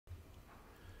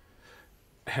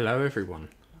Hello, everyone.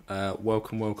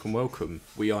 Welcome.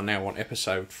 We are now on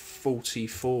episode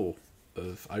 44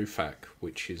 of OFAC,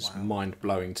 which is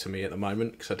mind-blowing to me at the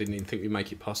moment because I didn't even think we'd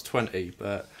make it past 20,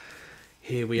 but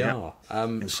here we are.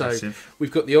 So we've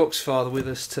got the Oxfather with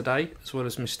us today, as well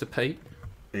as Mr. Pete.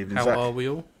 Evening, How Zach. are we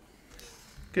all?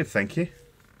 Good, thank you.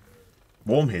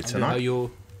 Warm here tonight.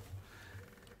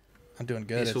 I'm doing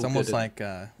good. It's almost like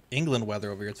England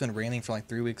weather over here. It's been raining for like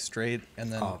 3 weeks straight, and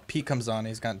then Pete comes on.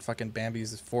 He's got fucking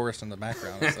Bambi's forest in the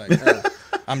background. It's like,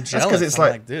 I'm jealous. Because it's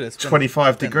like, dude, it's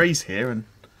 25 degrees here and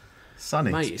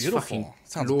sunny. Mate, it's beautiful.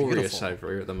 Sounds glorious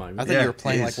over here at the moment. I thought you were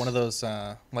playing like one of those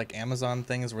like Amazon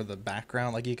things where the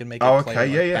background, like you can make it play.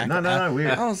 Okay, yeah. No. I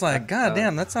was like, God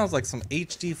damn, that sounds like some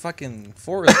HD fucking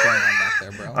forest going on back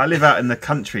there, bro. I live out in the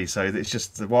country, so it's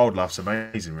just the wildlife's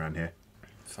amazing around here.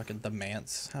 Fucking the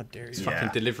manse. How dare you? It's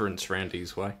fucking Deliverance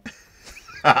Randy's way.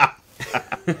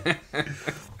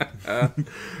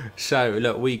 So,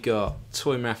 look, we got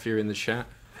Toy Mafia in the chat.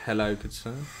 Hello, good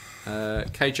sir.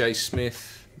 KJ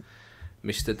Smith,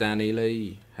 Mr. Danny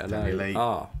Lee. Hello. Danny Lee.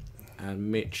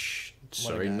 And Mitch.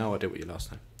 Sorry, no idea what your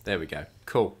last name. There we go.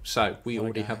 Cool. So, we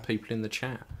already have people in the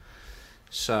chat.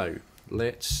 So,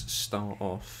 let's start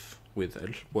off with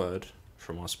a word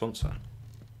from our sponsor.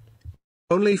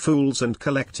 Only Fools and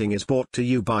Collecting is brought to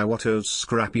you by Watto's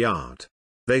Scrapyard.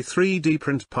 They 3D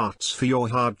print parts for your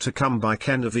hard-to-come-by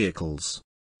Kenner vehicles.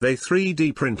 They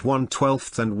 3D print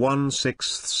 1/12 and 1/6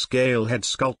 scale head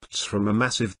sculpts from a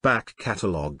massive back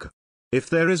catalogue. If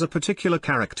there is a particular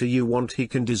character you want, he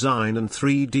can design and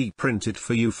 3D print it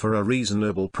for you for a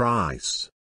reasonable price.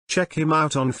 Check him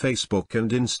out on Facebook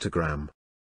and Instagram.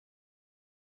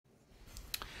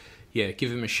 Yeah,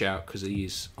 give him a shout because he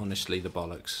is honestly the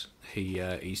bollocks.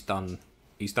 He's done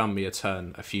me a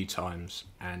turn a few times,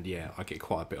 and yeah, I get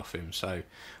quite a bit off him. So,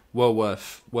 well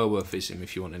worth visiting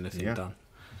if you want anything done.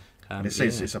 It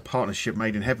says it's a partnership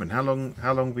made in heaven. How long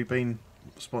have we been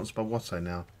sponsored by Watto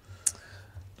now?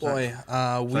 Boy,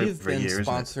 we've been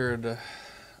sponsored.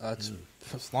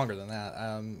 It's longer than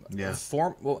that.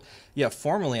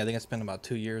 Formally, I think it's been about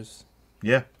 2 years.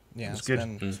 Yeah, it's good.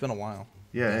 It's been a while.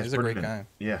 Yeah, he's a great guy.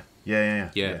 Yeah.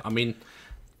 I mean,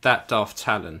 that Daft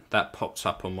Talon that popped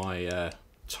up on my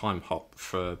time hop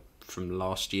from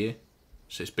last year,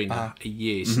 so it's been a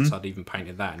year since I'd even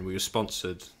painted that, and we were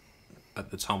sponsored at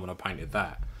the time when I painted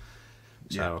that.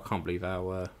 So I can't believe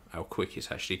how quick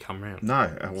it's actually come round.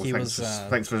 No, well,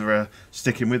 thanks for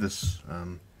sticking with us.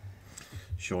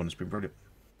 Sean has been brilliant.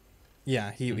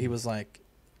 Yeah, he was like,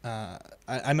 I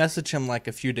messaged him like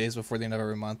a few days before the end of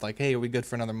every month, like, hey, are we good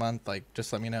for another month? Like,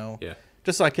 just let me know. Yeah.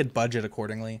 Just so I could budget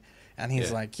accordingly. And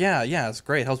he's like, yeah, it's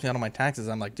great. Helps me out on my taxes.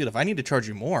 I'm like, dude, if I need to charge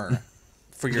you more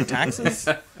for your taxes,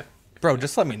 bro,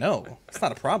 just let me know. It's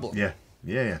not a problem. Yeah.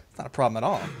 It's not a problem at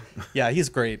all. Yeah, he's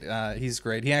great. He's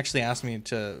great. He actually asked me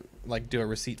to like do a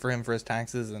receipt for him for his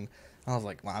taxes, and I was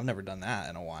like, wow, I've never done that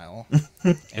in a while.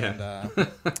 And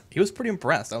he was pretty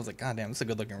impressed. I was like, God damn, this is a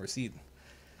good looking receipt.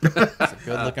 It's a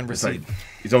good looking receipt.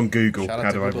 He's on Google.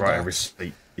 How do I write a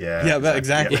receipt? Yeah. Yeah,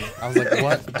 exactly. Yeah. I was like,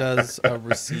 what does a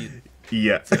receipt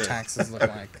for taxes look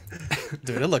like?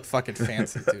 Dude, it looked fucking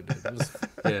fancy, dude. It was...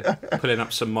 putting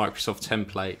up some Microsoft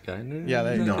template going. Yeah,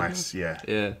 there you go. Nice. Yeah.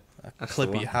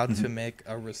 Clippy, how to make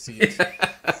a receipt.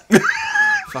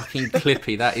 Fucking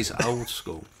Clippy, that is old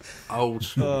school. Old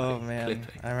school. Oh man,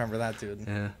 Clippy. I remember that, dude.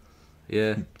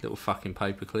 Yeah, little fucking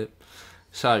paperclip.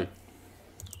 So,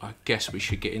 I guess we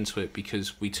should get into it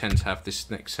because we tend to have this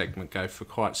next segment go for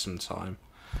quite some time.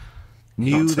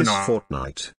 New this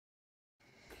fortnight.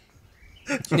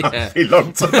 Might be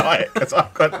long tonight because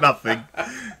I've got nothing.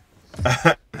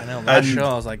 I know. Last show,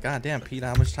 I was like, God damn, Pete,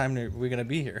 how much time are we gonna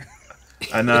be here?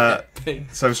 And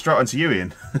so straight on to you,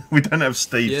 Ian. We don't have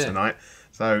Steve tonight,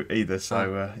 so either.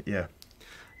 So yeah.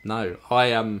 No,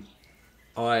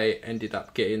 I ended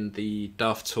up getting the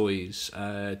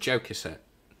Damtoys Joker set,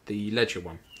 the Ledger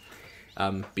one,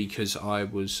 because I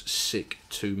was sick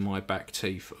to my back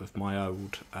teeth of my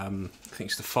old. I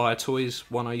think it's the Fire Toys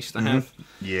one I used to have.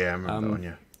 Yeah, I remember that one.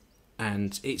 Yeah.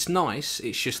 And it's nice.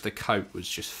 It's just the coat was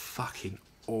just fucking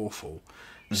awful.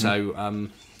 So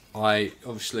I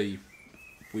obviously.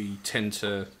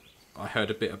 I heard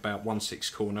a bit about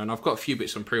 1/6 Corner, and I've got a few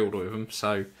bits on pre-order with them,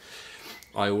 so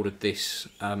I ordered this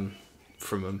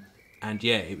from them, and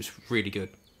yeah, it was really good.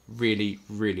 Really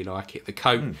like it. The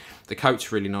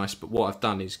coat's really nice, but what I've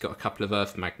done is got a couple of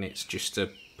earth magnets just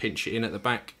to pinch it in at the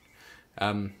back.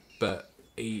 But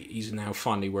he's now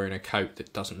finally wearing a coat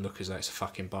that doesn't look as though it's a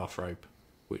fucking bathrobe,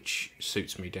 which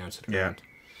suits me down to the ground.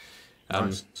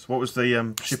 Nice. So what was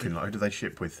the shipping like? Who do they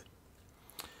ship with?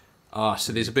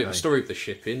 So there's a bit of a story of the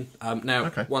shipping. Now,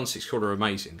 1/6 quarter are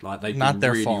amazing. Like they've Not been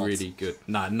their really, fault. really good.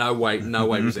 No way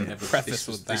was it ever. Preface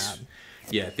with that.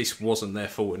 This wasn't their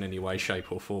fault in any way,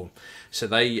 shape, or form. So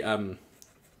they,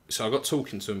 so I got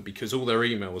talking to them because all their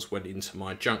emails went into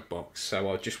my junk box.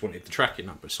 So I just wanted the tracking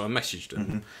number. So I messaged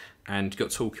them and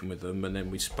got talking with them, and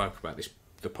then we spoke about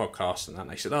the podcast and that.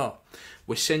 And they said,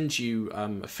 we'll send you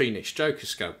a Phoenix Joker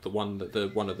sculpt,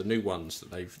 one of the new ones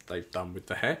that they've done with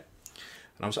the hair.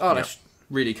 And I was like, that's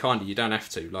really kind of you. Don't have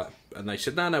to. Like, and they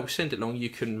said, no, we'll send it along. You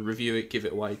can review it, give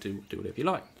it away, do whatever you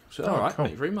like. So all right, cool.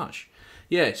 Thank you very much.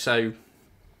 Yeah. So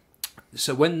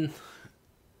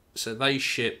they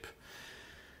ship.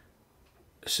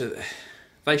 So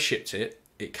they shipped it.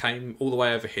 It came all the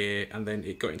way over here, and then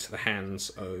it got into the hands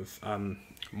of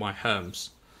my Hermes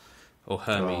or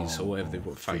Hermes or whatever they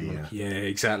want. Yeah,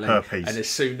 exactly. Herpes. And as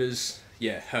soon as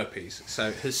herpes.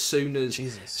 So as soon as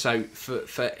so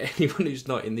for anyone who's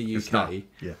not in the UK,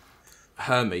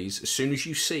 Hermes. As soon as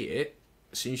you see it,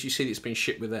 as soon as you see that it's been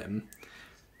shipped with them,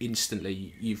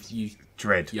 instantly you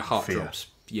dread, your heart fear. drops.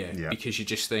 Yeah, because you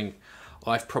just think,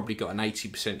 I've probably got an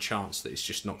 80% chance that it's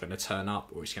just not going to turn up,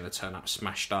 or it's going to turn up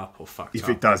smashed up or fucked up. If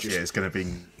it does, it's going to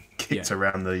be kicked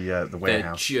around the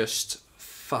warehouse. They're just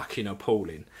fucking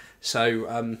appalling.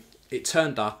 So it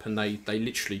turned up, and they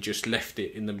literally just left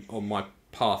it on my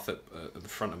path at the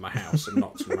front of my house and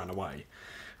knocked and ran away.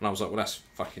 And I was like, well, that's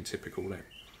fucking typical then.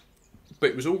 But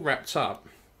it was all wrapped up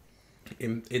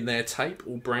in their tape,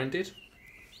 all branded.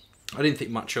 I didn't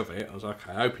think much of it. I was like,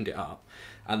 okay, I opened it up,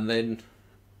 and then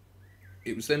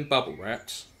it was then bubble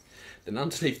wrapped. Then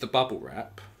underneath the bubble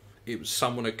wrap, it was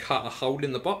someone had cut a hole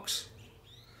in the box.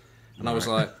 And I was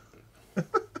like,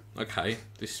 okay,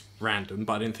 this random,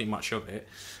 but I didn't think much of it.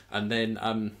 And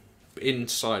then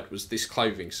inside was this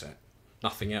clothing set,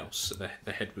 nothing else. So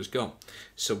the head was gone.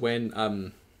 So when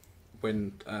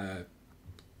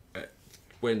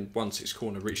 1/6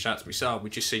 Corner reached out to me, so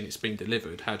we've just seen it's been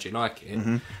delivered. How do you like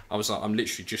it? I was like, I'm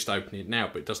literally just opening it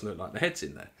now, but it doesn't look like the head's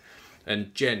in there.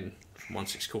 And Jen from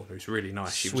 1/6 Corner is really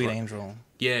nice. She Sweet was like, angel.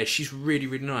 Yeah, she's really,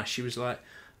 really nice. She was like,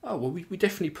 oh, well, we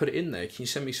definitely put it in there. Can you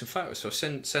send me some photos? So I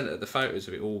sent her the photos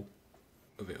of it all,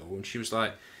 and she was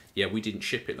like, yeah, we didn't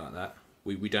ship it like that.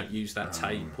 We don't use that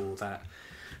tape or that.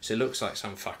 So it looks like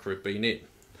some fucker had been in.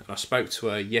 And I spoke to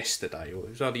her yesterday, or it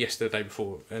was either yesterday or the day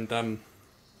before, and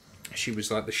she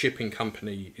was like, the shipping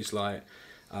company is like,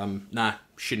 nah,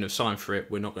 shouldn't have signed for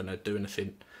it. We're not going to do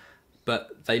anything.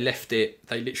 But they left it,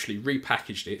 they literally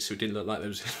repackaged it so it didn't look like there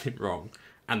was anything wrong.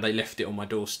 And they left it on my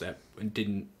doorstep and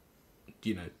didn't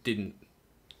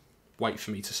wait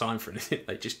for me to sign for anything.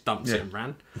 They just dumped it and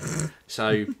ran.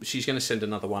 So she's going to send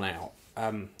another one out,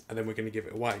 and then we're going to give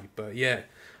it away. But yeah,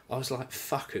 I was like,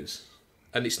 fuckers.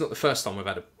 And it's not the first time I've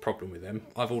had a problem with them.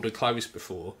 I've ordered clothes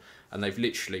before, and they've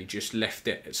literally just left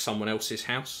it at someone else's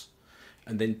house,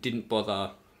 and then didn't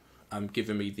bother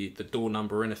giving me the door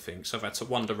number or anything. So I've had to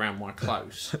wander around my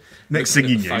clothes. Next thing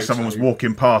you knew, someone was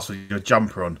walking past with your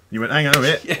jumper on. You went, hang on a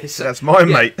minute, that's mine,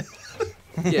 mate.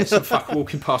 Yeah, some fuck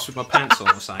walking past with my pants on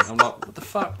or something. I'm like, what the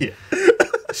fuck? Yeah.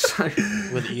 So,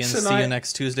 with Ian, see you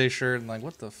next Tuesday shirt, and like,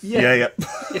 what the fuck? Yeah.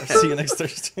 See you next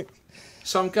Thursday.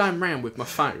 So I'm going round with my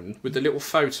phone with the little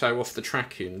photo off the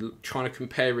tracking, trying to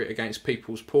compare it against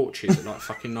people's porches at like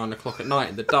fucking 9 o'clock at night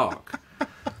in the dark.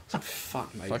 It's like,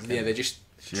 fuck, mate. Fucking they're just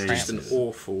an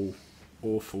awful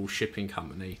shipping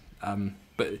company.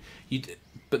 But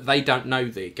they don't know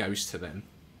that it goes to them.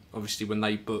 Obviously, when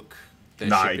they book their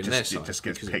shipping, it just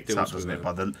gets picked up, doesn't it,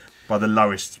 by the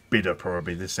lowest bidder,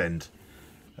 probably this end.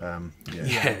 So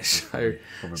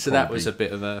that was a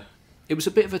bit of a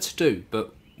to do,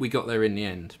 but we got there in the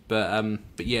end. But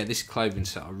yeah, this clothing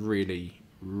set, I really,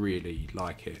 really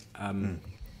like it.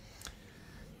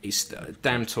 It's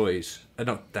Damtoys,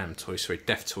 not Damtoys, sorry,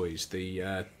 Damtoys.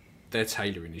 Their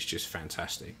tailoring is just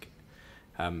fantastic,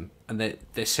 and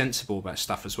they're sensible about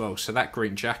stuff as well. So that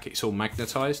green jacket's all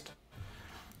magnetised.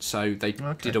 So they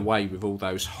did away with all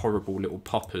those horrible little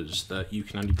poppers that you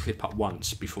can only clip up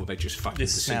once before they just fucking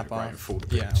disintegrate and fall to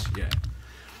bits. Yeah.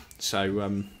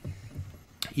 So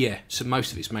so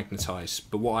most of it's magnetised.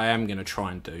 But what I am going to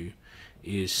try and do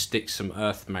is stick some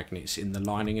earth magnets in the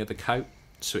lining of the coat,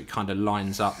 so it kind of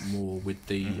lines up more with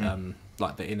the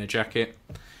like the inner jacket.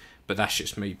 But that's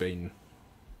just me being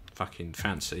fucking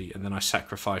fancy. And then I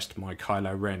sacrificed my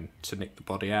Kylo Ren to nick the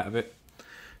body out of it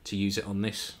to use it on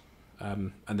this.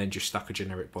 And then just stuck a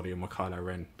generic body on my Kylo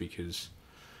Ren because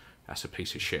that's a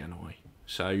piece of shit anyway.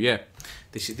 So yeah,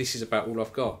 this is about all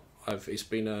I've got. It's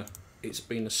been a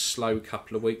slow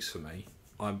couple of weeks for me.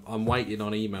 I'm waiting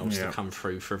on emails to come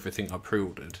through for everything I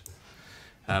pre-ordered.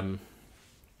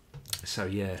 So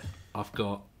yeah, I've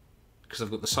got because I've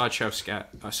got the Sideshow Scout.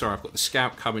 Sorry, I've got the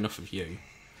Scout coming off of you.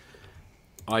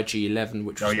 IG-11,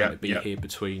 which was going to be here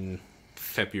between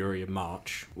February and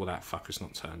March. Well, that fucker's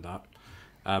not turned up.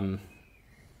 And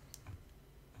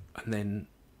then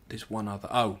there's one other.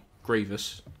 Oh,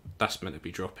 Grievous. That's meant to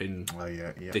be dropping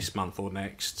this month or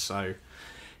next. So,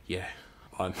 yeah,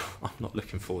 I'm not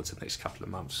looking forward to the next couple of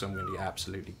months. So I'm going to get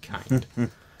absolutely caned.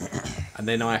 And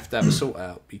then I have to have a sort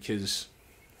out because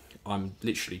I'm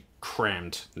literally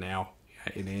crammed now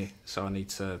in here. So I need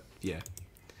to,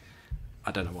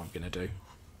 I don't know what I'm going to do.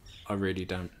 I really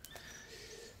don't.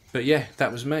 But yeah,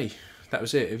 that was me. That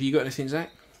was it. Have you got anything,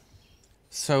 Zach?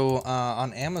 So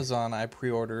on Amazon, I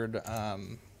pre-ordered.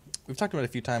 We've talked about it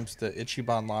a few times. The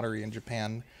Ichiban lottery in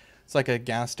Japan. It's like a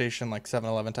gas station, like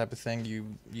 7-Eleven type of thing.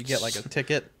 You get like a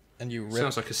ticket and you rip.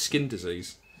 Sounds like a skin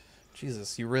disease.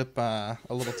 Jesus, you rip a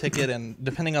little ticket, and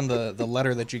depending on the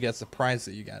letter that you get, it's the prize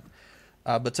that you get.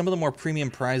 But some of the more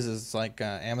premium prizes, like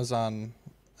Amazon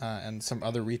and some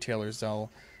other retailers,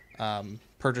 they'll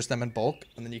purchase them in bulk,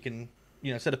 and then you can,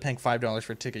 instead of paying $5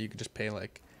 for a ticket, you can just pay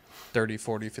like 30,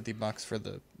 40, 50 bucks for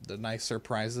the nicer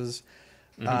prizes.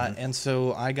 And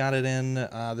so I got it in.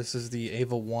 This is the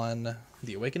Ava 1,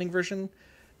 the Awakening version.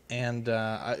 And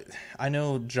I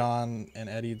know John and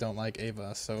Eddie don't like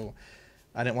Ava, so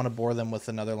I didn't want to bore them with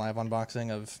another live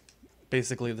unboxing of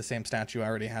basically the same statue I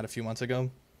already had a few months ago.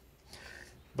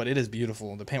 But it is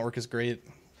beautiful. The paintwork is great.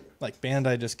 Like,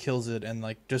 Bandai just kills it. And,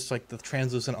 just the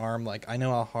translucent arm, I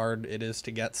know how hard it is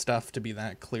to get stuff to be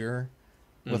that clear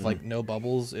with, no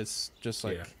bubbles. It's just,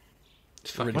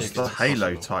 it's what's the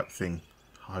halo type thing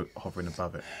hovering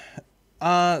above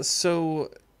it?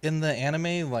 So, in the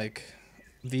anime,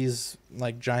 these,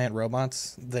 giant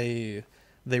robots, they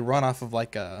run off of,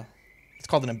 it's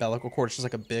called an umbilical cord. It's just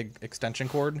like a big extension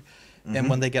cord. And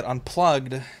when they get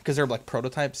unplugged, because they're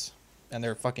prototypes, and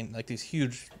they're fucking these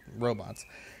huge robots.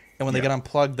 And when they get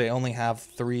unplugged, they only have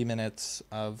 3 minutes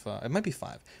of, it might be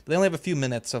 5, but they only have a few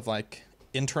minutes of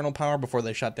internal power before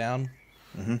they shut down.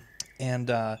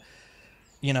 And, I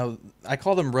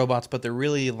call them robots, but they're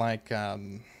really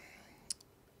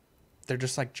they're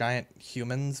just giant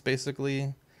humans,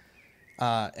 basically.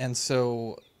 And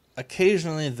so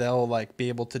occasionally they'll be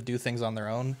able to do things on their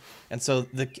own, and so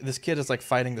this kid is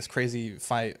fighting this crazy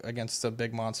fight against a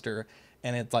big monster,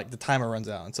 and it the timer runs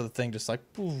out, and so the thing just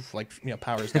poof,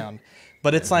 powers down.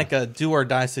 But it's a do or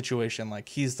die situation.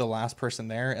 He's the last person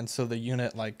there, and so the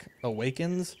unit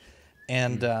awakens,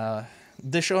 and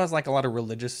this show has a lot of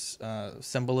religious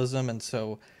symbolism, and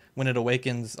so when it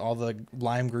awakens, all the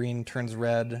lime green turns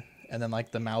red, and then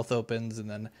the mouth opens, and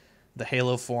then the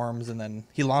halo forms, and then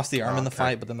he lost the arm in the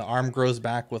fight, but then the arm grows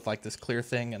back with this clear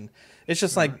thing, and it's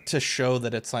just to show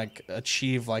that it's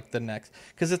achieve the next,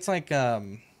 because it's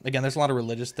again, there's a lot of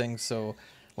religious things, so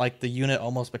the unit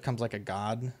almost becomes a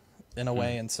god in a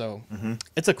way, and so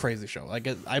it's a crazy show.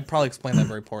 I probably explained that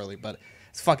very poorly, but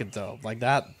it's fucking dope.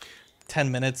 That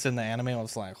 10 minutes in the anime, I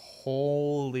was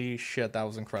holy shit, that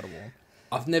was incredible.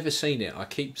 I've never seen it. I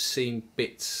keep seeing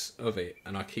bits of it,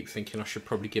 and I keep thinking I should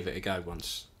probably give it a go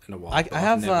once in a while. I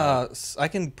have never... I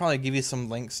can probably give you some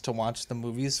links to watch the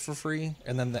movies for free,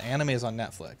 and then the anime is on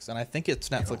Netflix, and I think it's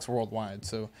Netflix worldwide,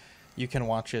 so you can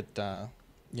watch it, kind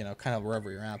of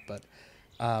wherever you're at. But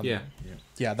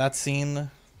yeah, that scene,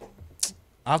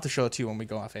 I'll have to show it to you when we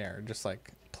go off air. Just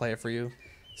play it for you.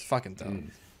 It's fucking dope.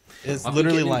 It's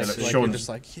literally you're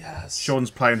just yes. Sean's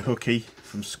playing hooky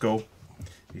from school.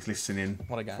 He's listening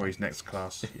what a guy. For his next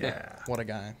class. Yeah. What a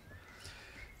guy.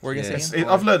 What are you saying?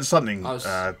 I've learned something,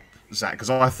 Zach, because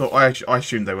I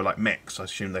assumed they were mechs. I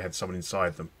assumed they had someone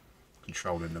inside them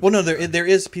controlling them. Well, no, there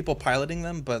is people piloting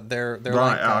them, but they're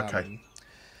right. Okay.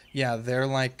 Yeah, they're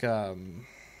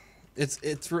it's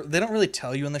they don't really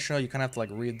tell you in the show. You kind of have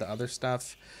to read the other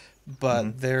stuff,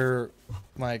 but they're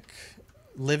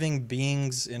living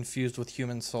beings infused with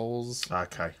human souls.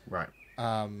 Okay, right.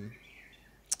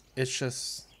 It's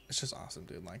just awesome,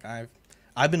 dude.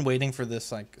 I've been waiting for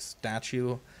this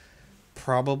statue.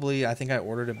 Probably, I think I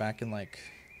ordered it back in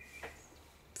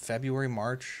February,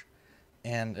 March,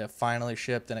 and it finally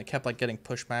shipped. And it kept getting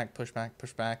pushed back,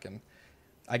 and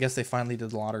I guess they finally did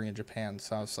the lottery in Japan.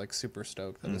 So I was super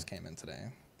stoked that this came in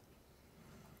today.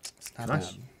 It's not bad.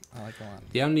 I like it a lot.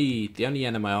 The only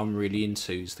anime I'm really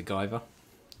into is the Guyver.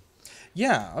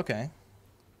 Yeah. Okay.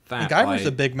 And Guyver's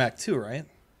a big mech too, right?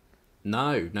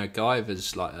 No,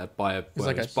 Guyver's a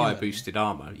bio boosted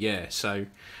armor. Yeah, so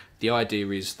the idea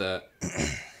is that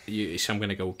I'm going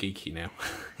to go all geeky now.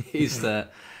 Is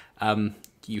that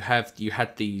you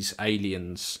had these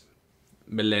aliens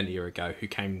millennia ago who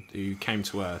came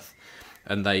to Earth,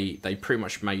 and they pretty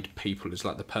much made people as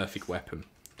the perfect weapon.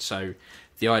 So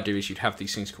the idea is you'd have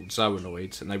these things called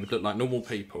zoonoids, and they would look like normal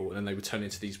people, and then they would turn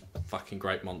into these fucking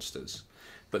great monsters.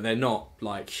 But they're not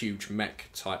like huge mech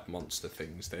type monster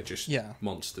things. They're just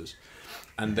monsters.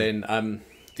 And then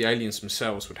the aliens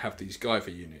themselves would have these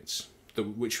Guyver units,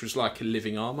 which was like a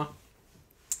living armor.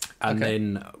 And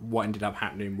then what ended up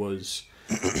happening was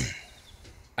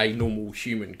a normal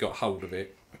human got hold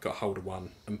of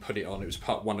one and put it on. It was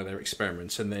part of one of their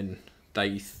experiments, and then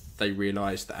they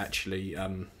realised that actually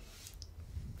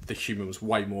the human was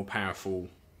way more powerful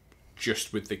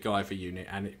just with the Guyver unit,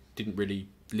 and it didn't really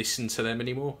listen to them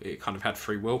anymore. It kind of had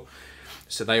free will,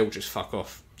 so they all just fuck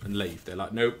off and leave. They're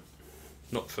like, nope,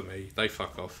 not for me. They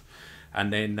fuck off,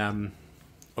 and then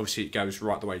obviously it goes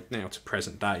right the way now to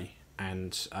present day,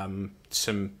 and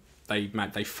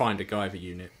they find a Guyver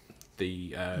unit,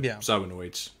 the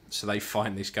zoonoids. So they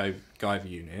find this Guyver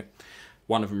unit.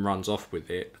 One of them runs off with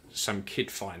it. Some kid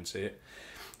finds it,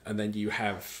 and then you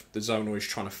have the zoonoids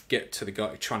trying to get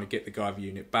the Guyver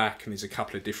unit back. And there's a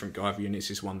couple of different Guyver units.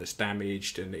 There's one that's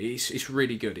damaged, and it's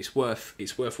really good. It's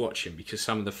worth watching because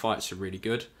some of the fights are really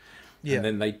good. Yeah. And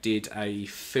then they did a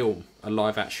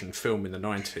live action film in the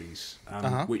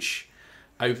 90s, which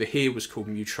over here was called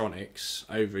Mutronics.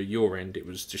 Over your end, it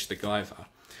was just the Guyver,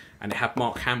 and it had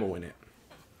Mark Hamill in it.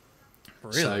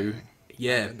 Really? So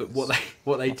yeah, but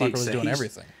what they did, was doing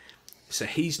everything. So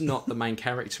he's not the main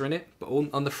character in it, but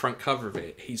on the front cover of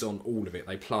it, he's on all of it.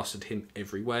 They plastered him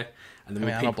everywhere, and then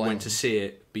when people went to see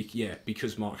it,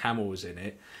 because Mark Hamill was in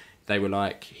it, they were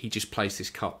like, he just plays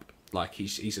this cop, like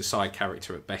he's a side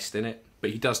character at best in it, but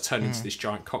he does turn into this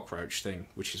giant cockroach thing,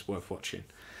 which is worth watching.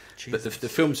 Jesus. But the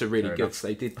films are really good. So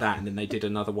they did that, and then they did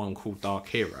another one called Dark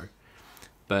Hero,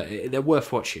 but they're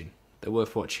worth watching. They're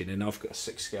worth watching, and I've got a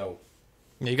 6-scale.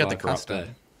 Yeah, you got the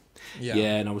custom. Yeah,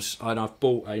 and I've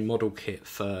bought a model kit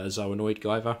for Zoonoid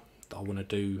Guyver that I want to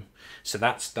do. So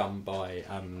that's done by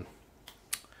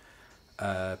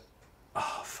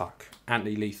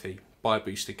Anthony Lethe,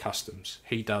 Bio-Boosted Customs.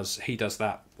 He does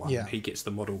that one. Yeah. He gets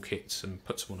the model kits and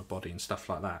puts them on a body and stuff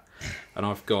like that. And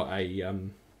I've got a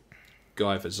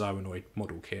Guyver Zoonoid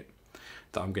model kit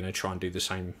that I'm going to try and do the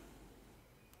same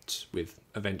with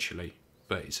eventually,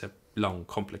 but it's a long,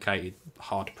 complicated,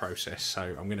 hard process, so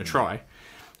I'm going to try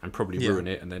and probably ruin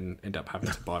it and then end up having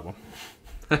to buy one.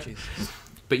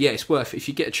 But yeah, it's worth, if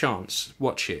you get a chance,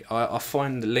 watch it. I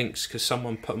find the links because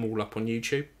someone put them all up on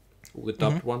YouTube, all the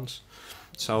dubbed ones,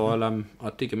 so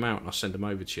I'll dig them out and I'll send them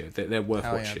over to you. They're worth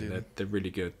watching. They're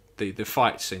really good. The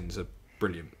fight scenes are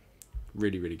brilliant,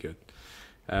 really, really good.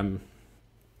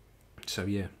 So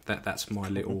yeah, that's my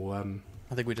little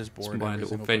I think we just bored my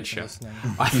little venture.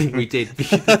 I think we did.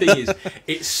 The thing is,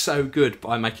 it's so good, but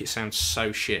I make it sound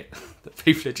so shit that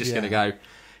people are just going to go,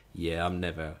 yeah, I'm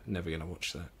never going to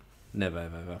watch that. Never,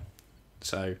 ever.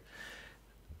 So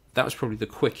that was probably the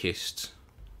quickest.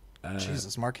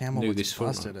 Jesus, Mark Hamill was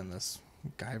busted in this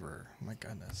Guyver. My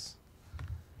goodness.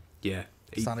 Yeah.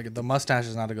 It's not a good. The mustache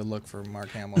is not a good look for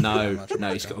Mark Hamill. No,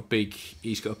 he's got a big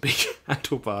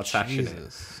handlebar tash in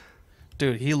it.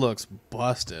 Dude, he looks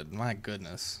busted. My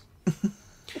goodness.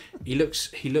 He looks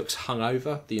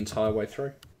hungover the entire way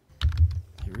through.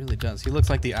 He really does. He looks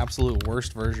like the absolute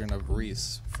worst version of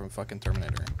Reese from fucking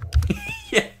Terminator.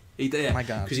 Yeah, he did. Oh my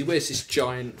God. Because he wears this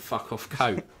giant fuck off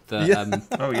coat that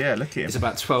oh yeah, look at him. It's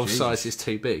about 12 sizes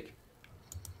too big.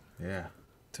 Yeah.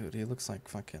 Dude, he looks like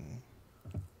fucking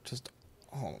just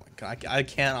oh my God. I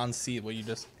can't unsee what you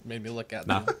just made me look at.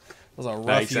 No. It was a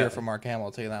rough year for Mark Hamill,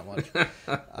 I'll tell you that much.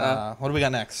 What do we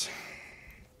got next?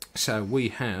 So we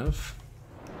have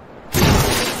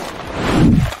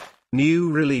new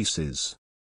releases.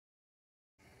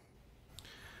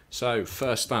 So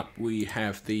first up we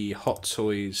have the Hot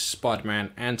Toys Spiderman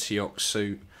Anti-Ock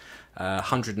Suit,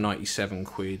 197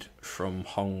 quid from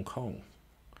Hong Kong.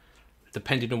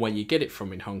 Depending on where you get it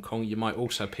from in Hong Kong, you might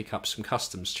also pick up some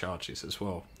customs charges as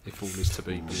well, if all is to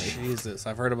be believed. Jesus,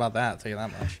 I've heard about that, I'll tell you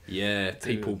that much. Yeah,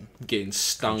 people getting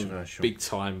stung big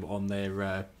time on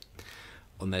their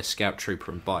Scout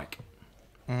Trooper and bike.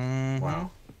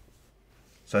 Wow.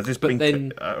 So has this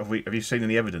been? Have you seen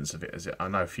any evidence of it? Is it? I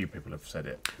know a few people have said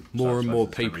it. More and more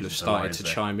people have started to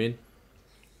chime in.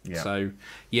 Yeah. So,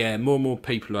 yeah, more and more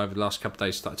people over the last couple of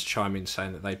days started to chime in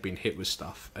saying that they've been hit with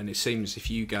stuff. And it seems if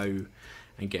you go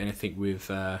and get anything with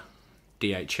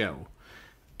DHL,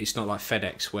 it's not like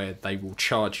FedEx where they will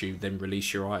charge you, then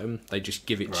release your item. They just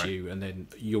give it to you, and then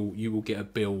you will get a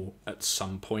bill at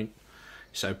some point.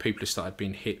 So people have started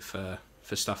being hit for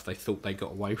stuff they thought they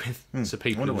got away with. So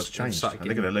people I wonder what's changed. They're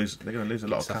going to lose. They're going to lose a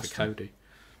lot of customers. Cody.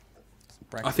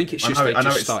 I think it's just they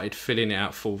just started filling it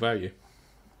out full value.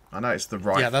 I know it's the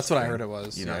right. Yeah, that's what I heard it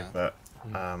was. You know, but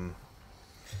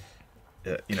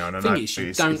You know, and I thing know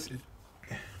is,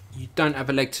 you don't have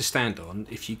a leg to stand on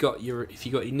if you got your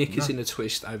knickers in a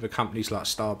twist over companies like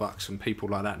Starbucks and people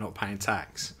like that not paying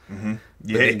tax. Mm-hmm.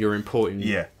 But then you're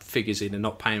importing figures in and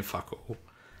not paying fuck all.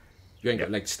 You ain't got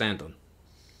a leg to stand on.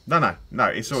 No.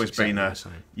 It's always been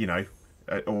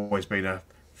always been a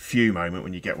few moment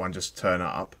when you get one just turn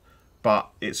up, but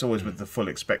it's always with the full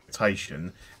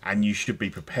expectation, and you should be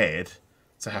prepared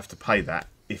to have to pay that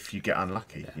if you get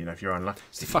unlucky. You know, if you're unlucky.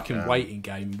 It's the fucking waiting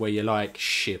game where you're like,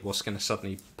 shit, what's going to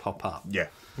suddenly pop up? Yeah.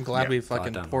 I'm glad we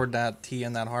fucking poured that tea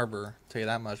in that harbor. Tell you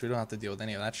that much. We don't have to deal with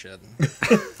any of that shit. We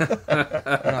don't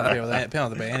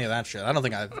have to pay any of that shit. I don't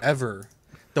think I've ever...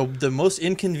 The most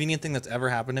inconvenient thing that's ever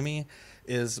happened to me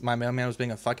is my mailman was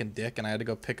being a fucking dick, and I had to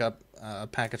go pick up a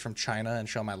package from China and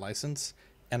show my license.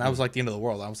 And I was like the end of the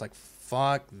world. I was like,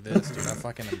 fuck this, dude. I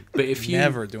fucking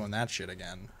never doing that shit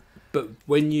again. But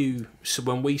when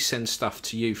we send stuff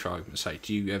to you, for argument's sake,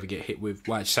 do you ever get hit with?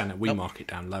 Well, it's saying that we mark it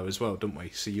down low as well, don't we?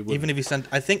 So you wouldn't. Even if you send,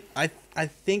 I think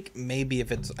maybe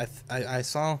if it's, I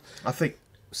saw. I think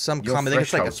some comment. I think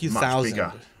it's like a few thousand.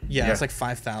 Bigger. Yeah, it's like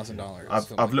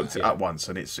 $5,000. I've looked it up once,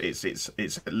 and it's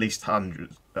at least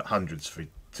hundreds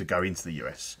to go into the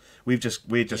US. We're just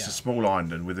a small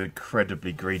island with an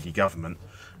incredibly greedy government,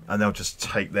 and they'll just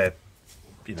take their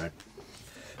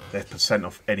percent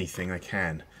off anything they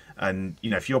can. And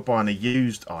if you're buying a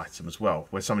used item as well,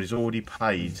 where somebody's already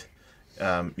paid,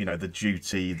 the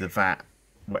duty, the VAT,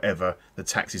 whatever, the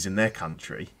taxes in their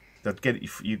country, they'll get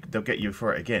you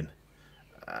for it again.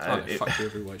 Fuck you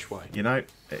every which way.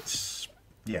 It's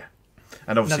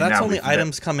and obviously now that's only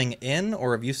items coming in,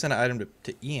 or if you send an item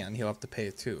to Ian, he'll have to pay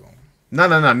it too. No,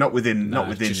 not within the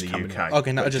UK.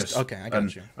 Okay, okay, I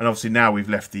got you. And obviously now we've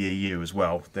left the EU as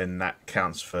well. Then that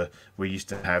counts for. We used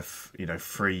to have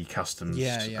free customs.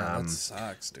 That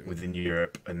sucks, dude. Within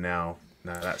Europe, and now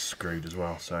that's screwed as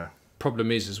well. So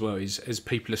problem is as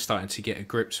people are starting to get a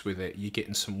grips with it, you're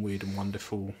getting some weird and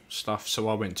wonderful stuff. So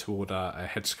I went to order a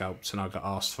head sculpt, and I got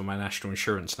asked for my national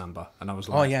insurance number, and I was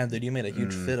like, "Oh yeah, dude, you made a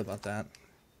huge fit about that."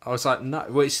 I was like, "No,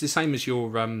 well, it's the same as your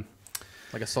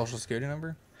like a social security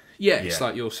number." Yeah, it's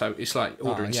like it's like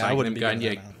ordering something. I wouldn't be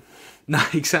going, no,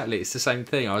 exactly. It's the same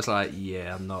thing. I was like,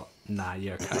 yeah, I'm not. Nah,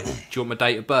 you're okay. Do you want my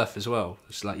date of birth as well?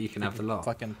 It's like you can have the lot.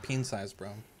 Fucking peen size,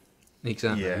 bro.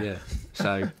 Exactly. Yeah.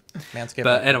 So, Manscaped.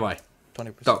 But anyway,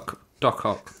 20%. Doc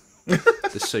Ock,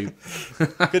 the suit.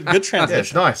 good transition. Yeah,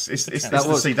 it's nice. It's the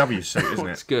CW suit, isn't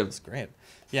it? It's good. It's great.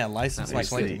 Yeah, licensed by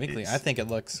Collecting Weekly. I think it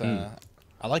looks.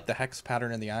 I like the hex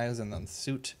pattern in the eyes and the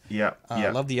suit. I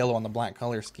love the yellow on the black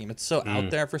color scheme. It's so out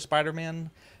there for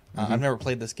Spider-Man. I've never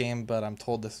played this game, but I'm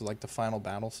told this is like the final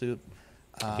battle suit.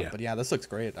 But yeah, this looks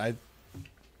great.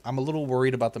 I'm a little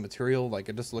worried about the material. Like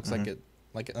it just looks like it,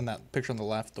 like in that picture on the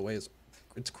left, the way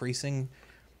it's creasing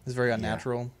is very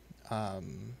unnatural.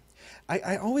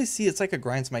 I always see it's like it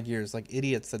grinds my gears. Like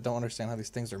idiots that don't understand how these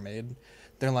things are made.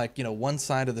 They're like, one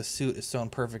side of the suit is sewn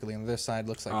perfectly and the other side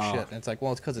looks like shit. And it's like,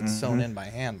 well, it's because it's sewn in by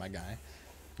hand, my guy.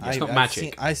 It's not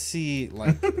magic. I see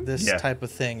like this type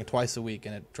of thing twice a week,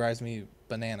 and it drives me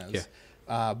bananas.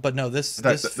 Yeah. But no, this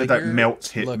they don't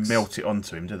melt it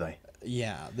onto him, do they?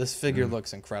 Yeah, this figure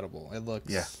looks incredible. It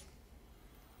looks. Yeah.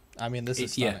 I mean, this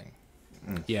is stunning.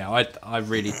 Yeah, I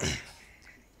really,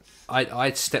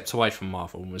 I stepped away from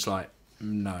Marvel and was like,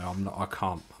 no, I'm not. I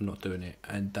can't. I'm not doing it.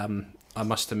 And I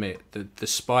must admit that the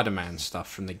Spider-Man stuff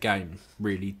from the game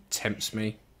really tempts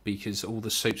me because all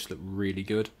the suits look really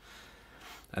good,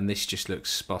 and this just looks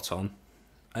spot on.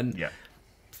 And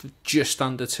for just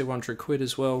under £200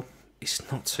 as well,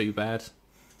 it's not too bad.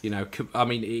 I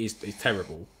mean, it's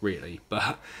terrible, really,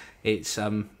 but it's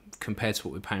compared to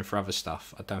what we're paying for other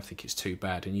stuff, I don't think it's too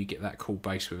bad, and you get that cool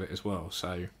base with it as well.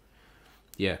 So,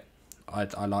 yeah, I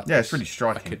like. Yeah, it's really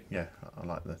striking. I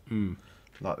like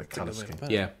the colour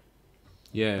scheme.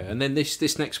 Yeah, and then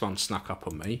this next one snuck up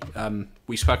on me.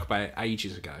 We spoke about it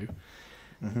ages ago.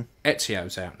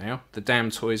 Ezio's out now. The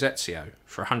Damtoys Ezio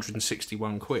for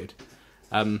 £161.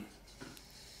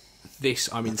 This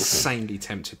I'm insanely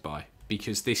tempted by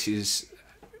because this is.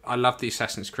 I love the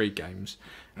Assassin's Creed games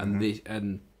and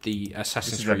the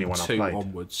Assassin's Creed 2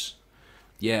 onwards.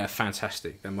 Yeah,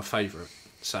 fantastic. They're my favourite.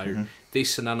 So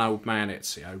this and an old man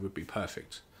Ezio would be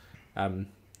perfect. And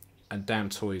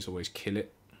Damtoys always kill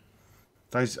it.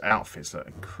 Those outfits look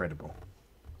incredible.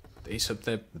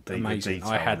 They're amazing.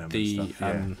 I had the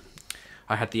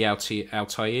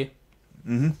Altair.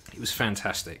 It was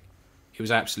fantastic. It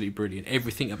was absolutely brilliant.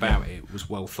 Everything about it was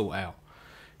well thought out.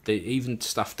 Even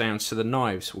stuff down to the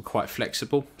knives were quite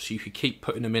flexible, so you could keep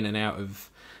putting them in and out of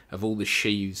all the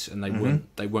sheaths, and they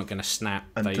weren't going to snap.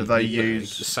 And do they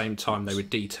use at the same time they were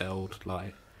detailed?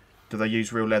 Like, do they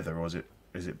use real leather, or is it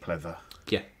is it pleather?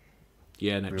 Yeah.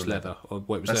 Yeah, no, it was leather. Or,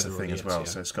 well, it was That's leather the thing on as the well. Ezio.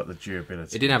 So it's got the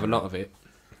durability. It didn't have a lot of it.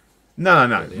 No.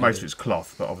 Most of it's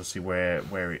cloth, but obviously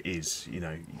where it is, you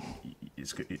know,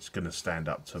 it's going to stand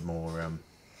up to more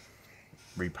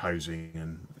reposing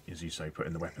and, as you say,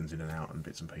 putting the weapons in and out and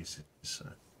bits and pieces. So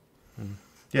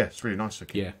yeah, it's really nice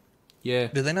looking. Yeah, yeah.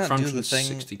 Do they not do the thing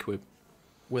 60 quid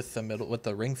with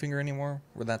the ring finger anymore,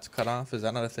 where that's cut off? Is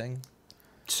that not a thing?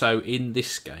 So in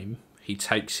this game, he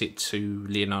takes it to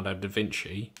Leonardo da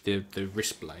Vinci, the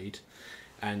wrist blade,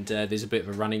 and there's a bit of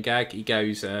a running gag. He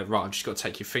goes, right, I've just got to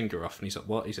take your finger off. And he's like,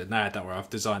 what? He said, nah, don't worry, I've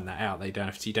designed that out. You don't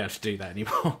have to do that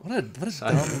anymore. What a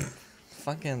dumb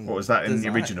fucking What was that in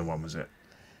design. the original one, was it?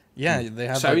 Yeah, they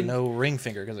had So no ring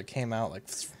finger because it came out like...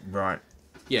 Right.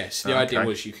 Yes, the idea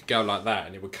was you could go like that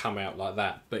and it would come out like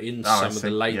that. But in some of the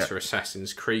later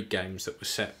Assassin's Creed games that were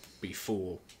set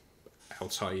before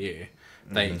Altair,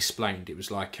 they explained it was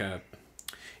like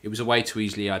it was a way to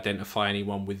easily identify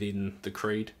anyone within the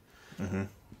Creed.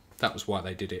 That was why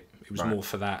they did it. It was more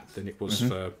for that than it was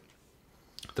for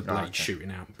the blade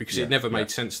shooting out. Because it never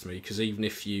made sense to me, because even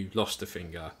if you lost a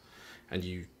finger and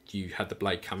you had the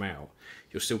blade come out,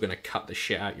 you're still going to cut the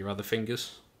shit out your other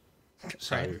fingers.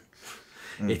 So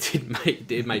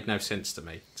it made no sense to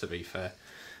me, to be fair.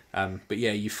 But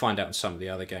yeah, you find out in some of the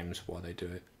other games why they do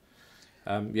it.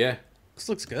 Yeah. This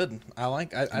looks good. I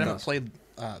haven't played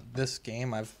this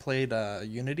game. I've played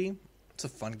Unity. It's a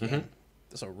fun game.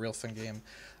 It's a real fun game.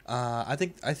 I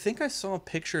think I saw a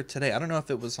picture today. I don't know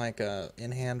if it was like a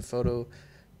in-hand photo.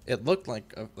 It looked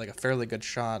like a fairly good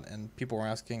shot, and people were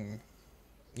asking,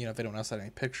 you know, if anyone else had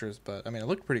any pictures. But I mean, it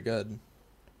looked pretty good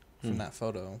from that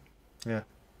photo. Yeah.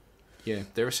 Yeah,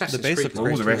 they're Assassin's basic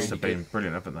Creed. All the rest really have been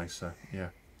brilliant, haven't they? So yeah.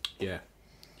 Yeah.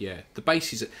 Yeah. The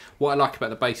bases. What I like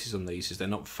about the bases on these is they're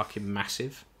not fucking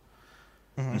massive.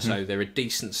 So they're a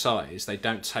decent size. They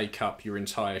don't take up your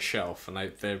entire shelf,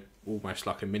 and they're almost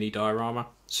like a mini diorama.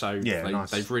 So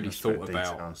they've really thought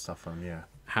about and stuff on,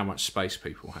 how much space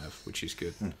people have, which is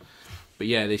good. But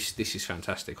yeah, this is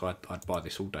fantastic. I'd buy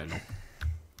this all day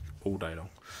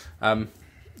long.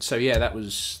 So yeah, that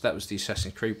was the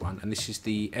Assassin's Creed one, and this is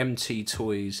the MT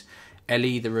Toys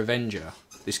Ellie the Revenger.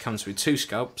 This comes with 2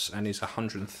 sculpts and is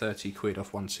 130 quid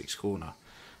off 16 corner.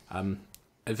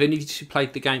 Have any of you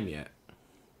played the game yet?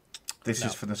 This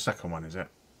is for the second one, is it?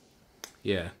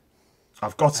 Yeah.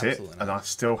 I've got it, and I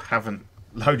still haven't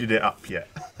loaded it up yet.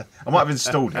 I might have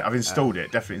installed it. I've installed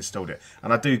it, definitely installed it,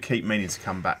 and I do keep meaning to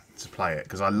come back to play it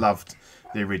because I loved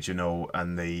the original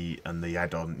and the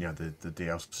add-on, you know, the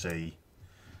DLC.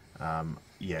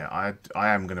 Yeah, I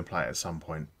am going to play it at some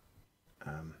point.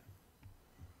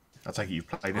 I take it you've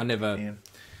played it.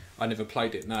 I never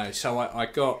played it. No, so I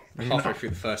got halfway through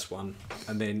the first one,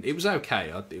 and then it was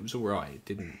okay. It was all right.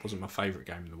 Wasn't my favourite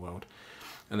game in the world.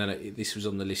 And then this was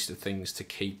on the list of things to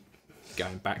keep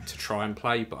going back to try and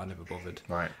play, but I never bothered.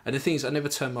 Right. And the thing is, I never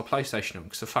turned my PlayStation on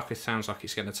because the fucker sounds like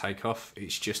it's going to take off.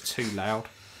 It's just too loud.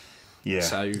 Yeah.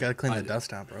 So You gotta clean the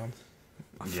dust out, bro.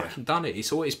 I've fucking done it.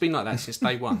 It's been like that since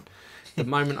day one. The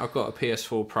moment I got a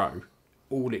PS4 Pro,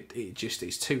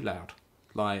 it's too loud.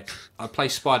 Like, I play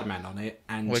Spiderman on it,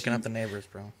 and Waking up the neighbors,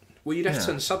 bro. well, you'd have to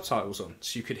turn the subtitles on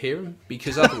so you could hear them,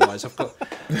 because otherwise I've got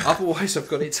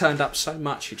it turned up so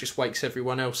much it just wakes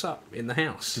everyone else up in the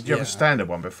house. Did you have a standard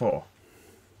one before?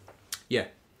 Yeah,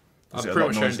 I've it a pretty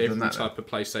lot much owned noisier than every that, type of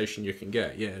PlayStation you can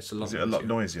get. Yeah, it's a lot. Is it a lot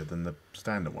noisier than the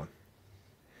standard one?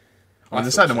 I I mean,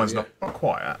 the thought standard so, one's yeah. not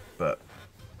quiet, but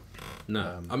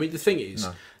No, I mean the thing is,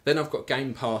 then I've got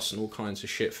Game Pass and all kinds of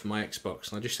shit for my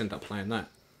Xbox, and I just end up playing that.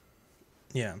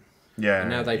 Yeah. yeah.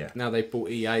 And now they bought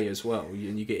EA as well,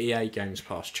 and you get EA Games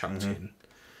Pass chucked in.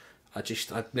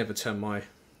 I'd never turn my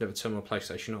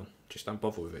PlayStation on. Just don't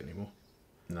bother with it anymore.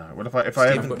 No. Well, if I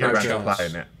ever got get no around to chance.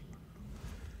 playing it,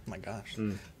 Oh my gosh.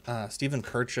 Stephen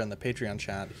Percha in the Patreon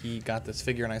chat, he got this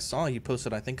figure, and I saw he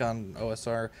posted, I think, on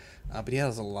OSR, but he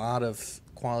has a lot of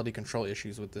quality control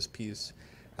issues with this piece.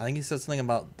 I think he said something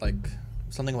about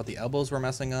the elbows were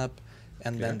messing up,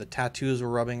 and then the tattoos were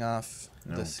rubbing off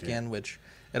the skin, which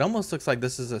it almost looks like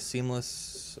this is a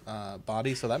seamless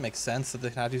body, so that makes sense that the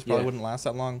tattoos probably wouldn't last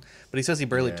that long. But he says he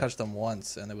barely touched them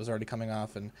once, and it was already coming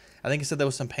off. And I think he said there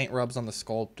was some paint rubs on the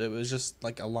sculpt. It was just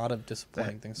like a lot of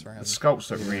disappointing things for him. the sculpts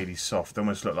look really soft. They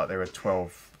almost look like they're a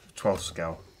 12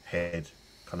 scale head,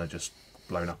 kind of just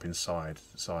blown up inside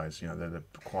size. You know, they're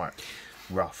quite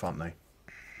rough, aren't they?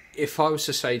 If I was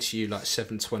to say to you like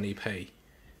 720p,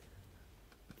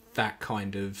 that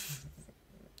kind of.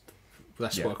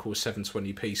 That's what I call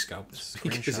 720p sculpt,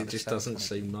 because it just doesn't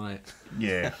seem like.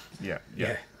 Yeah. Yeah,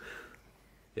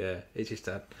 it just.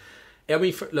 I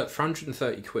mean, for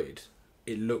 130 quid,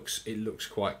 it looks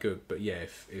quite good. But yeah,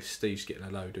 if Steve's getting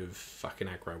a load of fucking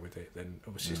aggro with it, then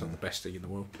obviously it's not the best thing in the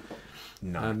world.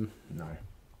 No.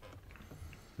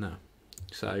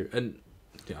 So, and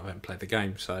I haven't played the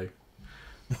game, so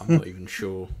I'm not even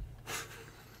sure.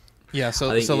 Yeah,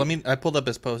 so I pulled up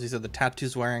his post. He said the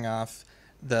tattoo's wearing off,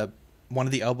 one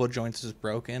of the elbow joints is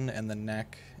broken, and the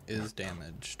neck is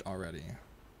damaged already.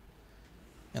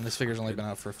 And this figure's only been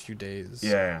out for a few days.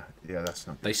 Yeah, that's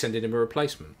not. They sending him a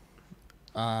replacement.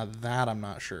 That I'm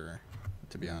not sure,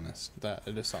 to be honest. That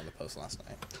I just saw the post last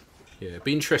night. Yeah, it'd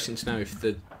be interesting to know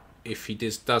if he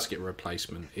does get a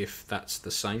replacement, if that's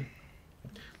the same,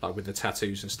 like with the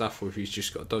tattoos and stuff, or if he's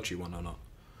just got a dodgy one or not.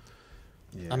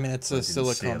 Yeah, I mean, it's a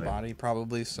silicone body,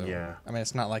 probably. So yeah. I mean,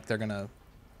 it's not like they're gonna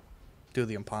do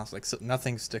the impossible. Like,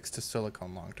 nothing sticks to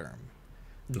silicone long term.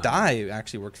 No. Dye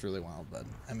actually works really well, but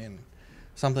I mean,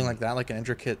 something like that, like an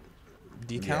intricate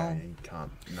decal, yeah, you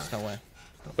can't. There's no way.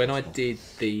 When I did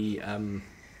the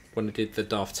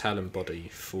Darth Talon body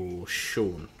for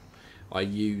Sean, I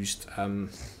used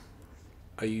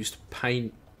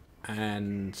paint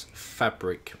and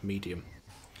fabric medium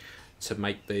to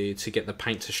get the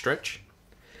paint to stretch.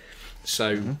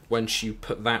 So once you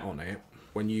put that on it,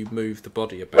 when you move the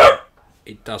body about,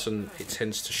 it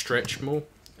tends to stretch more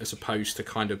as opposed to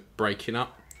kind of breaking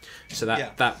up. So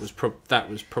that was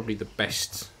probably the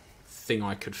best thing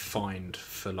I could find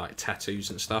for like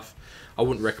tattoos and stuff. I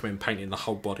wouldn't recommend painting the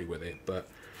whole body with it, but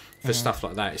for stuff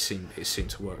like that, it seemed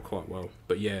to work quite well.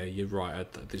 But yeah, you're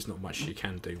right. There's not much you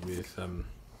can do with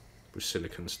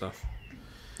silicone stuff.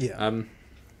 Yeah.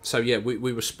 So yeah,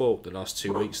 we were spoilt the last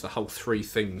 2 weeks. The whole 3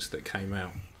 things that came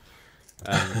out.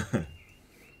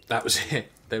 That was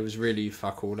it. There was really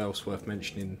fuck all else worth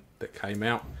mentioning that came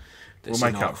out. We'll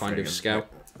make up kind of scale.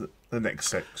 The next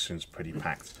section's pretty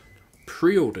packed.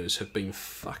 Pre-orders have been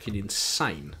fucking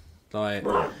insane. Like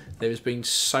there has been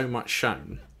so much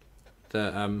shown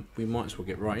that we might as well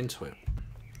get right into it.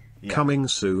 Yeah. Coming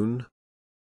soon.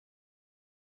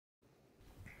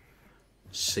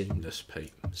 Seamless,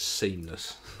 Pete.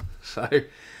 Seamless. So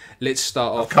let's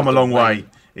start off. Come a long way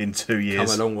in 2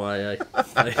 years. Come a long way,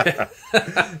 eh?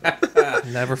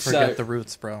 Never forget the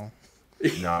roots, bro.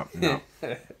 No.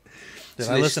 Dude,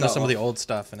 I listen to some of the old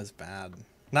stuff and it's bad.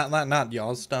 Not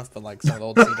y'all's stuff, but like some of the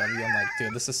old CW. I'm like,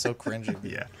 dude, this is so cringy.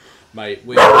 Yeah. Mate,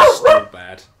 we're still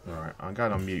bad. Alright, I'm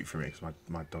going on mute for me because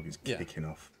my dog is kicking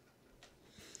off.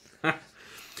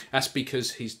 That's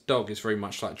because his dog is very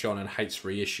much like John and hates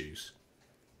reissues.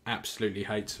 Absolutely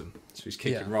hates them. So he's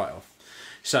kicking right off.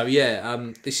 So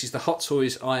yeah, this is the Hot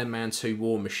Toys Iron Man 2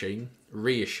 War Machine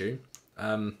reissue.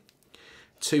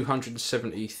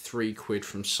 273 quid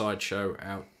from Sideshow,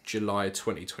 out July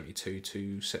 2022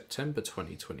 to September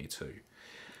 2022.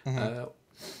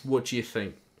 What do you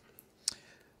think?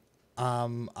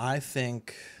 I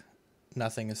think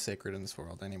nothing is sacred in this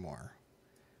world anymore.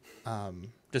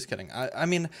 Just kidding. I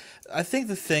mean, I think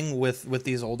the thing with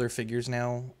these older figures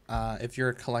now, if you're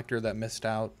a collector that missed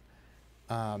out,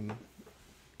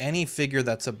 any figure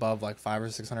that's above like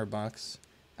 $500 or $600,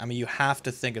 I mean, you have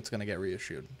to think it's going to get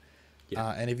reissued. Yeah.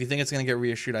 And if you think it's going to get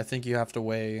reissued, I think you have to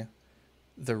weigh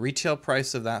the retail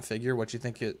price of that figure, what you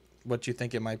think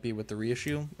it might be with the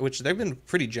reissue, which they've been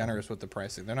pretty generous with the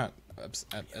pricing. They're not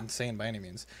insane by any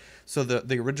means. So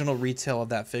the original retail of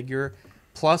that figure,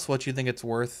 plus what you think it's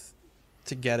worth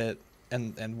to get it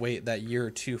and wait that year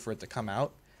or two for it to come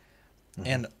out.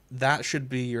 And that should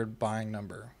be your buying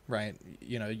number, right?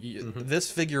 You know, this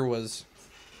figure was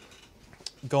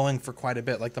going for quite a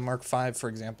bit. Like the Mark V, for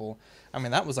example, I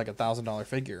mean, that was like $1,000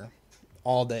 figure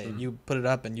all day. You put it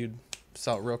up and you'd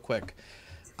sell it real quick.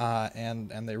 And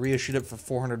they reissued it for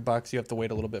 $400. You have to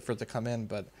wait a little bit for it to come in.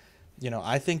 But, you know,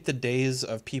 I think the days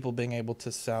of people being able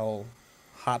to sell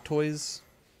Hot Toys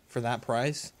for that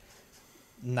price,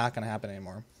 not going to happen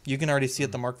anymore. You can already see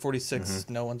it, the Mark 46,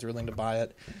 no one's willing to buy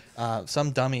it. Some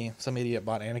idiot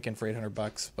bought Anakin for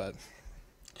 $800, but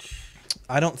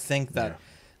I don't think that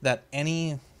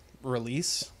any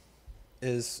release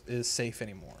is safe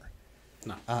anymore.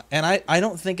 No. And I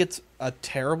don't think it's a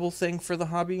terrible thing for the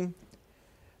hobby,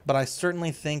 but I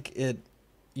certainly think it,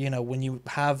 you know, when you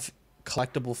have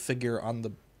collectible figure on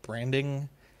the branding,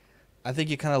 I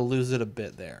think you kind of lose it a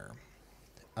bit there.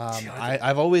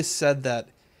 I've always said that,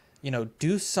 you know,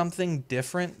 do something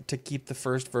different to keep the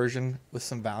first version with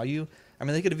some value. I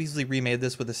mean, they could have easily remade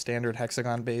this with a standard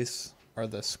hexagon base or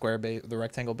the square base, the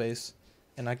rectangle base,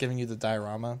 and not giving you the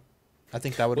diorama. I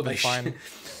think that would have been fine.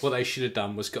 What they should have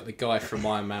done was got the guy from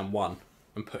Iron Man 1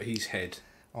 and put his head.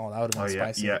 Oh, that would have been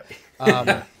spicy.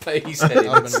 Yeah. Put his head that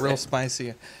would have been real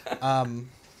spicy.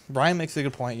 Brian makes a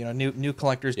good point. You know, new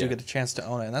collectors do get a chance to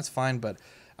own it, and that's fine. But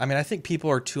I mean, I think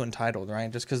people are too entitled, right?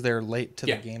 Just because they're late to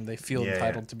the game, they feel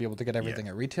entitled to be able to get everything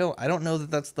at retail. I don't know that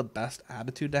that's the best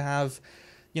attitude to have.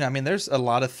 You know, I mean, there's a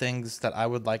lot of things that I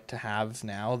would like to have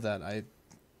now that I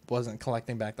wasn't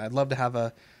collecting back then. I'd love to have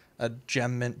a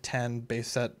Gem Mint 10 base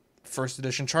set first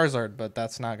edition Charizard, but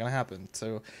that's not going to happen.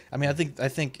 So, I mean, I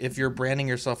think if you're branding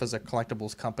yourself as a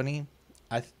collectibles company,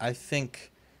 I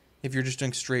think if you're just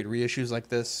doing straight reissues like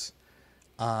this,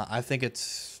 I think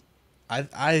it's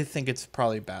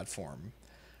probably bad form.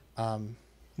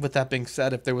 With that being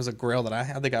said, if there was a Grail that I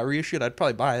had that got reissued, I'd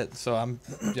probably buy it. So I'm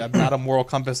not a moral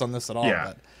compass on this at all.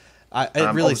 Yeah. But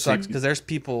it really sucks because there's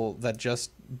people that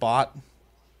just bought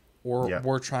or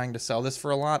were trying to sell this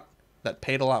for a lot, that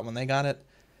paid a lot when they got it,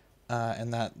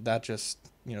 and that just,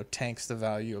 you know, tanks the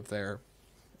value of their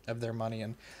money.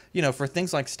 And, you know, for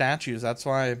things like statues, that's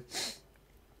why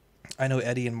I know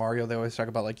Eddie and Mario, they always talk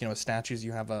about, like, you know, statues,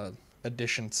 you have a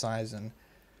edition size, and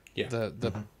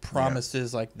the promise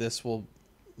is like this will,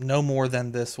 no more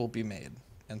than this will be made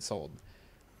and sold.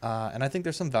 And I think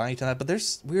there's some value to that, but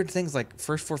there's weird things like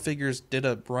First Four Figures did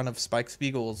a run of Spike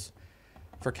Spiegels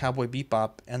for Cowboy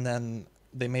Bebop, and then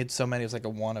they made so many, it was like a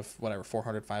one of whatever,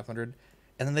 400, 500,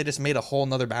 and then they just made a whole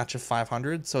nother batch of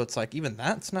 500, so it's like even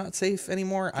that's not safe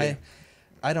anymore.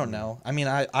 I don't know. I mean,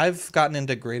 I've gotten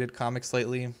into graded comics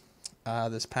lately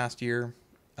this past year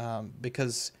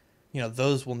because, you know,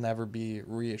 those will never be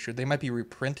reissued. They might be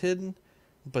reprinted,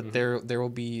 but there will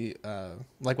be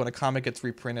like when a comic gets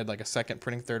reprinted, like a second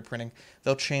printing, third printing,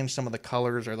 they'll change some of the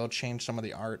colors or they'll change some of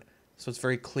the art, so it's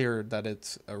very clear that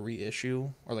it's a reissue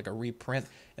or like a reprint,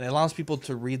 and it allows people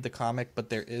to read the comic, but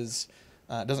there is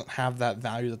it doesn't have that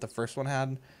value that the first one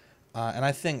had. And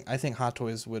I think Hot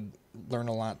Toys would learn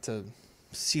a lot to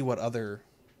see what other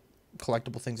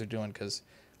collectible things are doing, because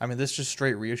I mean, this just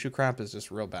straight reissue crap is just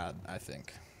real bad, I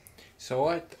think. So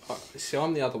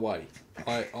I'm the other way.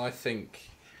 I think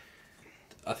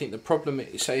the problem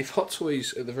is, say, if Hot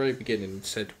Toys at the very beginning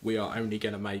said we are only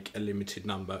going to make a limited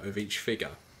number of each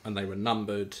figure, and they were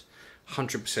numbered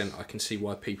 100%, I can see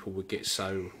why people would get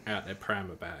so out their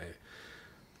pram about it.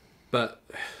 But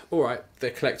all right,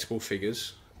 they're collectible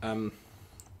figures.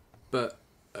 But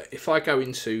if I go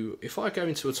into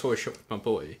a toy shop with my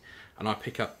boy and I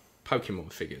pick up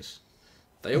Pokemon figures,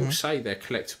 they all say they're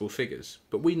collectible figures,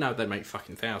 but we know they make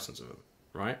fucking thousands of them,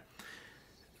 right?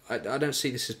 I don't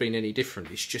see this as being any different.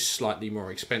 It's just slightly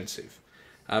more expensive.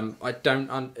 What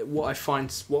I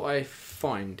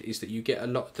find is that you get a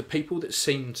lot. The people that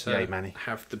seem to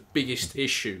have the biggest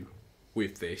issue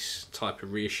with this type of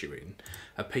reissuing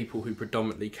are people who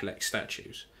predominantly collect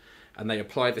statues, and they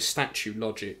apply the statue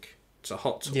logic to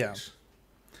Hot Toys. Yeah.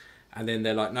 And then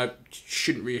they're like, no,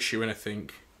 shouldn't reissue anything.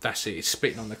 That's it. It's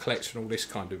spitting on the collector and all this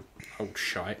kind of old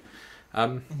shite.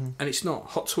 And it's not.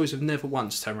 Hot Toys have never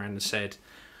once turned around and said,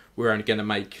 we're only going to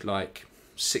make like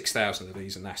 6,000 of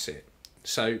these and that's it.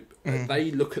 So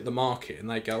they look at the market and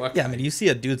they go, okay. Yeah, I mean, you see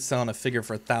a dude selling a figure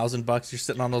for $1,000. You're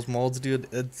sitting on those molds, dude.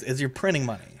 It's your printing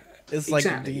money. It's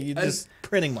exactly. Like you're just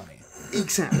printing money.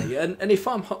 Exactly. And if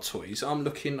I'm Hot Toys, I'm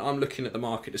looking at the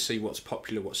market to see what's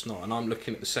popular, what's not, and I'm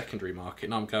looking at the secondary market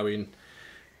and I'm going,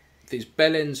 there's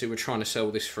bellends who are trying to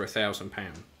sell this for £1,000,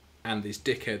 and there's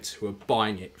dickheads who are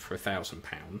buying it for £1,000.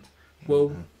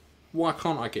 Well, why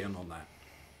can't I get in on that?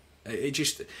 It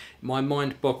just, my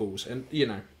mind boggles. And you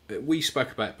know, we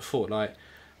spoke about it before. Like,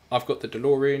 I've got the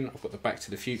DeLorean, I've got the Back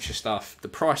to the Future stuff. The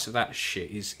price of that shit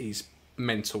is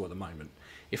mental at the moment.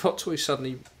 If Hot Toys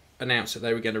suddenly announced that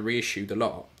they were going to reissue the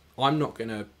lot, I'm not going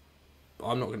to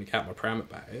count my pram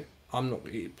about it.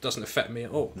 It doesn't affect me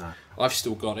at all. No. I've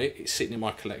still got it. It's sitting in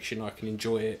my collection. I can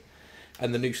enjoy it,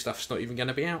 and the new stuff's not even going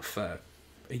to be out for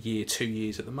a year, 2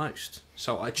 years at the most.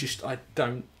 So I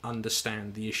don't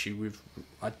understand the issue with.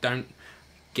 I don't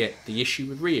get the issue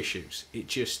with reissues.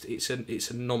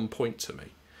 It's a non-point to me.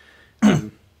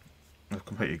 I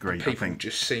completely agree. People I think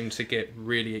just seem to get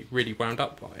really, really wound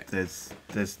up by it.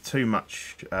 There's too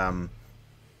much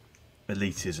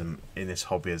elitism in this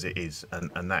hobby as it is,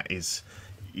 and that is,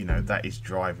 you know, that is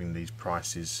driving these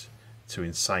prices to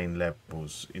insane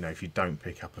levels. You know, if you don't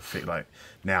pick up a fit like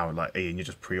now, like Ian, you're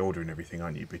just pre-ordering everything,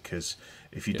 aren't you? Because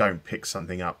if you don't pick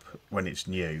something up when it's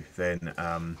new, then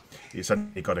it's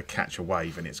suddenly got to catch a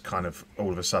wave, and it's kind of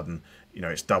all of a sudden, you know,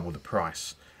 it's double the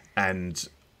price. And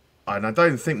I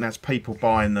don't think that's people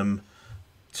buying them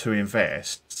to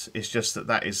invest. It's just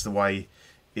that is the way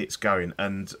it's going.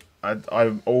 And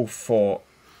I'm all for,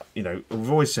 you know,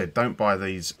 we've always said don't buy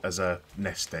these as a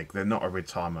nest egg. They're not a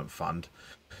retirement fund.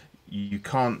 You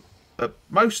can't.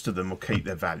 Most of them will keep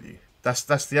their value. That's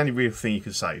the only real thing you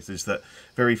can say is that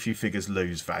very few figures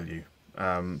lose value.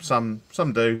 Some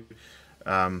do,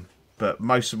 but but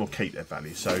most of them will keep their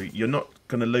value. So you're not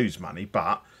going to lose money,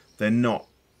 but they're not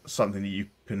something that you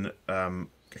can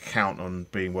count on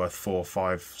being worth 4,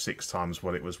 5, 6 times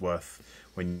what it was worth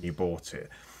when you bought it.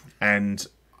 And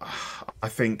I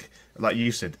think, like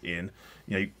you said, Ian,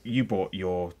 you know, you bought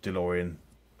your DeLorean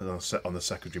on the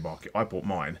secondary market. I bought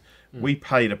mine. We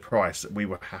paid a price that we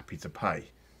were happy to pay,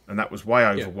 and that was way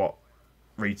over what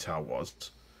retail was,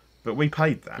 but we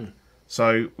paid that.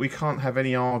 So we can't have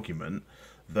any argument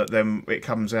that then it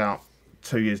comes out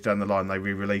 2 years down the line, they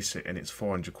re-release it and it's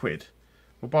 400 quid.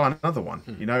 We'll buy another one.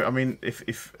 You know, I mean, if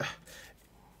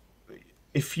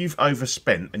you've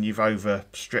overspent and you've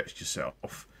overstretched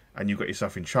yourself and you've got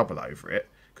yourself in trouble over it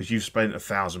because you've spent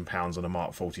 £1,000 on a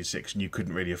Mark 46 and you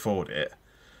couldn't really afford it,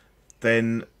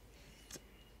 then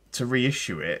to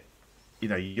reissue it, you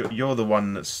know, you're the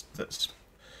one that's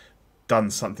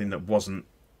done something that wasn't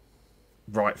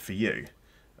right for you.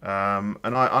 And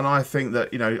I think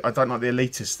that, you know, I don't like the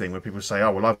elitist thing where people say,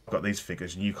 oh, well, I've got these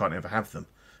figures and you can't ever have them.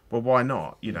 Well, why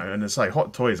not? You know, and they say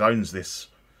Hot Toys owns this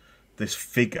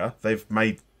figure. They've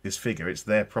made this figure. It's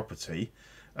their property.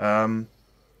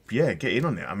 Yeah, get in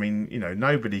on it. I mean, you know,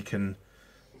 nobody can...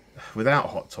 Without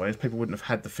Hot Toys, people wouldn't have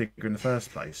had the figure in the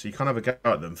first place. So you can't have a go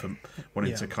at them for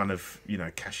wanting to kind of, you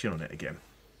know, cash in on it again.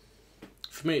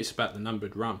 For me, it's about the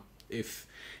numbered run. If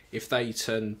they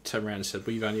turn around and said,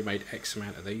 we've only made X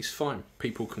amount of these, fine.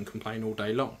 People can complain all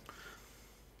day long.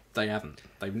 They haven't.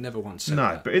 They've never once said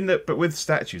that. But with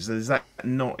statues, is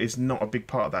not a big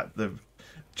part of that. The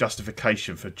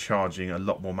justification for charging a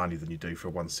lot more money than you do for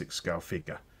a 1/6 scale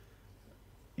figure.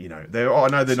 You know, I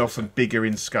know they're often bigger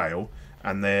in scale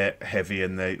and they're heavy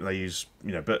and they use,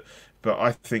 you know, but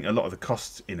I think a lot of the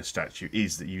cost in a statue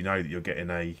is that you know that you're getting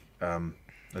a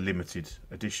limited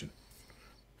edition.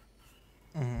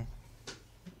 I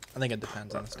think it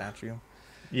depends on the statue.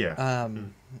 Yeah.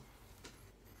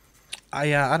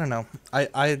 I don't know.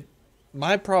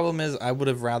 My problem is I would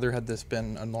have rather had this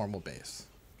been a normal base.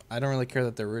 I don't really care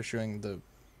that they're issuing the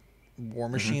War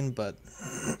Machine, but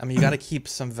I mean, you got to keep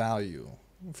some value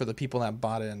for the people that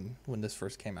bought in when this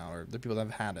first came out, or the people that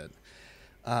have had it.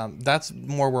 That's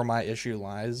more where my issue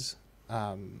lies.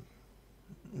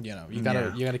 You know, you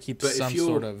gotta keep some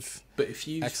sort of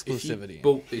exclusivity. If you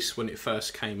bought this when it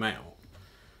first came out,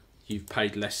 you've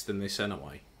paid less than this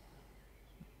anyway.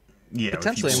 Yeah,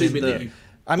 potentially.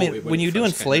 I mean, when you do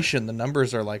inflation, the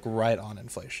numbers are like right on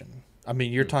inflation. I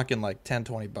mean, you're talking like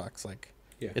 $10-20. Like,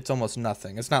 it's almost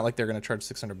nothing. It's not like they're going to charge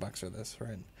 $600 for this,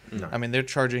 right? No. I mean, they're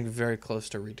charging very close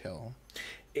to retail.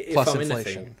 If plus I'm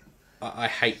inflation. Anything, I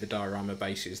hate the diorama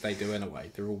bases they do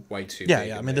anyway. They're all way too big.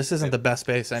 Yeah, I mean, this isn't the best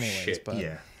base anyways. Shit. But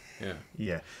Yeah. I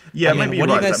mean, maybe you're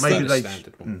right. Maybe they.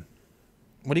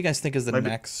 What do you guys think is the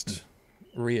next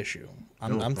reissue?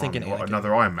 I'm thinking Anakin.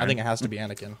 Another Iron Man. I think it has to be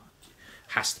Anakin.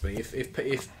 Has to be.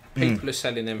 If people are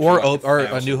selling them, or for like or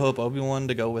a New Hope Obi-Wan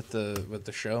to go with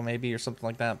the show maybe, or something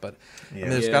like that. But I mean,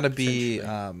 there's got to be.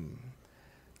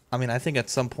 I mean, I think at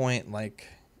some point, like,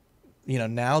 you know,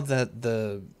 now that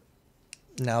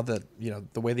you know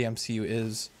the way the MCU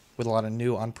is with a lot of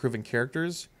new unproven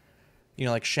characters, you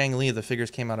know, like Shang-Li, the figures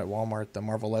came out at Walmart, the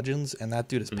Marvel Legends, and that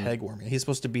dude is peg-warming. He's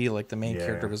supposed to be like the main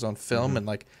character of his own film, and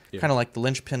like kind of like the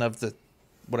linchpin of the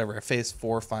whatever Phase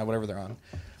 4 or 5, whatever they're on.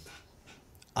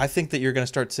 I think that you're going to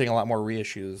start seeing a lot more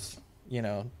reissues, you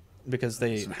know, because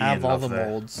they have all the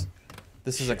molds.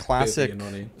 This is a classic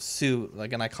suit,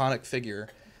 like an iconic figure.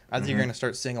 I think you're going to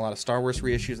start seeing a lot of Star Wars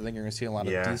reissues. I think you're going to see a lot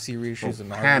of DC reissues and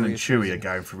Marvel Han and reissues. Chewie are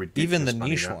going for ridiculous even the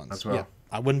money niche now ones as well. Yeah,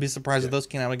 I wouldn't be surprised if those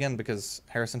came out again, because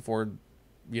Harrison Ford,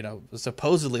 you know,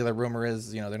 supposedly the rumor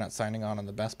is, you know, they're not signing on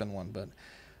the Bespin one, but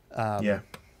yeah.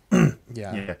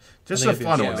 Just a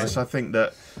final on this. I think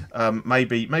that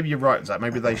maybe you're right, Zach.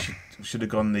 Maybe they should have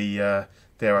gone the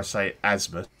dare I say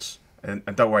Asmus. And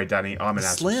don't worry, Danny, I'm an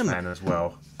Asmus fan as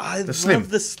well. I love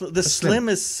the Slim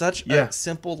is such a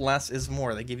simple less is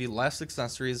more. They give you less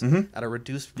accessories at a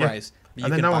reduced price, but you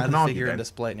can buy the figure and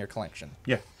display it in your collection.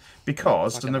 Yeah,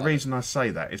 because, and the reason I say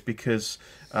that is because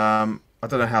I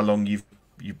don't know how long you've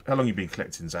been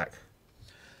collecting, Zach.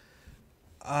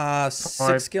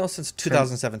 6 scale since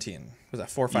 2017. Was that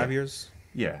 4 or 5 years?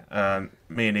 Yeah,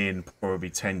 me and Ian probably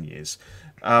 10 years.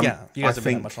 You guys have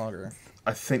been that much longer.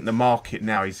 I think the market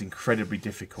now is incredibly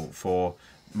difficult for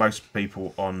most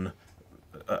people on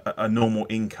a normal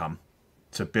income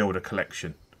to build a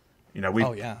collection. You know, me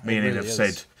and Ian have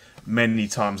said many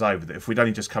times over that if we'd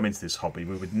only just come into this hobby,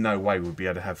 we would no way would be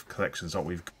able to have collections like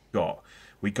we've got.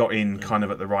 We got in kind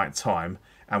of at the right time,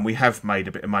 and we have made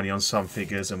a bit of money on some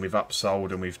figures, and we've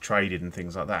upsold and we've traded and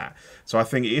things like that. So I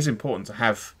think it is important to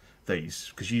have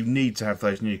these, because you need to have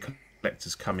those new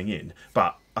collectors coming in.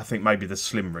 But I think maybe the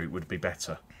slim route would be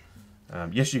better.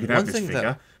 Yes, you can have this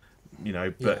figure, you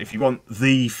know, but if you want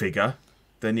the figure,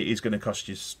 then it is going to cost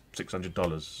you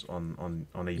 $600 on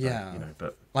eBay. Yeah. You know,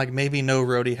 but like maybe no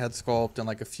roadie head sculpt and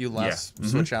like a few less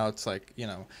switch outs. Like, you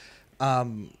know,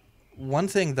 one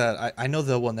thing that I know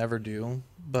they will never do,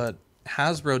 but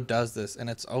Hasbro does this, and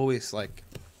it's always like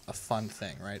a fun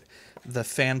thing, right? The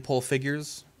fan pull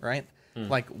figures, right?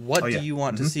 Like, what do you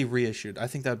want to see reissued? I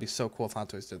think that would be so cool if Hot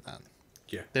Toys did that.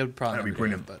 Yeah, they would probably. That'd be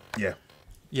brilliant. But yeah.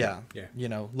 You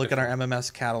know, look at our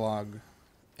MMS catalog,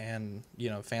 and you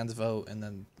know, fans vote, and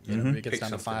then you know, it gets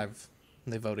down to 5,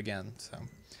 and they vote again. So,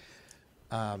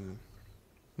 what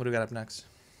do we got up next?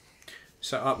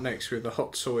 So up next we have the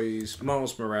Hot Toys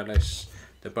Miles Morales,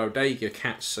 the Bodega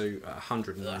Catsuit at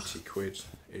 190 quid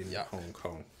in Hong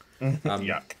Kong.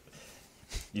 Yuck.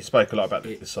 You spoke a lot about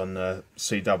this on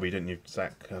CW, didn't you,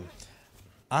 Zach?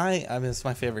 I mean, it's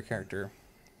my favorite character.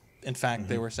 In fact,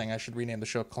 they were saying I should rename the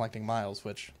show Collecting Miles,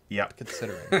 which,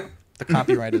 considering the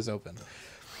copyright is open.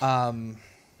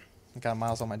 I got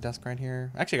Miles on my desk right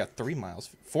here. Actually, I got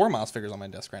 4 Miles figures on my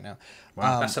desk right now.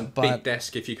 Wow, that's a big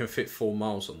desk if you can fit 4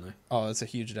 Miles on there. Oh, it's a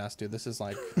huge desk, dude. This is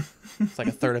like, it's like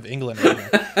a third of England right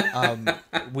here.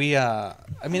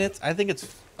 I mean, I think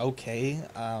it's okay.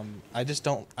 I just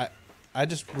don't, I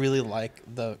just really like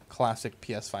the classic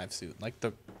PS5 suit, like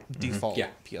the default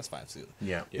PS5 suit.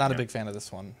 Not a big fan of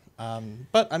this one.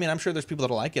 But I mean, I'm sure there's people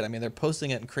that'll like it. I mean, they're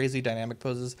posting it in crazy dynamic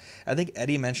poses. I think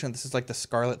Eddie mentioned this is like the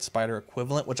Scarlet Spider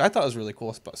equivalent, which I thought was really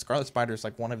cool. Scarlet Spider is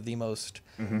like one of the most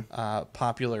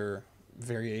popular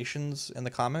variations in the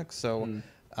comics. So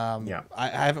I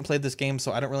haven't played this game,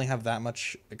 so I don't really have that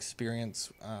much experience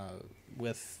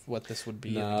with what this would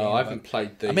be. No, in the game, I haven't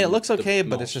played the. I mean, it looks okay,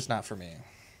 but it's just not for me.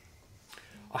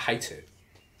 I hate it.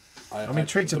 I'm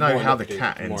intrigued to know how the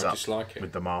cat ends up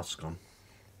with the mask on.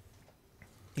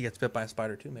 He gets bit by a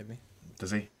spider too, maybe.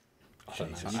 Does he? I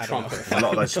don't know. You try and put a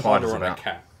lot of those spiders on a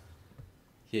cat.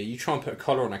 Yeah, you try and put a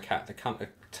collar on a cat, they can't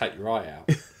take your eye out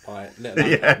by letting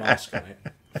them put a mask on it.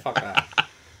 Fuck that.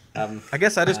 I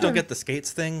guess I just don't get the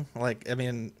skates thing. Like, I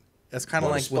mean, it's kind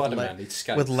of like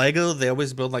with Lego, they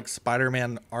always build like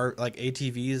Spider-Man art, like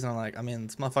ATVs, and I'm like, I mean,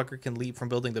 this motherfucker can leap from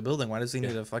building to building. Why does he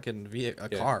need a fucking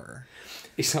car?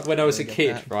 It's like when I was a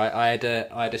kid, right? I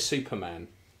had a Superman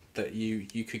that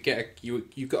you could get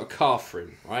you got a car for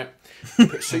him, right? You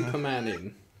put Superman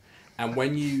in, and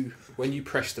when you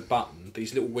press the button,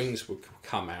 these little wings would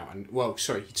come out, and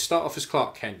you'd start off as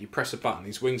Clark Kent, you press a button,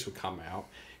 these wings would come out,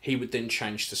 he would then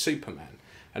change to Superman.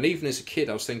 And even as a kid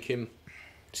I was thinking,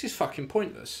 this is fucking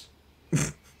pointless.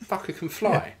 Fucker can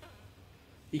fly.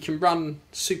 He can run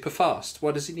super fast.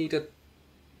 Why does he need a...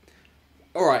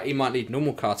 Alright, he might need a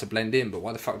normal car to blend in, but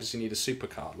why the fuck does he need a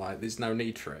supercar? Like, there's no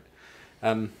need for it.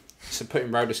 So putting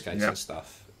roller skates and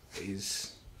stuff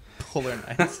is... Polar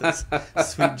nice.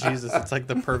 Sweet Jesus, it's like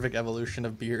the perfect evolution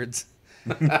of beards.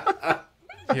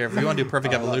 Here, if you want to do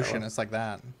perfect evolution, it's like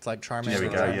that. It's like Charmander. There we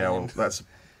go, yeah, well, that's...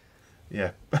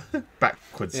 Yeah,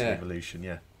 backwards evolution,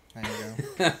 yeah. There you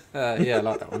go. Yeah, I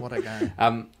like that one. What a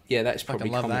guy. Yeah, that's probably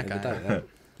comment of the day. That.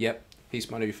 Yep,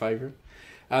 he's my new favourite.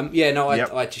 I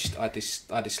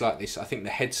dislike this. I think the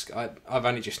head. I've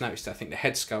only just noticed. I think the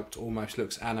head sculpt almost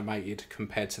looks animated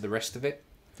compared to the rest of it.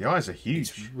 The eyes are huge.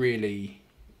 It's really,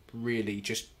 really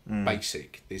just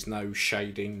basic. There's no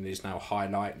shading. There's no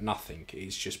highlight. Nothing.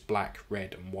 It's just black,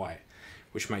 red, and white,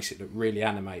 which makes it look really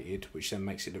animated. Which then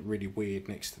makes it look really weird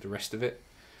next to the rest of it.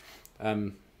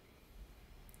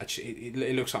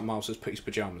 It looks like Miles has put his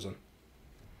pajamas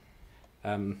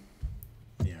on.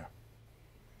 Yeah.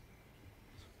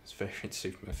 It's very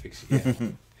Superman fix. Yeah.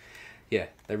 Yeah,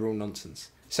 they're all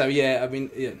nonsense. So yeah, I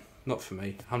mean, not for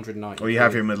me. 190. Or you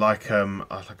have him with like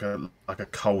a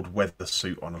cold weather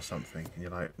suit on or something, and you're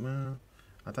like, well,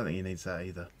 I don't think he needs that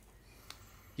either.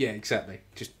 Yeah, exactly.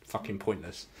 Just fucking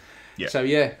pointless. Yeah. So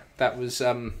yeah, that was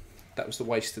the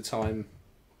waste of time.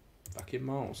 Fucking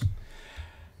Miles.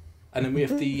 And then we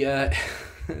have the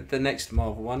the next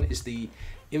Marvel one is the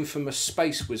infamous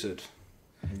Space Wizard.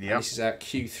 Yeah. This is out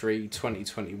Q3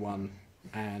 2021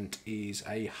 and is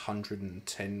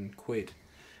 110 quid.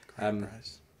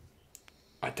 Price.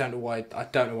 I don't know why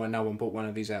no one bought one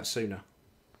of these out sooner.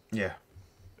 Yeah.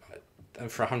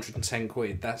 And for 110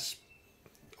 quid, that's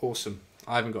awesome.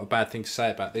 I haven't got a bad thing to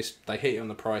say about this. They hit it on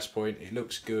the price point. It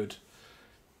looks good.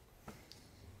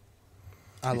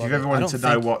 If you've ever wanted to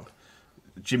know what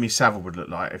Jimmy Savile would look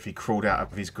like if he crawled out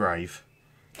of his grave,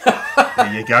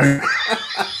 there you go.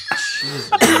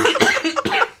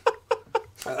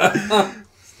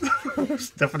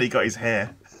 Definitely got his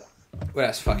hair. Well,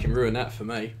 that's fucking ruined that for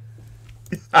me.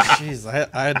 Jeez,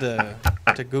 I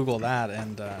had to Google that,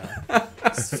 and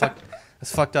That's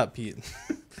fucked up, Pete.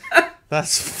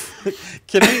 That's.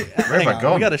 Can we? Hang on.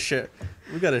 Gone? We gotta share.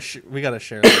 We gotta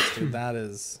share this, dude.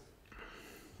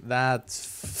 That's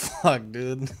fuck,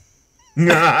 dude.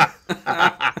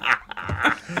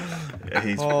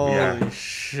 Holy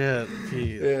shit,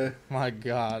 Pete. Yeah. My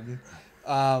God.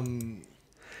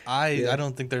 I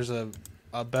don't think there's a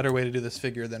better way to do this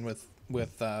figure than with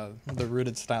the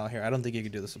rooted style here. I don't think you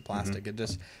could do this with plastic. It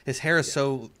just, his hair is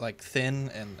so like thin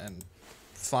and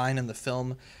fine in the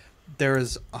film. There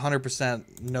is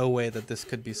 100% no way that this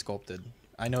could be sculpted.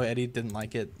 I know Eddie didn't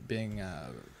like it being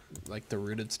like the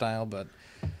rooted style, but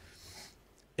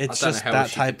it's just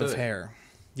that type of hair.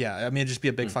 Yeah, I mean, it'd just be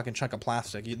a big fucking chunk of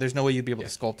plastic. There's no way you'd be able to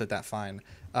sculpt it that fine.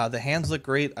 The hands look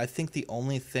great. I think the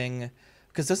only thing,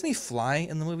 because doesn't he fly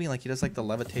in the movie? Like he does like the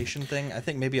levitation thing. I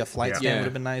think maybe a flight stand would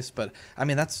have been nice, but I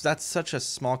mean that's such a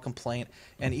small complaint.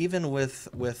 And even with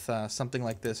something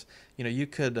like this, you know, you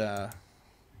could.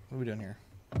 What are we doing here?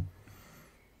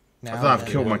 Now, I thought I've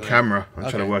killed my camera. I'm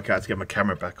trying to work out how to get my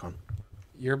camera back on.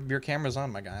 Your camera's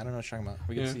on, my guy. I don't know what you're talking about.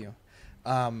 We can see you.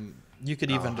 You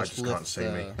could even just lift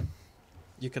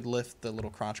you could lift the little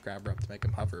crotch grabber up to make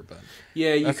him hover, but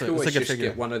yeah, you could always just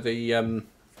get one of the. In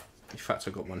fact,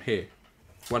 I've got one here.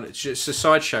 It's just a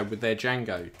sideshow with their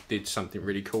Django did something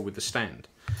really cool with the stand,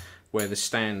 where the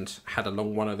stand had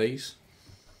along one of these.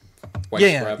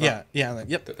 Yep.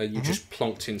 That you just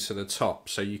plonked into the top,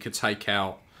 so you could take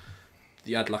out.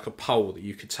 You had like a pole that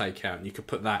you could take out, and you could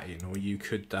put that in, or you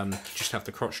could just have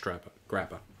the crotch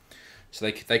grabber. So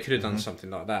they could have done something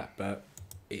like that, but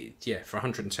for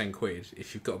 110 quid,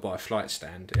 if you've got to buy a flight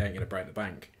stand, it ain't going to break the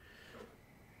bank.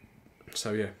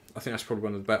 So yeah, I think that's probably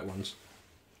one of the better ones.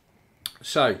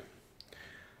 So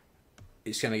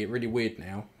it's going to get really weird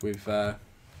now with the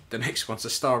next one's the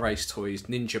Star Race Toys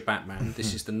Ninja Batman.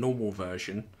 This is the normal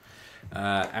version.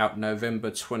 Out November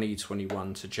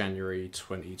 2021 to January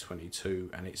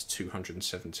 2022, and it's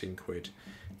 217 quid.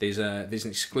 There's an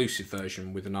exclusive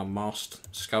version with an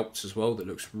unmasked sculpt as well that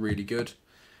looks really good.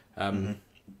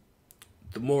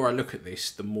 The more I look at this,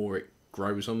 the more it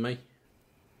grows on me,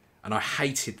 and I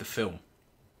hated the film.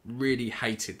 Really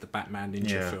hated the Batman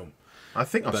Ninja film. I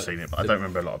think I've seen it, but I don't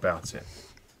remember a lot about it.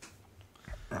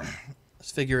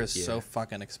 This figure is so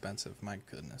fucking expensive. My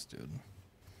goodness, dude.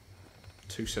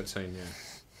 217, yeah.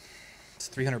 It's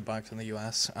 $300 in the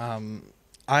US.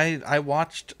 I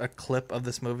watched a clip of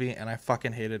this movie and I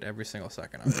fucking hated every single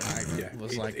second of it.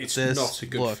 It's not a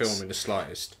good film in the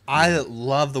slightest. I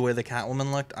love the way the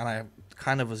Catwoman looked, and I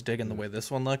kind of was digging the way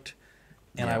this one looked.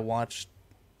 And I watched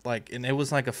and it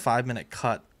was like a 5-minute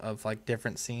cut of like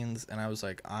different scenes, and I was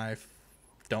like, I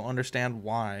don't understand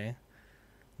why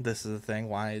this is a thing.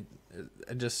 Why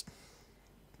it just.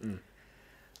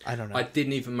 I don't know. I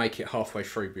didn't even make it halfway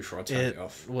through before I turned it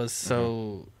off. It was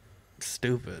so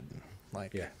stupid.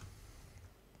 Like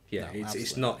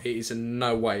it's not. It is in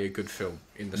no way a good film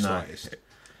in the slightest.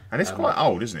 And it's quite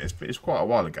old, isn't it? It's quite a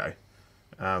while ago.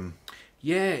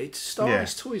 Star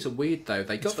Wars Toys are weird though.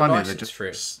 They got the license for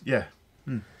it. Yeah.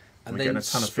 And then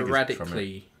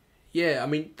sporadically, I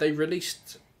mean, they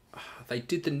released. They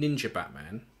did the Ninja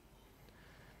Batman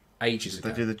ages ago.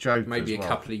 They did the Joker maybe a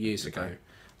couple of years ago.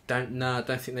 I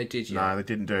don't think they did yet. No, they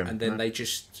didn't do him. And then they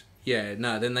just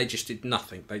then they just did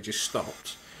nothing. They just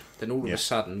stopped. Then all of a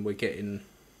sudden we're getting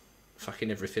fucking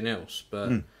everything else.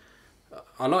 But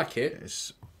I like it.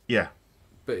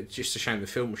 But it's just a shame the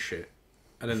film was shit.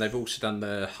 And then they've also done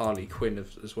the Harley Quinn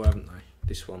as well, haven't they?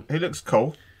 This one. He looks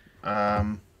cool.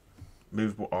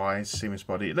 Movable eyes, seamless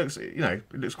body. It looks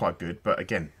quite good. But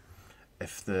again,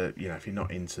 if you're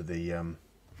not into the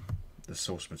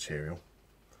source material.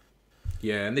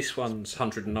 Yeah, and this one's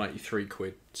 193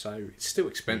 quid, so it's still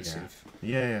expensive.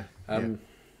 Yeah. You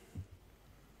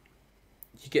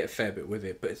get a fair bit with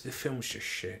it, but the film's just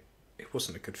shit. It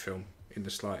wasn't a good film in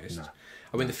the slightest. No.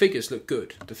 I mean, the figures look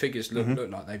good. The figures look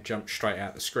like they've jumped straight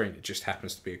out the screen. It just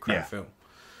happens to be a crap film.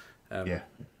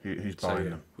 Who's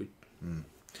buying them?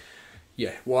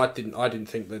 Well, I didn't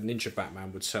think the Ninja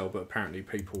Batman would sell, but apparently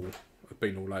people have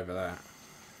been all over that.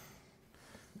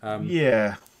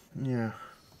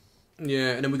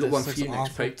 Yeah, and then we got one for you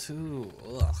next, Pete. Too.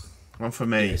 One for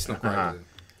me. Yeah, it's not great.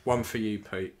 One for you,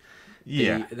 Pete.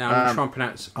 Yeah. Now I'm trying to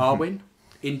pronounce Arwen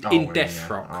in Death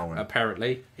Rock,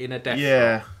 apparently in a Death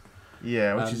Rock.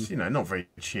 Yeah, which is not very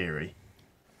cheery.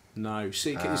 No,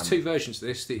 see, there's two versions of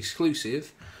this: the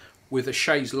exclusive with a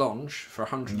chaise lounge for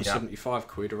 175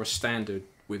 quid, or a standard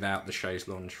without the chaise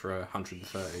lounge for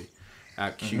 130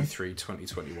 at Q3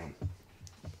 2021.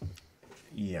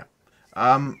 Yeah.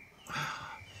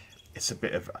 It's a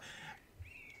bit of.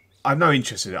 I'm no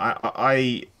interest in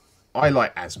it. I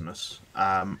like Asmus.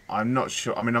 I'm not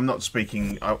sure. I mean, I'm not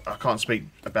speaking. I can't speak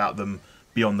about them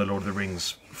beyond the Lord of the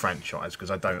Rings franchise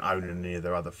because I don't own any of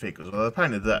their other figures. Although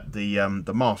apparently that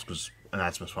the mask was an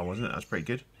Asmus one, wasn't it? That's pretty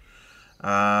good.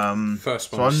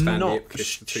 First one. So I'm not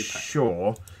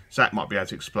sure. Zach might be able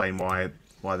to explain why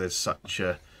there's such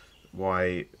a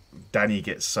why Danny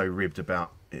gets so ribbed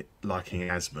about it liking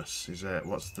Asmus. Is there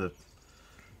what's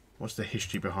the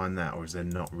history behind that, or is there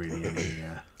not really any?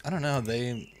 I don't know.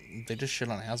 They just shit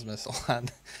on Asmus a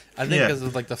lot. I think because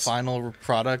of like the final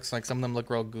products, like some of them look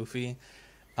real goofy.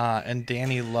 And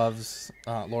Danny loves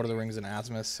Lord of the Rings and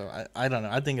Asmus, so I don't know.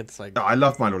 I think it's like I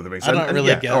love my Lord of the Rings. I don't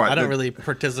really get. Right, I don't really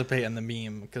participate in the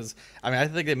meme because I mean I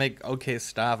think they make okay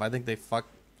stuff. I think they fuck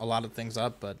a lot of things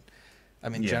up, but I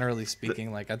mean generally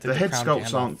speaking, like I think the head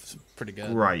sculpts aren't pretty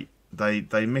good. Great.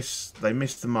 They miss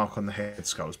the mark on the head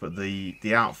sculpts, but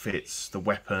the outfits, the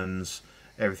weapons,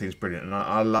 everything's brilliant, and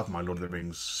I love my Lord of the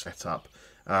Rings setup.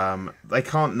 They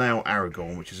can't nail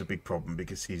Aragorn, which is a big problem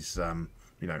because he's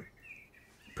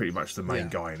pretty much the main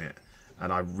guy in it,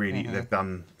 and I really they've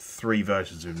done 3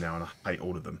 versions of him now, and I hate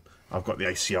all of them. I've got the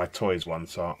ACI Toys one,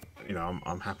 so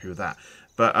I'm happy with that.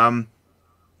 But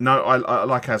no, I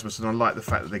like Asmus, and I like the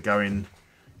fact that they're going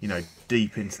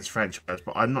deep into this franchise,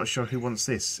 but I'm not sure who wants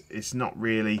this. It's not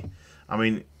really. I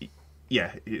mean,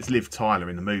 yeah, it's Liv Tyler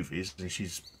in the movies, and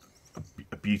she's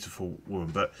a beautiful woman,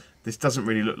 but this doesn't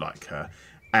really look like her.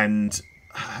 And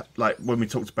like when we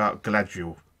talked about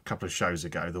Galadriel a couple of shows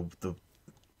ago,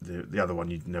 the other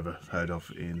one you'd never heard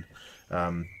of in.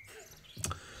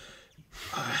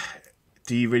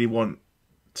 Do you really want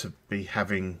to be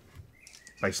having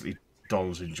basically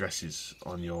dolls in dresses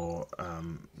on your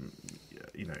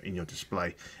in your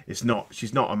display? It's not.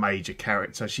 She's not a major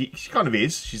character. She kind of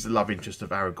is. She's the love interest of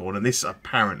Aragorn, and this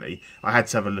apparently I had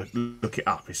to have a look it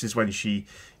up. This is when she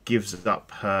gives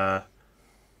up her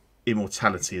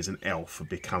immortality as an elf and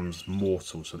becomes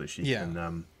mortal, so that she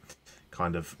can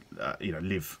kind of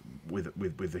live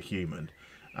with a human.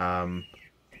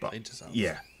 But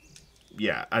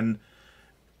yeah, and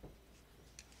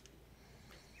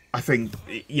I think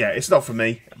it's not for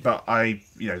me, but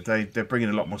they're bringing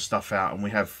a lot more stuff out, and we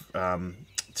have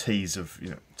teasers of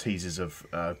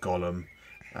Gollum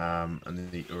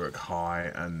and the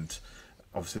Uruk-hai, and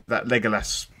obviously that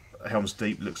Legolas Helm's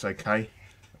Deep looks okay.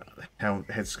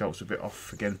 Head sculpt's a bit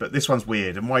off again, but this one's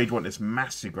weird. And why you'd want this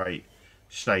massive great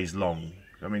chaise long?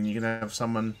 I mean, you're gonna have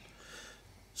someone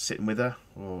sitting with her,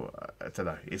 or I don't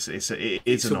know. It's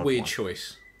a weird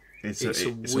choice. It's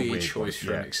a weird choice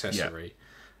for an accessory.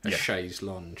 A chaise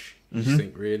lounge. You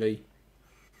think really?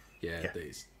 Yeah.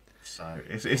 So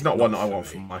it's not one that I want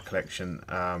for my collection.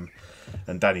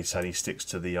 And Danny said he sticks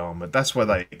to the armoured. That's where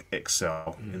they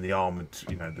excel in the armoured.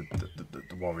 The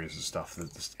warriors and stuff. The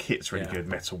kit's really good.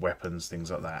 Metal weapons, things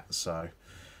like that. So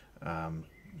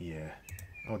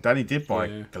Oh, Danny did buy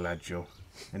Galadriel.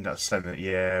 Ended up selling it.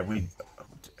 Yeah, we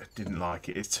didn't like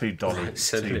it. It's $2.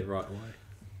 Selling it right away.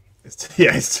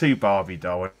 It's too Barbie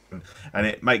doll, and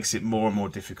it makes it more and more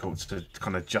difficult to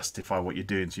kind of justify what you're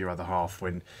doing to your other half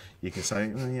when you can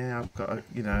say, "Oh yeah, I've got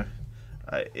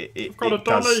I've got a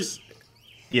dolly."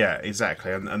 Yeah,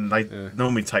 exactly, and they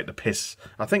normally take the piss.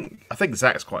 I think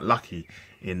Zach's quite lucky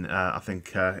in. I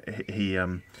think he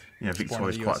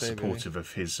Victoria's quite supportive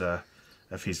of his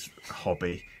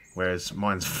hobby, whereas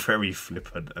mine's very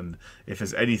flippant. And if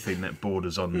there's anything that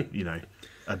borders on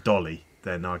a dolly,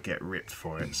 then I get ripped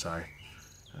for it. So,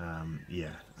 I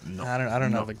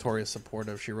don't know. Victoria's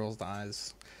supportive. She rolls the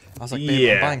eyes. I was like,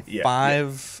 babe, I'm buying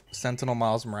 5 Sentinel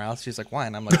Miles Morales. She's like, why?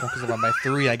 And I'm like, well, because if I buy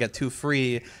 3, I get 2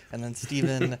 free. And then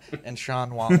Steven and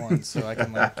Sean want one, so I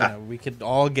can we could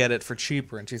all get it for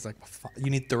cheaper. And she's like, you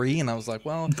need 3? And I was like,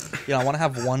 well, I want to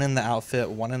have 1 in the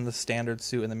outfit, 1 in the standard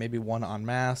suit, and then maybe 1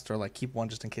 unmasked, or like keep 1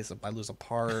 just in case I lose a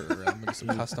part or I do some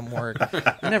custom work.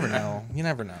 You never know.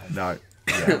 No.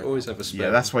 Always have a spare. Yeah,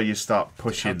 that's where you start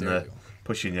pushing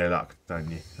your luck, don't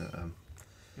you?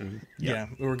 Yeah,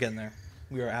 we were getting there.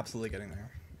 We are absolutely getting there.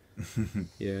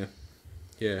 Yeah.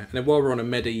 And then while we're on a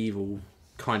medieval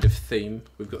kind of theme,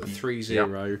 we've got the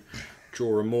 3-0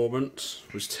 Jorah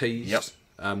Mormont was teased.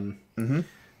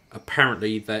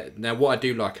 Apparently, now what I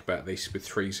do like about this with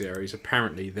 3-0 is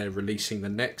apparently they're releasing the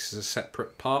necks as a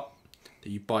separate part that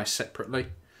you buy separately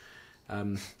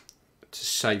to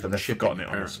save on shipping. Forgotten it,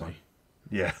 apparently. Honestly.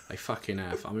 Yeah, they fucking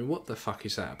have. I mean, what the fuck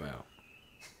is that about?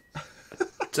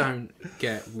 I don't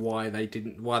get why they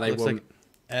didn't. Why they weren't. Like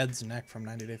Ed's neck from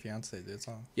 90 Day Fiance did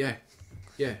song. Yeah.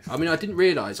 I mean, I didn't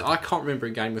realise. I can't remember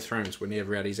in Game of Thrones when he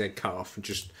ever had his head cut off and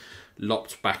just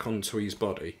lopped back onto his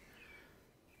body.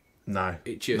 No,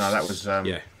 it just. No, that was.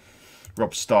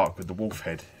 Rob Stark with the wolf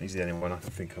head. He's the only one I can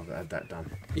think of that had that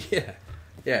done. Yeah,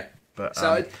 yeah. But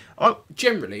so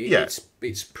generally,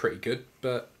 it's pretty good.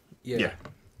 But yeah,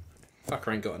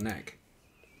 fucker ain't got a neck.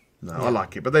 No, I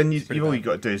like it. But then all you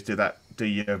got to do is do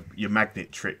your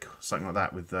magnet trick, something like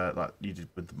that with like you did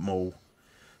with the maul.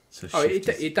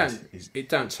 It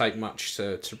don't take much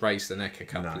to raise the neck a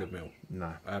couple of mil.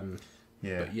 No.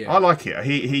 I like it.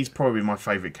 He's probably my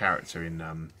favourite character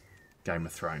in Game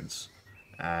of Thrones,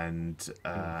 and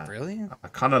really, I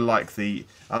kind of like the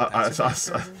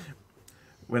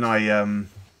when I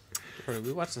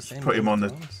we watched the same put him on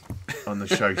the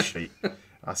show sheet.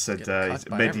 I said he's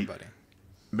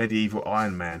medieval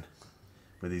Iron Man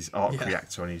with his arc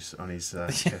reactor on his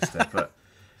chest there, but.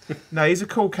 No, he's a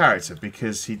cool character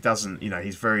because he doesn't,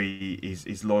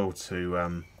 he's loyal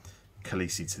to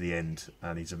Khaleesi to the end,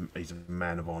 and he's a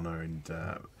man of honor, and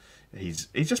he's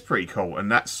just pretty cool. And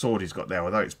that sword he's got there,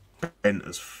 although it's bent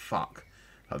as fuck,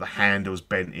 like the handle's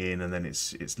bent in, and then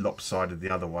it's lopsided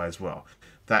the other way as well.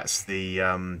 That's the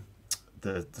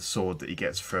sword that he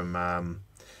gets from I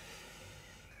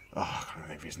can't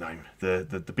remember his name.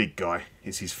 The big guy.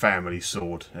 It's his family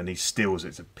sword, and he steals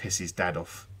it to piss his dad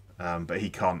off. But he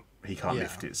can't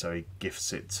lift it, so he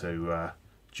gifts it to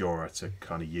Jorah to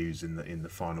kind of use in the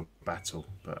final battle.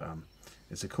 But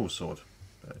it's a cool sword.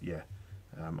 But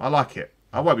I like it.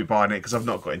 I won't be buying it because I've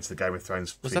not got into the Game of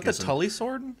Thrones. Was that the Tully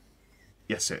sword?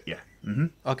 Yes, Mm-hmm.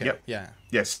 Okay. Yep. Yeah.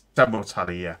 Yes, Samuel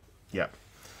Tully. Yeah. Yep.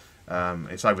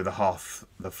 It's over the hearth,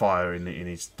 the fire in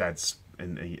his dad's.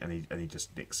 And he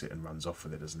just nicks it and runs off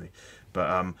with it, doesn't he?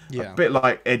 But a bit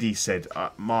like Eddie said,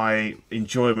 my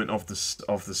enjoyment of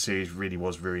the series really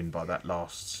was ruined by that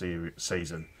last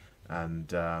season, and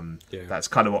that's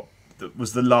kind of what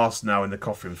was the last nail in the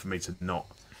coffin for me to not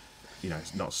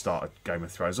start a Game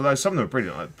of Thrones. Although some of them are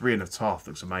brilliant, like Brienne of Tarth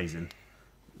looks amazing.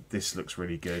 This looks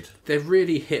really good. They're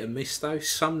really hit and miss though.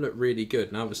 Some look really good,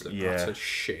 and others look utter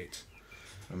shit.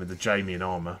 I mean, the Jaime in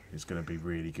armour is going to be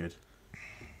really good.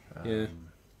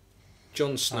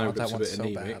 Jon Snow looks a bit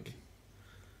anemic.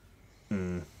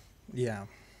 Yeah.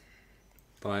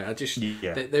 Like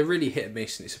they're really hit and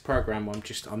miss, and it's a program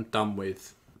I'm done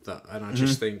with. That, and I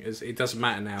just think it doesn't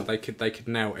matter now. They could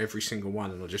nail every single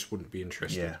one, and I just wouldn't be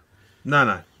interested. Yeah.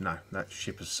 No. That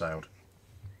ship has sailed.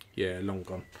 Yeah, long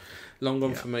gone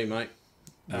for me, mate.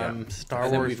 Star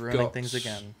Wars ruining things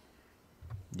again.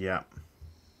 Yeah.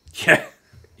 Yeah.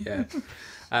 Yeah.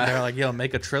 They're like, yo,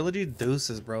 make a trilogy?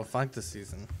 Deuces, bro. Fuck this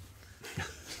season.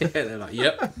 Yeah, they're like,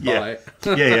 yep. Yeah.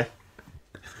 Yeah.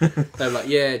 They're like,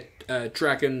 yeah,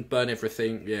 dragon, burn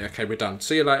everything. Yeah, okay, we're done.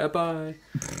 See you later, bye.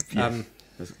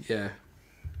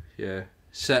 Yeah.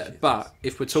 So, but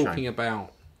if we're talking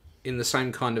about in the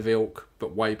same kind of ilk,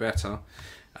 but way better,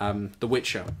 The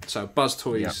Witcher. So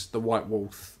BuzzToys, The White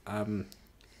Wolf,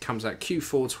 comes out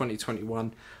Q4 2021,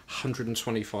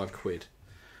 125 quid.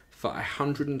 For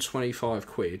 125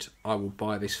 quid, I will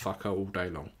buy this fucker all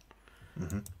day long.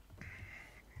 Mm-hmm.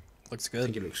 Looks good. I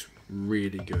think it looks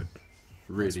really good.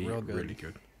 Really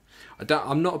good.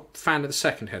 I'm not a fan of the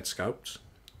second head sculpt.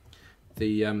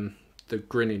 The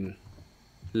grinning,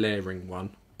 layering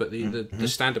one. But the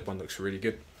standard one looks really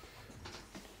good.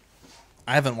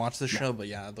 I haven't watched the show, but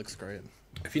yeah, it looks great.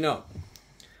 Have you not?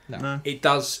 No. It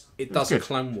does a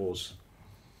Clone Wars.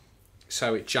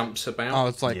 So it jumps about. Oh,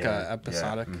 it's like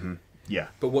episodic. Yeah. Mm-hmm.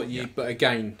 Yeah. But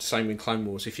again, same in Clone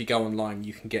Wars. If you go online,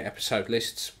 you can get episode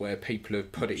lists where people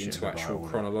have put it into actual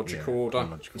chronological order.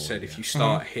 And said if you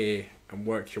start here and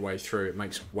work your way through, it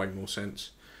makes way more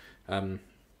sense. I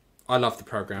love the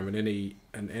program, and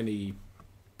any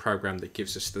program that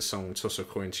gives us the song "Toss a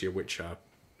Coin to Your Witcher"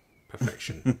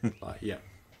 perfection.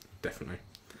 Definitely.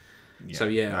 Yeah. So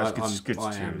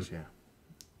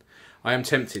I am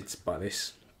tempted by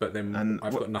this. But then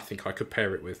I've got nothing I could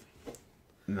pair it with.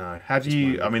 No. Have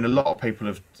you? I mean, a lot of people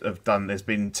have done. There's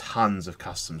been tons of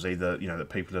customs, either that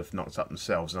people have knocked up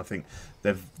themselves, and I think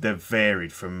they've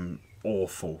varied from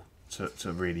awful to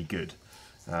really good.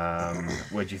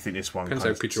 Where do you think this one? Depends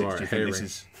how good you are at hearing.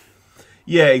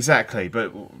 Yeah, exactly.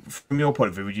 But from your point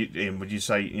of view, would you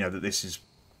say that this is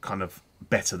kind of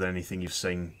better than anything you've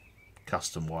seen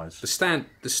custom wise?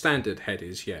 The standard head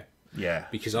is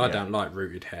because I don't like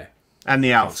rooted hair. And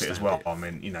the outfit as well. I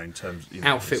mean, in terms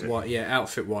outfit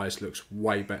wise looks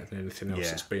way better than anything else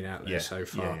that's been out there so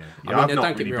far. Yeah. I mean,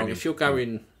 don't get me wrong. If you're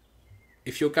going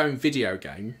video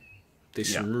game,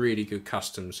 there's some really good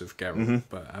customs of Geralt,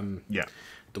 but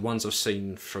the ones I've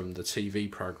seen from the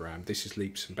TV program, this is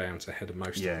leaps and bounds ahead of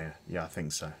most of them. Yeah, I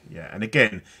think so. Yeah, and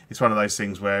again, it's one of those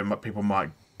things where people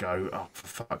might go, oh, for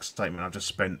fuck's sake, man, I've just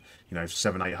spent, you know,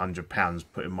 £700-800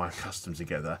 putting my custom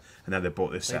together, and now they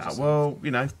bought this out. Well,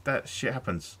 you know, that shit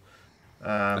happens.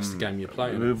 That's the game you're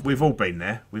playing. We've all been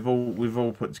there. We've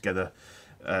all put together,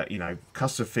 you know,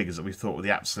 custom figures that we thought were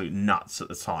the absolute nuts at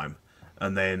the time,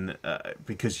 and then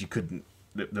because you couldn't,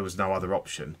 there was no other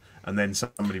option, and then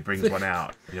somebody brings one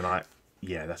out, and you're like,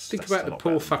 yeah, that's. Think about the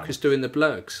poor fuckers doing the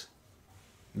blurgs.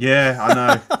 Yeah, I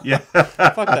know. Yeah.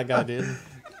 Fuck that guy, dude.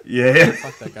 Yeah.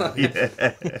 Fuck that guy.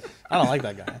 Yeah. I don't like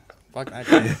that guy. Fuck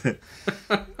that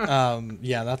guy.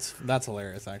 Yeah, that's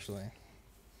hilarious, actually.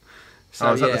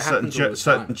 So, is that a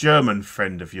certain German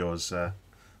friend of yours,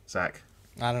 Zach?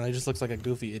 I don't know. He just looks like a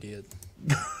goofy idiot.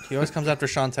 He always comes after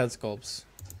Sean's head sculpts.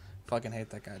 Fucking hate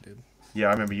that guy, dude. Yeah,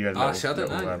 I remember you had a little, I don't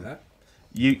know that.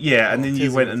 And then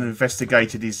you went and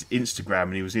investigated his Instagram,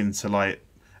 and he was into like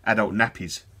adult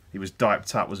nappies. He was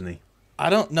diped up, wasn't he? I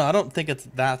don't think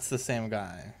that's the same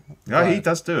guy. No, he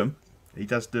does do them. He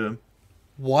does do them.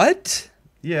 What?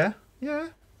 Yeah.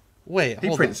 Wait,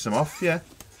 he prints them off. Yeah.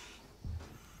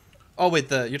 Oh wait,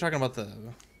 you're talking about the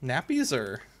nappies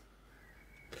or?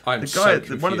 I'm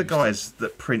one of the guys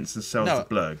that prints and sells the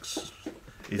blurgs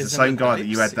is the same guy that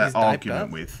you had that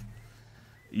argument with.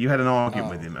 You had an argument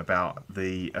with him about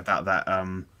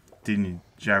that Din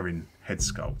Djarin head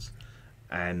sculpt,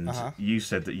 and you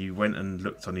said that you went and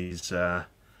looked on his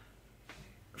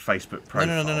Facebook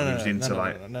profile.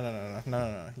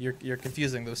 No. You're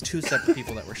confusing those two separate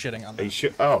people that were shitting on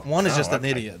him. One is just an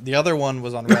idiot. The other one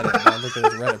was on Reddit. And I looked at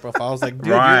his Reddit profile. I was like, dude,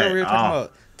 you know we were talking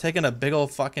about taking a big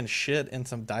old fucking shit in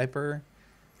some diaper,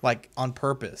 like on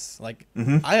purpose. Like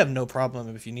I have no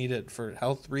problem if you need it for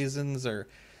health reasons or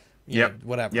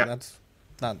whatever. That's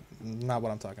not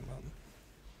what I'm talking about.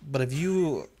 But if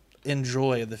you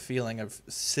enjoy the feeling of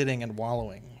sitting and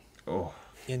wallowing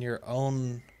in your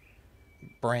own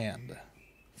brand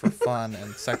for fun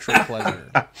and sexual pleasure,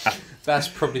 that's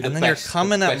probably the best. And then you're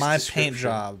coming at my paint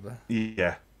job,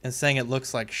 and saying it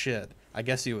looks like shit. I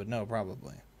guess you would know,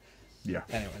 probably. Yeah.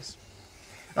 Anyways.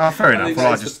 Fair enough.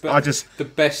 Well, I just the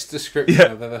best description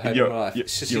I've ever heard in my life.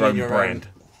 It's just your own brand.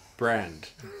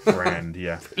 Brand,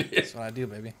 yeah. That's what I do,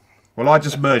 baby. Well, I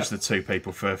just merged the two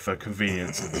people for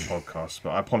convenience of the podcast,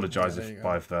 but I apologise if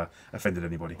I've offended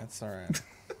anybody. That's all right.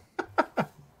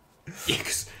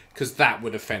 Because that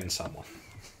would offend someone.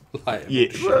 Like,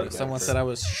 if someone said I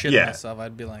was shitting myself,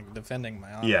 I'd be like defending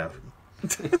my honor. Yeah.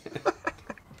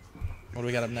 What do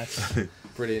we got up next?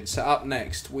 Brilliant. So up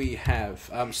next we have.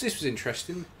 So this was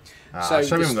interesting. So we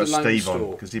haven't got Steve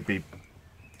on because he'd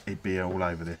be all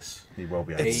over this. He'd well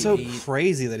be. It's so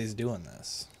crazy that he's doing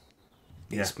this.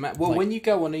 Well, when you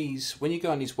go on his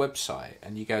website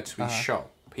and you go to his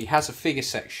shop, he has a figure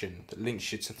section that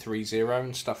links you to 3.0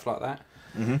 and stuff like that.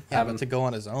 Yeah, but to go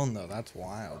on his own though, that's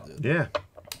wild, dude. Yeah,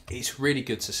 it's really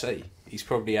good to see. He's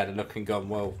probably had a look and gone,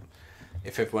 well,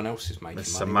 if everyone else is making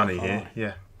some money here,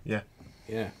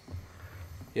 yeah.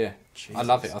 Jesus. I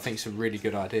love it. I think it's a really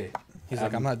good idea. He's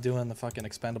like, I'm not doing the fucking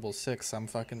Expendables 6. I'm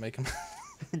fucking making.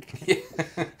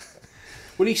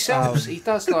 Well, he sells. He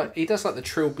does like the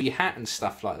Trilby hat and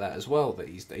stuff like that as well. That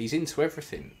he's into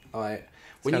everything. Like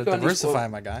when you go diversify,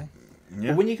 my guy. Yeah.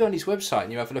 Well, when you go on his website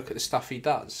and you have a look at the stuff he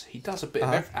does a bit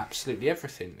of absolutely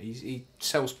everything. He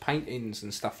sells paintings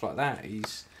and stuff like that. You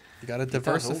got to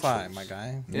diversify, my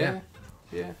guy. Yeah.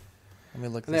 Let me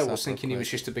look. I was thinking he was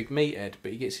just a big meathead,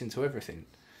 but he gets into everything.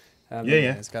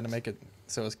 He's got to make it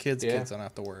so his kids don't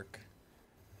have to work.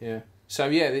 Yeah. So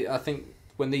I think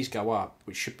when these go up,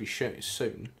 which should be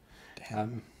soon,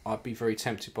 I'd be very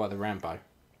tempted by the Rambo.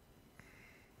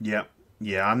 Yeah.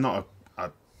 I'm not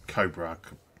a Cobra. I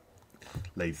could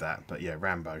leave that, but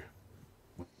Rambo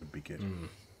would be good.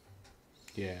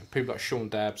 Yeah, people like Sean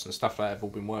Dabbs and stuff like that have all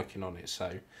been working on it.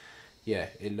 So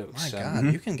it looks. My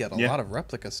God, you can get a lot of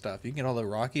replica stuff. You can get all the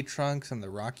Rocky trunks and the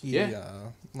Rocky,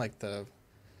 like the.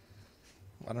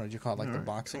 I don't know what you call it, like the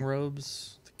boxing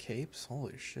robes, the capes.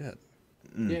 Holy shit.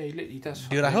 Yeah, he does.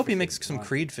 Dude, I hope he makes some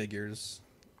Creed figures,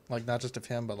 like not just of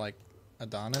him, but like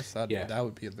Adonis. That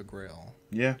would be the grail.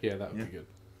 Yeah, that would be good.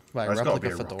 Like there's replica got to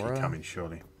be a fedora Rocky coming,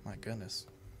 surely. My goodness,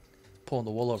 pulling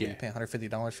the wool over you, paying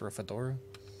 $150 for a fedora.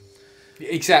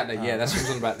 Exactly. Yeah, that's what I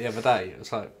was on about the other day. It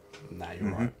was like, nah,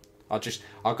 you're right.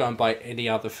 I'll go and buy any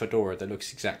other fedora that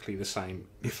looks exactly the same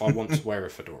if I want to wear a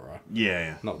fedora.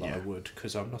 Yeah. Not that I would,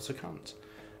 because I'm not a cunt.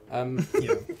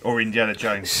 Or Indiana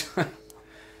Jones.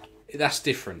 That's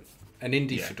different. An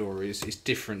indie fedora is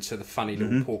different to the funny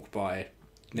little pork pie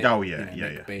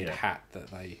beard hat that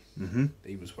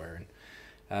he was wearing.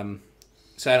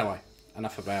 So anyway,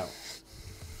 enough about.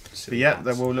 But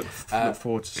then we'll look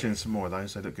forward to seeing some more of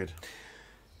those. They look good.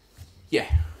 Yeah.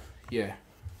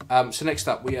 So next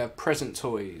up we have present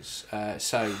toys.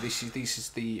 So this is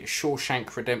the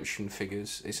Shawshank Redemption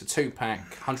figures. It's a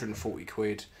 2-pack, 140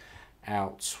 quid,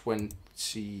 out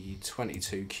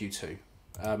 2022 Q2.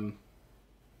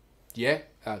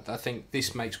 I think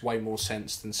this makes way more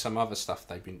sense than some other stuff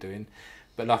they've been doing.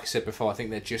 But like I said before, I think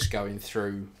they're just going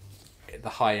through the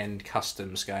high-end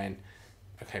customs going,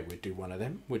 okay, we'll do one of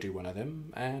them, we'll do one of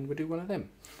them, and we'll do one of them.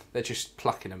 They're just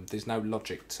plucking them. There's no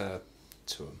logic to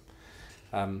them.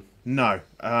 No,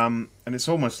 and it's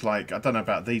almost like, I don't know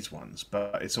about these ones,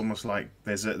 but it's almost like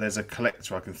there's a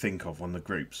collector I can think of on the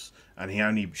groups, and he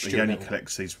only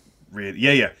collects these.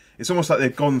 Really, it's almost like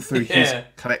they've gone through his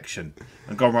collection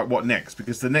and gone, right, what next?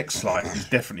 Because the next slide has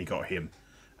definitely got him,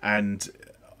 and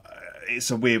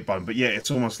it's a weird one. But it's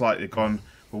almost like they've gone,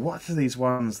 well, what are these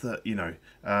ones that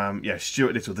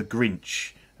Stuart Little, the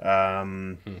Grinch.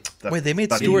 Wait, they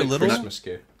made Stuart Little?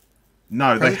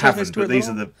 No, they haven't. But these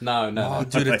are the no. Oh,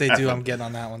 dude, if they do, I'm getting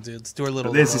on that one, dude. Stuart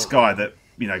Little. But there's this guy that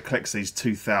collects these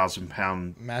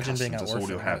 £2,000. Imagine being an orphan. All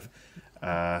he'll have.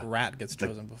 Rat gets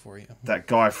chosen before you. That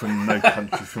guy from No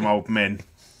Country from Old Men.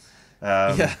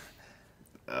 Bill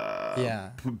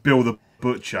the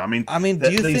Butcher. I mean,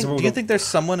 do you think there's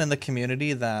someone in the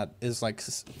community that is like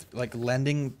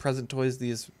lending present toys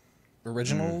these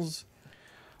originals?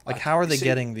 Like, how are they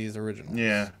getting these originals?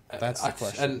 Yeah, that's the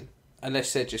question.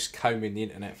 Unless they're just combing the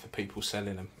internet for people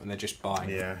selling them, and they're just buying.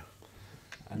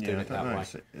 And doing it that way.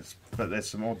 But there's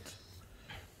some odd,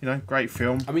 great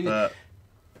film. I mean,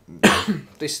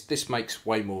 this makes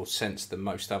way more sense than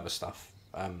most other stuff.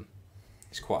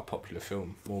 It's quite a popular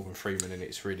film. Morgan Freeman in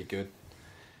it's really good.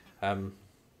 It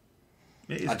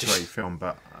is a great film,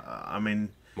 but I mean,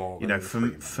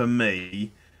 for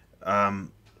me, I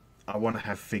want to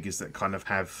have figures that kind of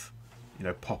have,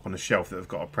 pop on a shelf that have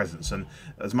got a presence. And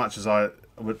as much as I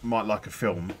might like a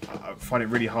film, I find it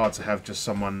really hard to have just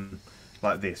someone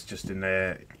like this just in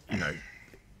their,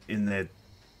 in their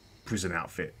prison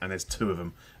outfit, and there's two of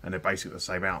them, and they're basically the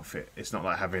same outfit. It's not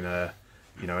like having an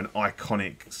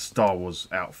iconic Star Wars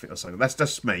outfit or something. That's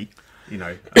just me. It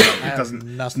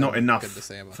doesn't. It's not enough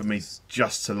for me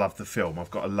just to love the film.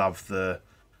 I've got to love the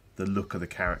look of the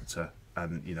character,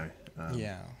 and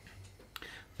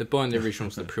They're buying the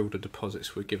originals, the pre-order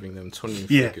deposits. We're giving them 20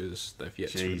 figures they've yet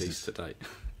to release to date.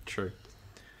 True.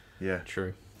 Yeah.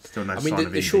 True. Still no I sign mean,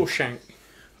 of the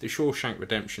Shawshank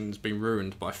Redemption's been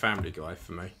ruined by Family Guy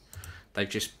for me. They've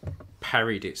just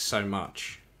parried it so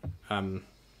much that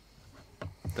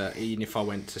even if I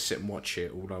went to sit and watch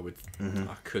it,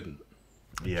 I couldn't.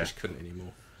 I just couldn't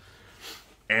anymore.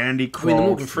 Andy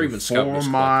crawled through 4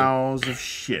 miles of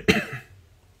shit.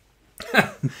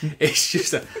 It's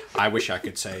just I wish I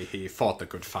could say he fought a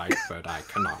good fight, but I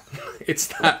cannot. It's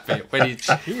that bit when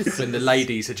when the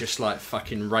ladies are just like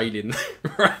fucking railing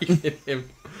him.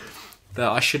 That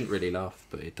I shouldn't really laugh,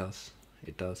 but it does.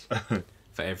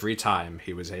 For every time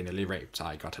he was anally raped,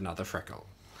 I got another freckle.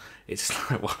 It's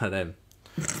like one of them.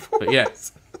 But yeah.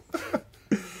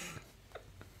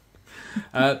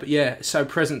 So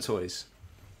present toys.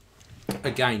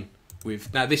 Again,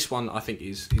 now this one I think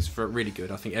is really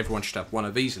good. I think everyone should have one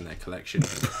of these in their collection.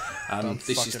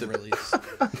 This is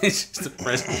the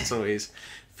present toys.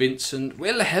 Vincent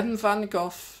Wilhelm van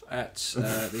Gogh.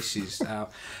 This is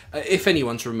out. If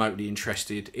anyone's remotely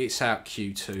interested, it's out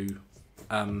Q2,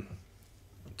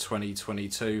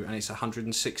 2022, and it's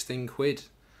 116 quid.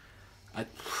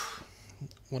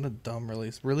 What a dumb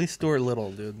release! Release Stuart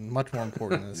Little, dude. Much more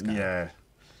important than this guy. Yeah.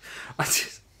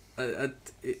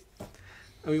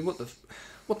 I mean, what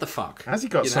the fuck? Has he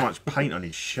got so much paint on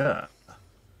his shirt?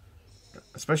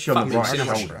 Especially on the right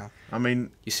shoulder. I mean,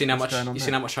 you seen how much I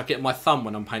get in my thumb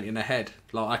when I'm painting a head?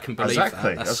 Like, I can believe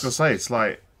exactly. that. I was gonna say, it's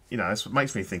like, it's what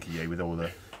makes me think of you with all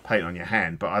the paint on your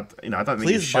hand. But I don't think.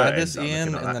 Please buy this,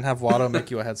 Ian, and then have Watto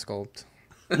make you a head sculpt.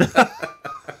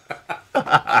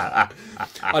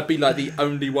 I'd be like the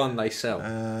only one they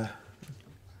sell.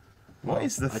 What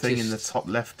is the thing in the top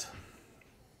left?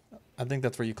 I think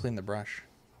that's where you clean the brush.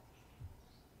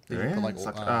 It's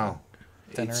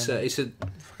a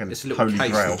little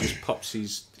case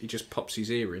that he just pops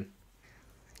his ear in.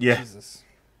 Yeah. Jesus.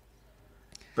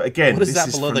 But again, what is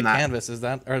that below the canvas? Is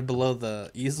that, or below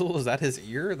the easel? Is that his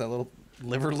ear? That little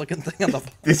liver-looking thing on the.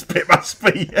 This bit must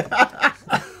be.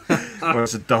 Well,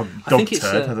 it's a dog turd. I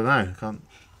don't know. I can't.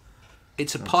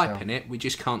 It's a pipe in it. We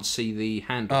just can't see the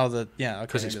handle. Oh, okay.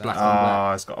 Because it's black and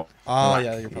black. It's got. You're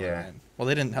probably right. Well,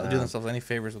 they didn't do themselves any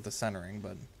favors with the centering,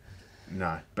 but.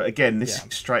 No, but again, this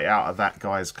is straight out of that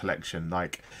guy's collection.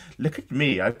 Like, look at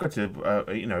me! I've got a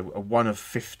 1 of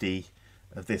 50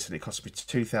 of this, and it cost me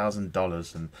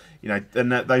 $2,000, and you know,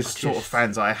 and those sort of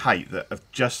fans I hate that have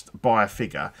just buy a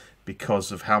figure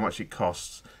because of how much it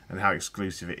costs and how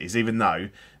exclusive it is. Even though,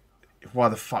 why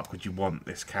the fuck would you want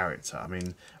this character? I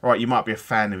mean, all right, you might be a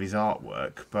fan of his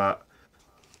artwork, but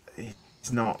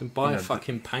it's not. Then buy a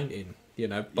fucking painting, you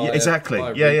know. Buy yeah, exactly.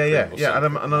 Buy a Yeah.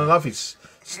 And I love his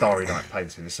Starry Night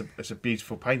painting. It's a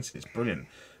beautiful painting. It's brilliant.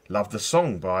 Love the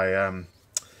song by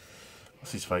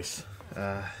what's his face?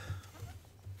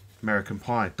 American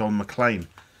Pie, Don McLean.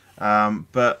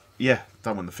 But yeah,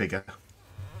 don't want the figure.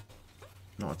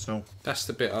 Not at all. That's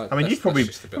the bit. I mean, you'd probably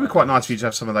it'd be quite nice for you to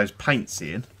have some of those paints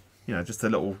in. You know, just the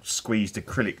little squeezed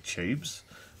acrylic tubes.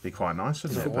 Be quite nice,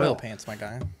 wouldn't it? They're oil paints, my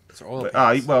guy. Those are oil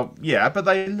paints. Well, yeah, but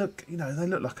they look, you know, they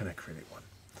look like an acrylic one.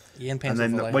 Ian paints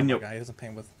with Vallejo, my guy. He doesn't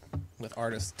paint with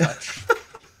artist touch.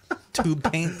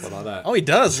 Tube paint. Like that. Oh, he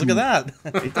does. Look at that.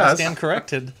 He does. I stand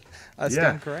corrected. I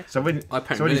stand corrected. So when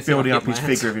he's building up his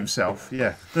figure of himself,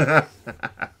 yeah.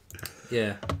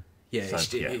 Yeah.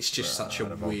 It's just such a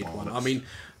weird one. I mean,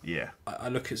 yeah. I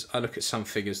look at some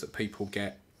figures that people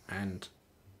get, and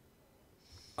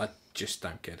I just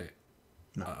don't get it.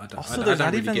 No. I don't. Also, I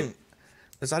don't really get.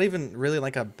 There's not even really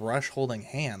like a brush holding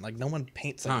hand. Like no one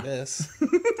paints like this.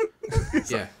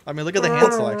 Yeah. I mean, look at the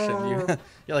hand selection.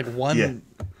 You're like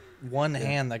one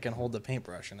hand that can hold the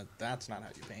paintbrush, and that's not how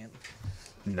you paint.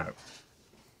 No.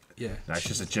 Yeah. No, it's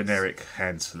just a generic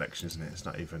hand selection, isn't it? It's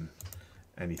not even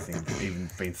anything even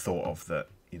being thought of that,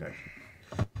 you know,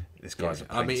 this guy's a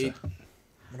painter. I mean,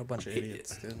 what a bunch of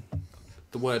idiots, dude.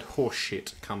 The word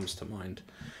horseshit comes to mind.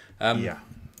 Yeah.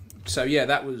 So yeah,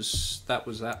 that was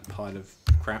that pile of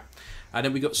crap, and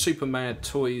then we got Super Mad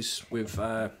Toys with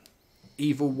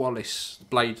Evil Wallace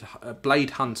Blade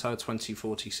Hunter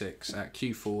 2046 at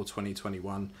Q4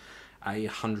 2021,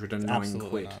 109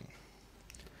 quid. Not.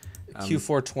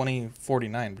 Q4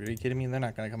 2049. Are you kidding me? They're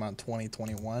not going to come out in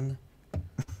 2021.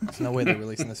 There's no way they're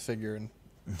releasing this figure in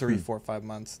 3, 4, 5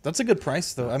 months. That's a good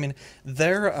price, though. I mean,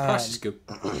 their price is good.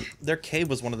 Their Cave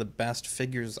was one of the best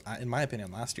figures, in my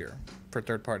opinion, last year for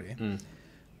third party.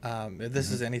 If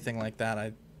this is anything like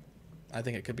that, I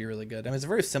think it could be really good. I mean, it's a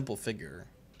very simple figure.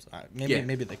 So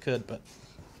maybe they could, but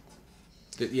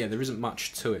yeah, there isn't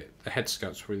much to it. The head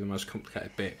sculpt's probably the most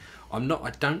complicated bit. I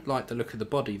don't like the look of the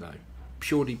body though,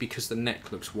 purely because the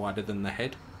neck looks wider than the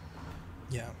head.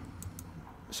 Yeah.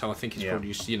 So I think it's probably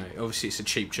just, you know, obviously it's a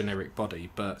cheap generic body,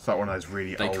 but it's like one of those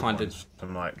really old ones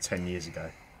from like 10 years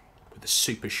ago with a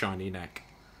super shiny neck.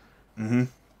 Mm-hmm.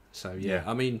 So yeah,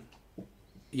 I mean,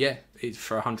 yeah, it's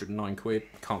for 109 quid.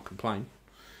 Can't complain.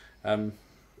 I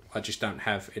just don't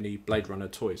have any Blade Runner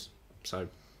toys, so.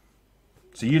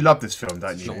 So you love this film,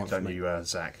 don't you? Don't you,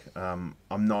 Zach? I'm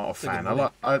not a fan. I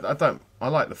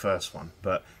like the first one,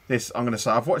 but this, I'm going to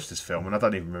say, I've watched this film and I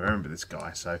don't even remember this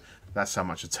guy. So that's how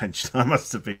much attention I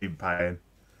must have been paying.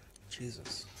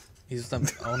 Jesus, he's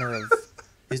the owner of.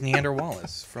 He's Neander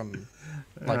Wallace from,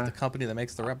 like, the company that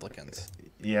makes the replicants.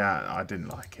 Yeah, I didn't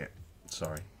like it.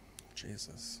 Sorry.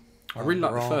 Jesus. I really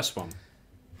like the first one.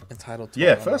 Entitled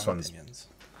to first one's opinions.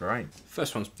 Great.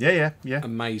 First one's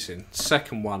amazing.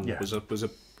 Second one was a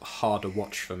harder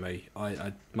watch for me.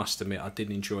 I must admit I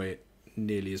didn't enjoy it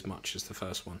nearly as much as the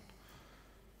first one.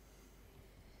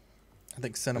 I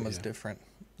think cinema's different.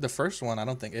 The first one, I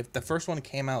don't think, if the first one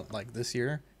came out like this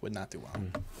year, would not do well.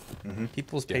 Mm-hmm.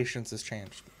 People's patience has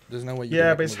changed. There's no way. You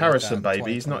but it's Harrison, like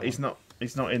baby. He's not in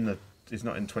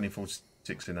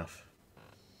 2046 enough.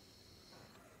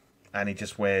 And he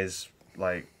just wears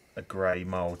like a grey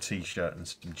mole t-shirt and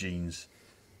some jeans.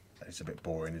 It's a bit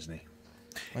boring, isn't he?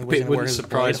 It wouldn't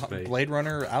surprise me. Blade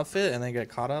Runner outfit and then get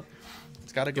caught up.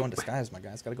 It's got to go in disguise, my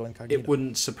guy. It's got to go incognito. It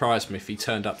wouldn't surprise me if he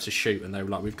turned up to shoot and they were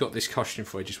like, "We've got this costume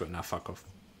for you." He just went, "No, fuck off."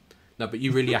 No, but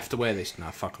you really have to wear this. No,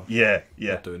 fuck off. Yeah.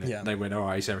 Not doing it. Yeah. They went, "All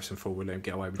right, he's Harrison Ford. We'll let him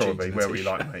get away with probably jeans." Probably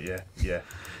where we like, mate.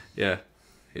 Yeah.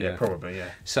 Probably.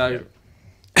 Yeah. So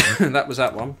that was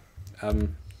that one.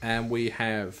 And we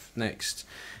have next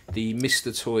the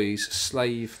Mr. Toys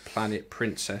Slave Planet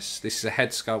Princess. This is a head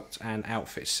sculpt and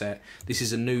outfit set. This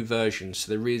is a new version,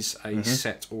 so there is a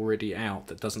set already out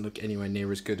that doesn't look anywhere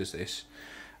near as good as this.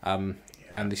 And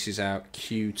this is out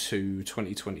Q2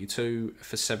 2022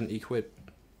 for 70 quid.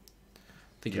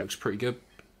 I think it looks pretty good.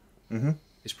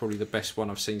 It's probably the best one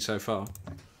I've seen so far.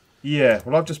 Yeah,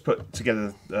 well, I've just put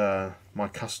together my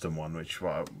custom one, which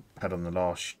I had on the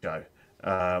last show.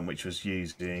 Which was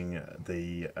using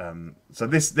the so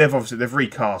they've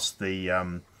recast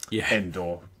the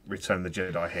Endor Return of the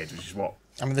Jedi head, which is what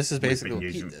this is basically what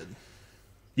he did.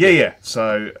 Yeah.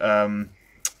 So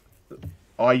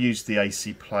I used the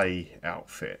AC Play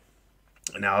outfit.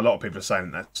 Now a lot of people are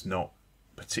saying that's not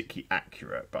particularly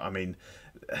accurate. But I mean,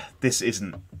 this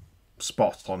isn't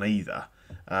spot on either.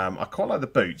 I quite like the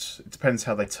boots. It depends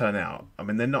how they turn out. I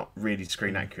mean, they're not really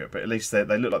screen accurate, but at least they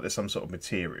look like there's some sort of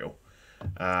material.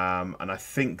 And I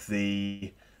think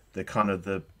the kind of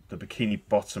the bikini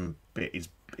bottom bit is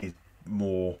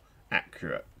more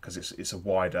accurate because it's a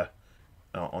wider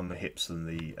on the hips than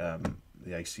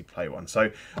the AC Play one.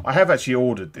 So I have actually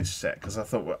ordered this set because I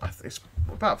thought it's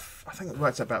about, I think it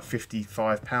works out about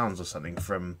 £55 or something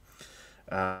from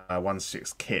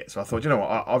 1/6 kit. So I thought, you know what,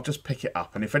 I'll just pick it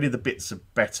up, and if any of the bits are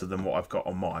better than what I've got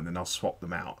on mine, then I'll swap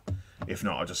them out. If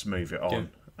not, I'll just move it on.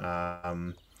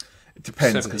 It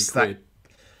depends, because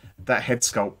that head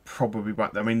sculpt probably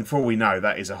won't. I mean, for all we know,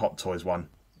 that is a Hot Toys one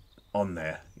on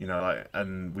there, you know, like,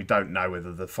 and we don't know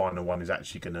whether the final one is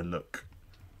actually going to look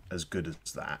as good as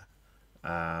that.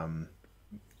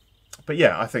 But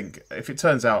yeah, I think if it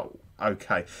turns out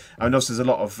okay, I mean, also there's a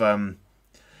lot of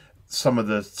some of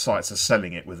the sites are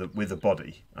selling it with a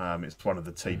body. It's one of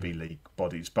the TB League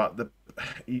bodies, but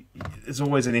there's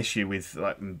always an issue with,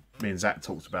 like me and Zach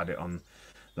talked about it on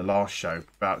the last show,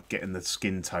 about getting the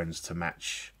skin tones to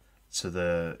match to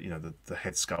the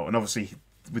head sculpt. And obviously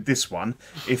with this one,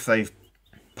 if they've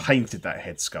painted that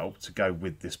head sculpt to go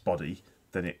with this body,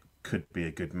 then it could be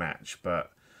a good match.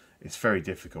 But it's very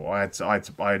difficult. I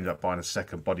ended up buying a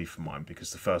second body for mine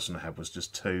because the first one I had was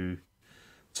just too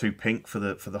pink for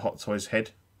the Hot Toys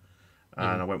head,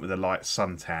 and I went with a light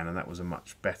suntan, and that was a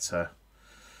much better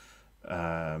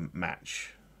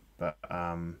match. But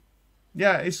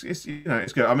yeah, it's it's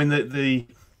good. I mean, the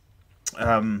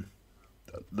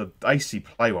AC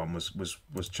Play one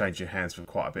was changing hands for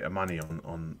quite a bit of money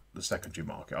on the secondary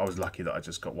market. I was lucky that I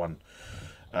just got one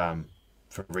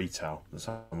for retail that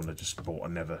someone had just bought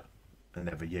and never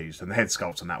used. And the head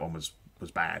sculpt on that one was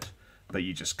bad, but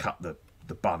you just cut the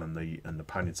bun and the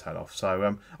ponytail off.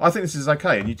 So I think this is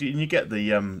okay, and you get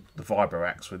the vibro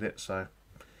axe with it, so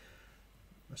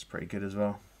that's pretty good as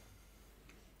well.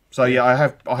 So yeah, I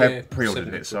have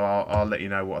pre-ordered it, so I'll let you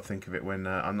know what I think of it when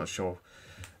I'm not sure.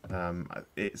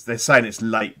 They're saying it's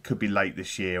late, could be late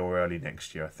this year or early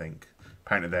next year. I think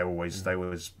apparently they always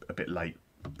a bit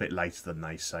later than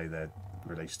they say their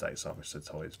release dates are, Mr.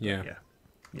 Toys. But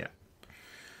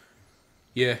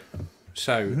yeah.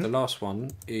 So the last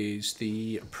one is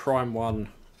the Prime 1.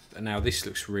 Now this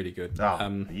looks really good.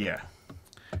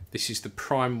 This is the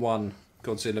Prime 1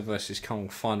 Godzilla vs Kong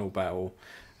Final Battle,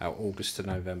 out August to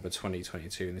November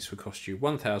 2022, and this would cost you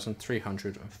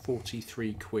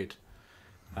 £1,343.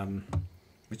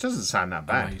 Which doesn't sound that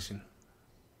bad. Amazing.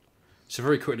 So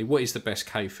very quickly, what is the best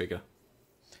K figure?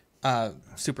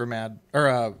 Super Mad,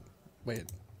 or wait,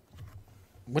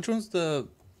 which one's the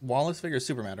Wallace figure?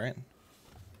 Super Mad, right?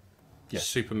 Yeah.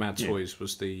 Super Mad Toys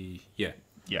was the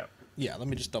Yeah, let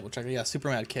me just double check it. Yeah, Super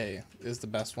Mad K is the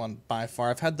best one by far.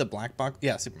 I've had the black box.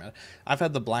 Yeah, Super Mad. I've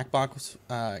had the black box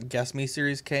Guess Me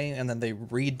Series K, and then they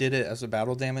redid it as a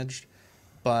battle damaged.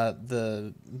 But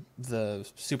the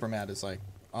Super Mad is like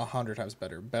 100 times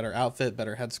better. Better outfit,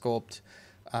 better head sculpt,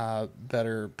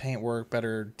 better paint work,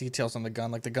 better details on the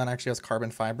gun. Like the gun actually has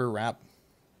carbon fiber wrap,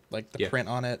 like the print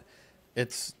on it.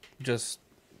 It's just,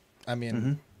 I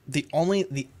mean, the only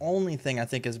thing I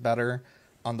think is better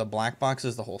on the black box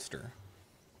is the holster.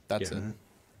 That's it.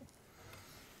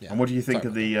 Yeah. And what do you think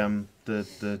of the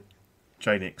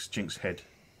Janix Jinx head?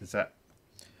 Is that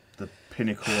the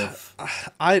pinnacle of?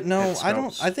 I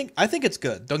don't. I think it's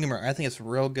good. Don't get me wrong. I think it's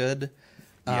real good.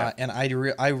 And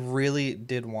I really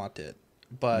did want it,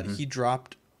 but he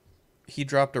dropped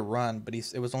a run, but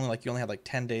it was only like you only had like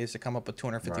 10 days to come up with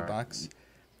 $250,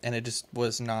 and it just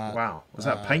was not. Wow, was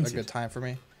that painted? A good time for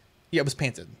me. Yeah, it was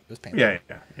painted. Yeah.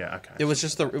 Okay. It was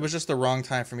just the wrong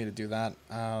time for me to do that.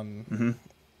 And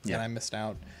I missed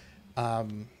out.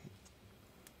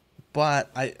 But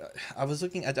I was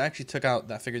looking. I actually took out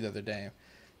that figure the other day,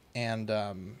 and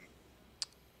I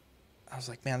was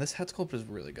like, man, this head sculpt is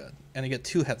really good. And you get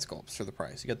 2 head sculpts for the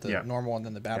price. You get the normal and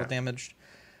then the battle damaged.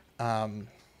 I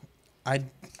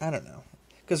don't know,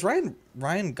 because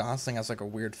Ryan Gosling has like a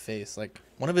weird face. Like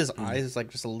one of his eyes is like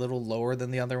just a little lower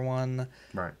than the other one,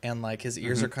 right? And like his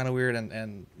ears are kind of weird.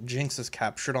 And Jinx has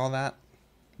captured all that,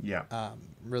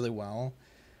 really well.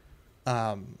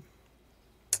 I'm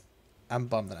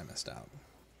bummed that I missed out.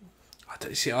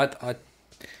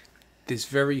 There's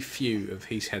very few of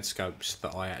his head sculpts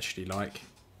that I actually like.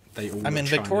 They all. I mean,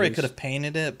 Victoria could have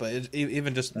painted it, but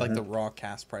even just like the raw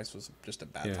cast price was just a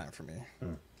bad time for me.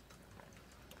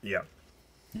 Yeah.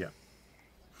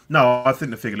 No, I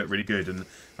think the figure looked really good, and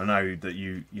I know that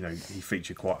he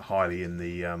featured quite highly in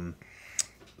the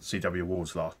CW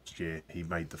Awards last year. He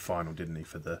made the final, didn't he,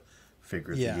 for the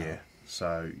figure of the year?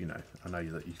 So I know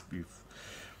that you've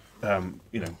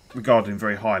regarded him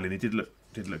very highly, and he did look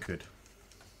good.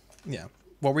 Yeah.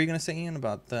 What were you gonna say, Ian,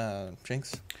 about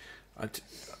Jinx?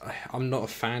 I'm not a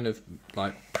fan of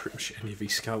like pretty much any of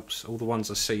these sculpts. All the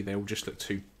ones I see, they all just look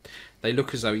they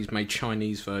look as though he's made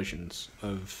Chinese versions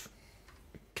of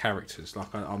characters.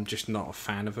 Like I'm just not a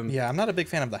fan of them. Yeah, I'm not a big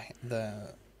fan of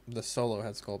the solo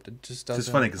head sculpt. It just doesn't. It's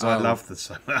funny because I love the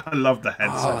head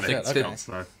sculpt.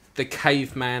 Okay. The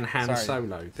caveman Han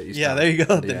Solo that he's done. There you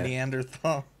go. The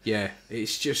Neanderthal. Yeah,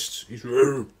 it's just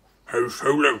Han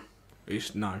Solo.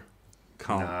 It's no,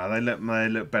 can't. Nah, they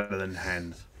look better than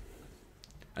Han.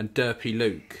 And Derpy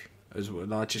Luke as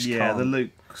well. I just can't. The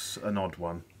Luke's an odd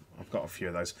one. I've got a few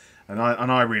of those, and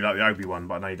I really like the Obi one,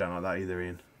 but I know you don't like that either,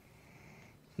 Ian.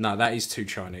 No, that is too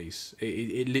Chinese.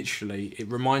 It literally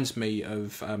reminds me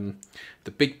of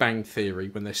the Big Bang Theory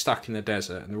when they're stuck in the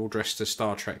desert and they're all dressed as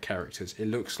Star Trek characters. It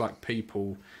looks like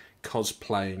people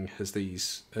cosplaying as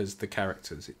the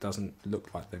characters. It doesn't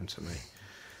look like them to me.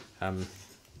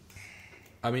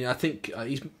 I mean, I think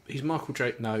he's Michael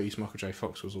J. No, he's Michael J.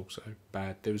 Fox was also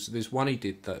bad. There's one he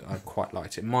did that I quite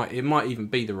liked. It might even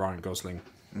be the Ryan Gosling.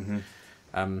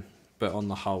 Mm-hmm. But on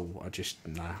the whole, I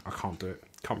can't do it.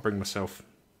 Can't bring myself.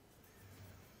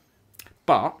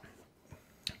 But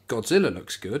Godzilla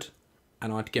looks good,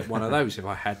 and I'd get one of those if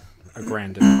I had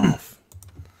 $1.50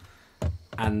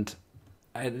 and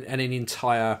an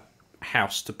entire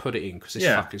house to put it in because this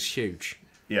fucker's huge.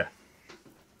 Yeah,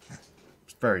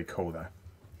 it's very cool though.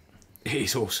 It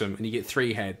is awesome, and you get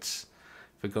 3 heads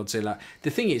for Godzilla.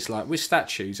 The thing is, like with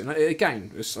statues, and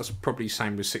again, that's probably the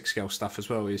same with 6-scale stuff as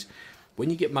well. Is when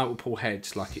you get multiple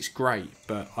heads, like it's great,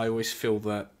 but I always feel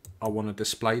that I want to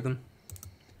display them.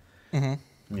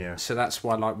 Mm-hmm. Yeah. So that's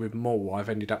why, like with Maul, I've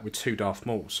ended up with 2 Darth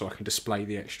Mauls, so I can display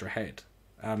the extra head.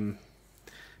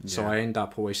 So I end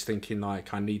up always thinking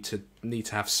like I need to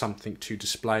have something to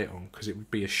display it on because it would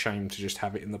be a shame to just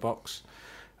have it in the box.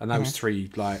 And those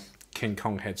 3 like King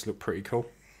Kong heads look pretty cool.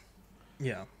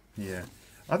 Yeah. Yeah.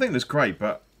 I think that's great,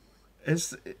 but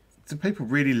do people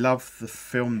really love the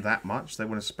film that much? They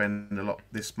want to spend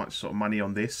this much sort of money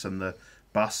on this and the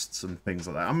busts and things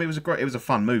like that. I mean, it was a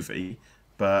fun movie,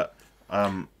 but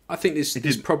I think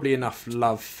there's probably enough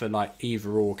love for like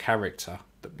either or character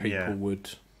that people would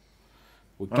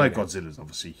I know Godzilla's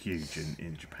obviously huge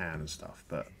in Japan and stuff,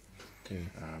 but what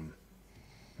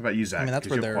about you, Zach? I mean, that's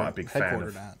where you're they're quite a big fan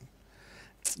headquartered at.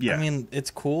 Yeah. I mean, it's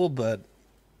cool, but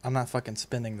I'm not fucking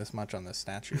spending this much on this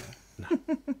statue.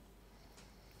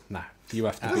 No, you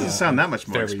have to. It doesn't sound that much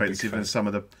more expensive than some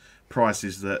of the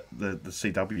prices that the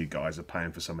CW guys are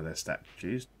paying for some of their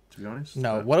statues. To be honest,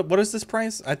 no. What is this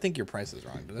price? I think your price is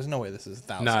wrong. But there's no way this is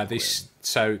 1,000. No,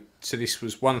 so this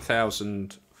was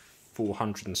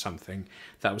 1,400 and something.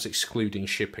 That was excluding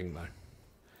shipping, though.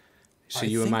 So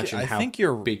you imagine how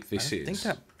big this is.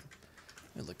 Let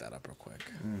me look that up real quick.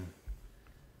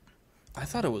 I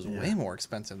thought it was way more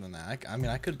expensive than that. I mean,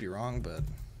 I could be wrong, but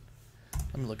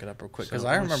let me look it up real quick because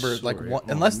I remember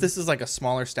unless this is like a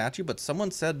smaller statue, but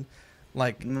someone said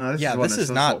like this is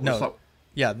not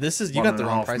this is you got the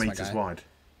wrong price, my guy. Wide.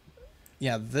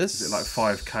 Yeah, this is it like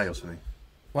 5K or something?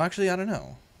 Well, actually, I don't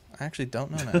know. I actually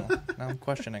don't know now. Now I'm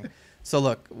questioning. So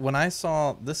look, when I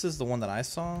saw this is the one that I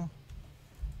saw,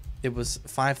 it was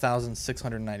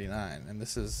 5,699, and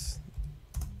this is.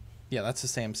 Yeah, that's the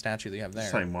same statue that you have there.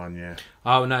 Same one, yeah.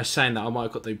 Oh no, saying that I might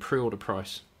have got the pre-order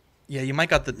price. Yeah, you might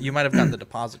have gotten the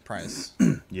deposit price.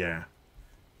 Yeah.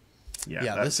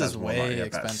 Yeah, this is way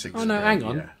expensive. Oh no,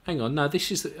 hang on. No,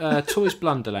 this is Toys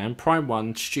Blunderland Prime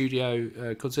 1 Studio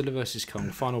Godzilla vs Kong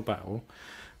Final Battle,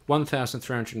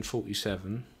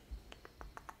 1,347.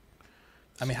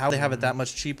 I mean, how do they have it that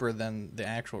much cheaper than the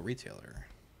actual retailer?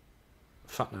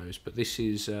 Fuck knows, but this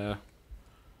is. I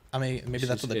mean, maybe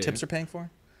that's what the tips are paying for.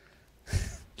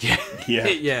 Yeah.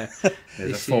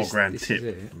 There's a $4,000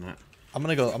 tip on that. I'm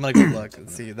gonna go look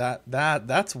and see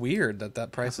that's weird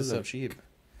that price is so cheap.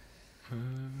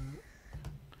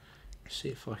 See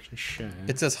if I can share.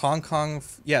 It says Hong Kong.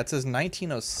 Yeah, it says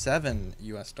 1907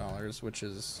 US dollars, which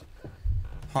is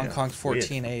Hong Kong's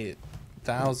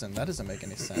 14,800. That doesn't make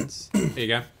any sense. Here you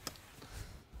go.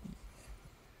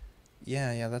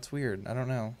 Yeah, that's weird. I don't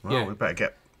know. Well, we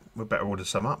better order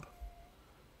some up.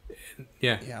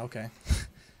 Yeah. Yeah. Okay.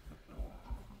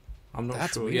 I'm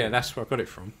not sure. Weird. Yeah, that's where I got it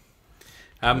from.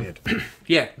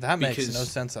 Yeah, that makes no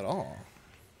sense at all.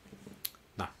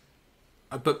 No,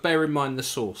 but bear in mind the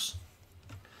source.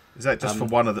 Is that just for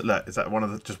one of the? Is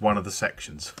that just one of the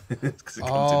sections? Because it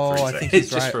comes in 3 sections. I think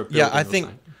he's just right. For a yeah, I think.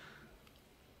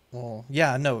 Well,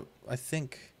 yeah, no, I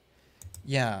think.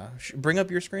 Yeah, bring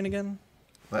up your screen again.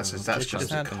 That's just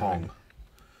Kong.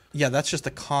 Yeah, that's just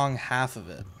the Kong half of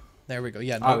it. There we go.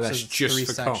 Yeah, no, that's says it's just 3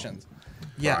 for sections. Kong.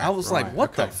 Yeah, Right, I was like,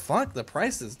 what the fuck? The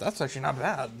prices? That's actually not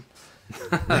bad.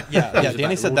 yeah.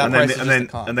 Danny said that price is just the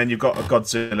Kong. And then you've got a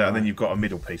Godzilla, and then you've got a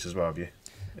middle piece as well, have you?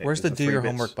 Where's the do your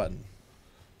homework button?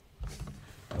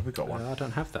 Oh, we got one. I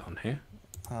don't have that on here.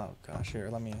 Oh gosh, here,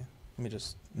 let me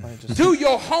just do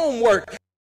your homework.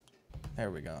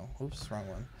 There we go. Oops, wrong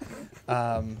one.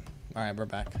 All right, we're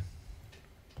back.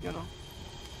 You know.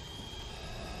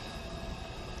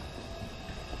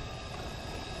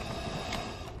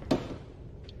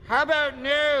 How about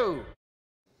new?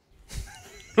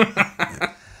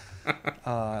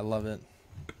 I love it.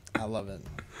 I love it.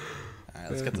 All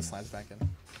right, let's get the slides back in.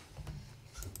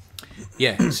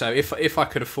 Yeah, so if I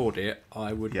could afford it,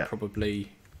 I would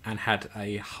probably, and had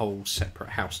a whole separate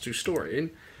house to store it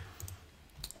in,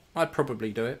 I'd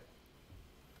probably do it.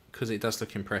 Because it does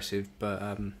look impressive,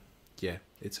 but yeah,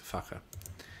 it's a fucker.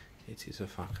 It is a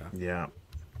fucker. Yeah.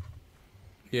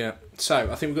 Yeah,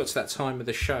 so I think we've got to that time of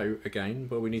the show again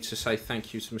where we need to say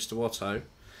thank you to Mr. Watto.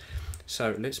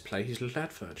 So let's play his little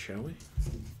advert, shall we?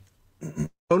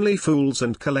 Only Fools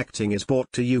and Collecting is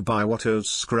brought to you by Watto's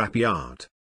Scrapyard.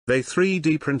 They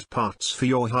 3D print parts for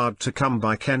your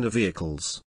hard-to-come-by Kenner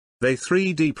vehicles. They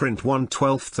 3D print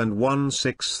 1/12 and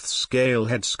 1/6 scale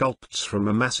head sculpts from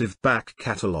a massive back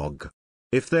catalogue.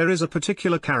 If there is a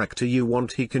particular character you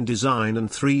want, he can design and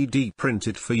 3D print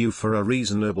it for you for a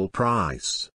reasonable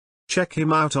price. Check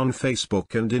him out on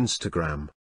Facebook and Instagram.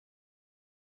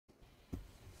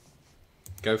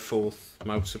 Go forth,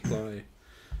 multiply.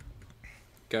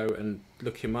 Go and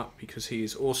look him up because he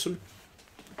is awesome.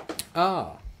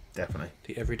 Definitely.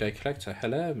 The Everyday Collector.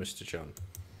 Hello, Mr. John.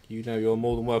 You know you're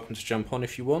more than welcome to jump on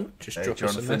if you want. Just drop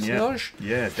us a message.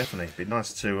 Yeah, definitely. It'd be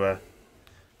nice to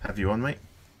have you on, mate.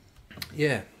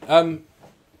 Yeah.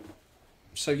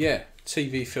 So yeah,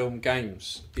 TV, film,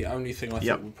 games. The only thing I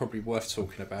thought would probably worth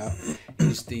talking about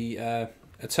is the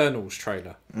Eternals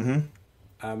trailer.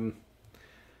 Mm-hmm.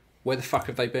 Where the fuck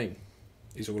have they been?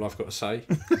 Is all I've got to say.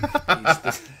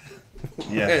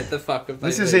 Yeah. Where the fuck have they been?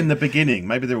 This is in the beginning.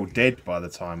 Maybe they're all dead by the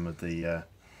time of the.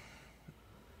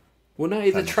 Well,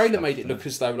 no, the trailer made it look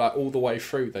as though, like, all the way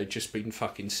through they'd just been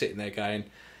fucking sitting there going.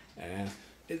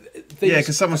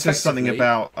 Because someone says something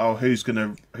about who's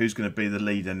gonna be the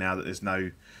leader now that there's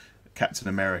no Captain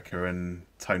America and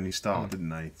Tony Stark, didn't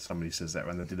they? Somebody says that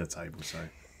around the dinner table. So,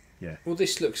 yeah. Well,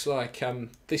 this looks like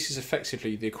this is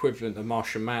effectively the equivalent of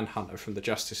Martian Manhunter from the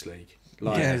Justice League.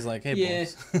 Like, yeah, he's like, hey,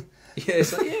 boys. Yeah,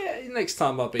 it's like, yeah, next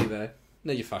time I'll be there.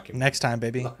 No, you fucking. Next time,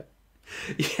 baby. Like,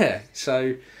 yeah,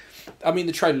 so, I mean,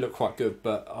 the trailer looked quite good,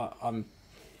 but I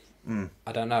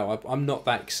don't know. I'm not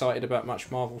that excited about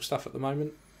much Marvel stuff at the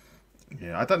moment.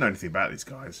 Yeah, I don't know anything about these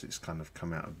guys. It's kind of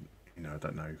come out of, I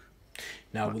don't know.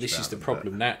 No, well, this is the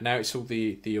problem. Now it's all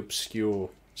the obscure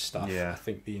stuff. Yeah. I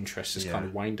think the interest has kind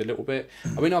of waned a little bit.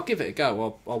 I mean, I'll give it a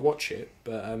go. I'll watch it,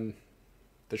 but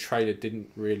the trailer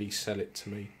didn't really sell it to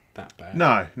me that bad.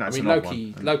 No, I mean,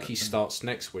 Loki starts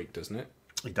next week, doesn't it?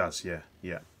 It does, yeah.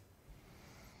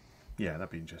 Yeah, that'd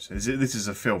be interesting. This is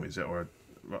a film, is it, or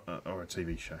a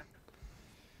TV show?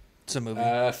 It's a movie.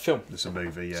 Film. It's a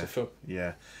movie, yeah. It's a film.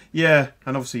 Yeah,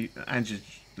 and obviously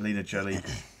Angelina Jolie,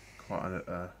 quite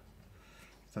I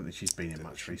don't think she's been in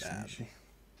much recently, has she?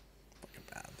 Fucking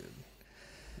bad, dude.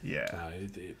 Yeah. No,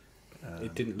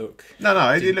 it didn't look.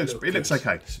 No, it looks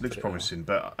okay. It looks promising,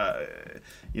 but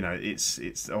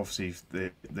it's obviously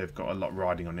they've got a lot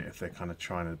riding on it if they're kind of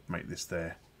trying to make this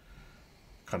their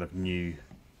kind of new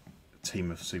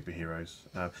team of superheroes,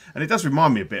 and it does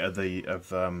remind me a bit of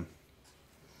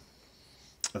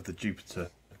the Jupiter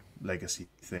Legacy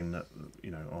thing that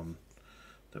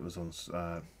that was on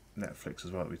Netflix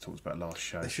as well that we talked about last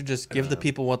show. They should just give the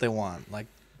people what they want. Like,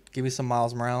 give me some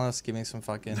Miles Morales, give me some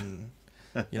fucking,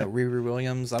 Riri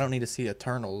Williams. I don't need to see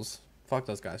Eternals. Fuck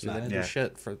those guys. They didn't do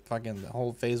shit for fucking the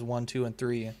whole phase 1, 2, and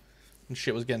 3, and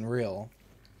shit was getting real.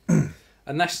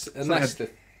 And that's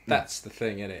the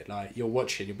thing, isn't it? Like, you'll be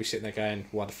sitting there going,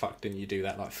 "Why the fuck didn't you do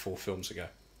that like 4 films ago?"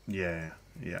 Yeah.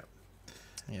 Yeah.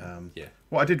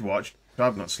 What I did watch,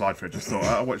 I've not slide for it. Just thought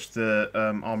I watched the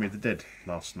Army of the Dead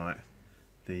last night.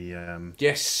 The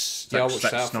yes, I watched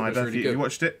that. Snyder. Really good. You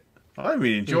watched it? I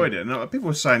really enjoyed it, and people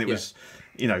were saying it was,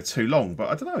 too long, but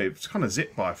I don't know. It was kind of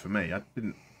zipped by for me. I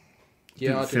didn't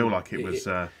feel like it was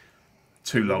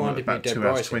too long. About 2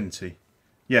 hours 20.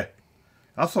 Yeah,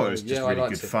 I thought it was just really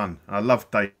good fun. I love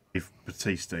Dave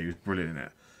Bautista. He was brilliant in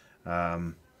it.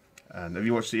 And have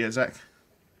you watched it yet, Zach?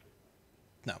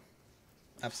 No,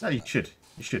 absolutely. No,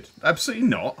 you should. Absolutely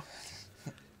not.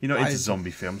 You're not into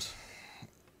zombie films.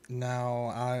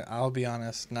 No, I'll be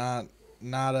honest. Not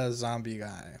a zombie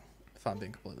guy. if I'm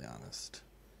being completely honest.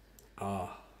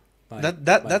 Ah.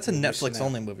 That's a Netflix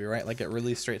only movie, right? Like it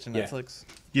released straight to Netflix.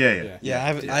 Yeah.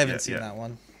 I haven't seen that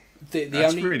one. The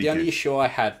only issue I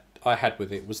had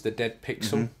with it was the dead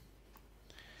pixel.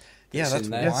 Yeah, that's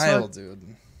wild, dude.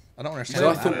 I don't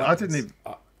understand. I didn't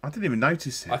even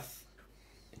notice it.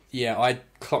 I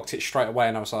clocked it straight away,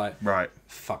 and I was like, right,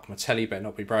 fuck, my telly better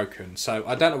not be broken. So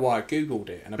I don't know why I googled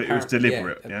it, and but it was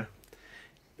deliberate, yeah.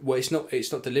 Well, it's not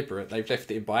deliberate. They've left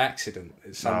it in by accident.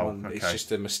 It's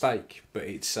just a mistake. But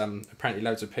it's apparently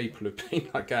loads of people have been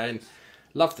like going,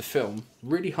 love the film.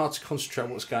 Really hard to concentrate on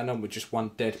what's going on with just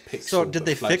one dead pixel. So did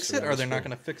they fix it, or they're not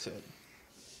going to fix it?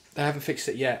 They haven't fixed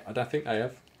it yet. I don't think they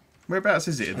have. Whereabouts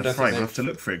is it in the frame? I have to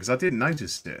look for it because I didn't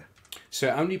notice it. So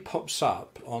it only pops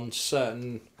up on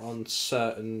certain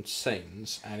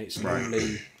scenes, and it's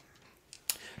normally.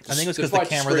 I think it was because the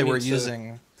camera they were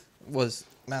using was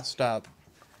messed up.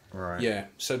 Right. Yeah.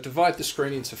 So divide the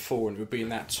screen into 4, and it would be in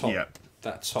that top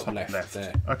left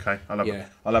there. Okay, I'll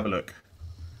have a look.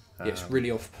 Yeah, it's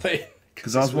really off-putting.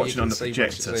 Because I was watching on the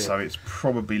projector, so it's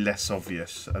probably less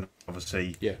obvious, and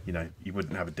obviously, you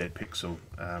wouldn't have a dead pixel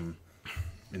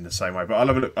in the same way. But I'll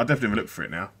have a look. I'll definitely have a look for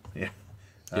it now. Yeah.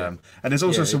 And there's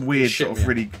also some weird sort of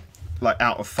really like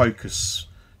out of focus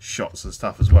shots and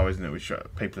stuff as well, isn't it? Which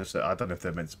people have said, I don't know if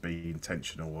they're meant to be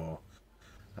intentional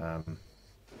or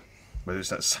whether it's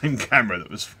that same camera that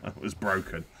was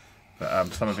broken. But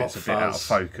some of it's a bit out of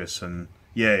focus, and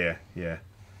yeah.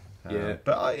 But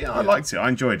I liked it. I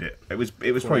enjoyed it. It was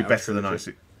probably better than I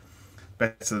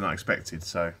expected.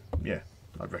 So yeah,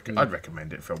 I'd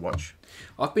recommend it for a watch.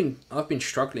 I've been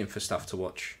struggling for stuff to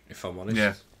watch, if I'm honest.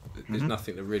 Yeah. There's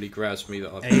nothing that really grabs me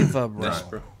that I've Ava, bro.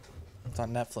 It's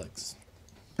on Netflix.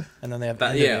 And then they have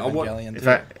Evangelion.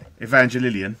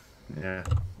 Evangelion. Yeah.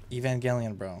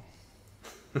 Evangelion, bro.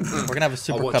 We're gonna have a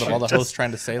super cut of all the hosts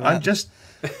trying to say that. I'm just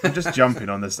jumping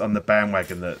on the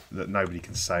bandwagon that nobody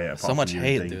can say it. So much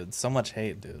hate, dude. So much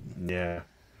hate, dude. Yeah.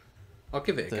 I'll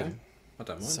give it a go. I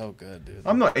don't mind. So good, dude.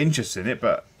 I'm not interested in it,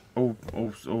 but all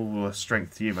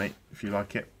strength to you, mate. If you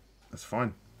like it, that's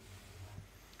fine.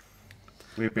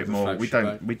 We're a bit more. We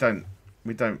don't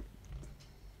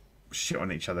shit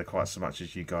on each other quite so much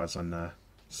as you guys on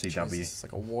CW. Jesus, it's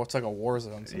like a war. It's like a war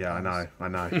zone. Sometimes. Yeah, I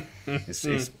know.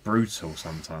 It's brutal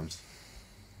sometimes.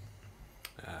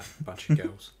 Bunch of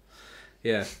girls.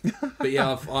 Yeah, but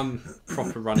yeah, I'm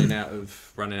proper running out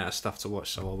of stuff to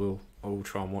watch, so I will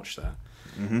try and watch that.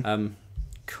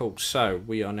 Cool. So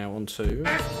we are now on to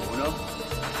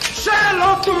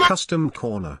Custom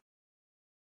Corner.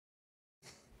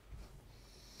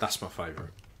 That's my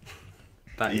favourite.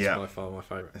 That is by far my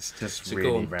favourite. It's just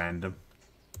really random.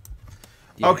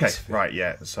 Yeah, okay, right,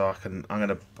 yeah. So I'm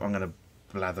gonna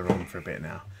blather on for a bit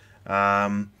now.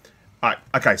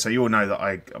 Okay, so you all know that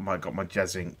I got my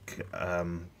Jazink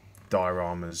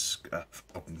dioramas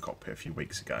Falcon cockpit a few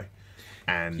weeks ago,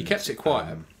 and you kept it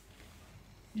quiet.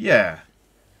 Yeah,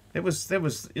 there was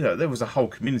a whole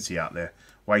community out there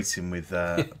waiting with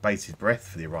bated breath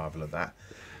for the arrival of that,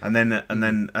 and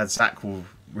then as Zach will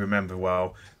remember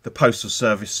well, the postal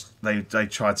service they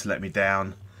tried to let me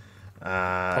down.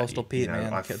 Postal Pete,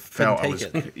 man, I felt I was I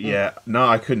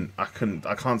couldn't I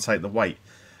can't take the weight.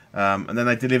 And then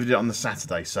they delivered it on the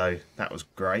Saturday, so that was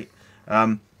great.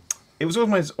 It was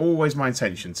always my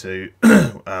intention to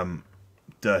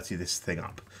dirty this thing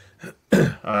up.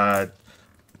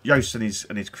 Yost and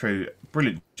his crew,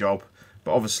 brilliant job,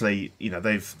 but obviously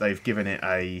they've given it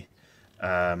a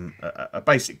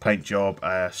basic paint job,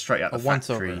 straight out the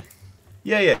factory.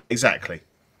 Yeah, exactly.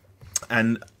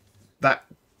 And that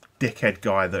dickhead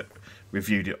guy that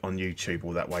reviewed it on YouTube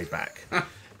all that way back,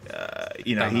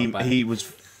 he was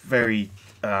very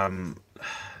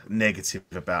negative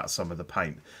about some of the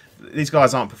paint. These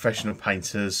guys aren't professional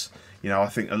painters. I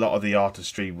think a lot of the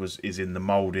artistry is in the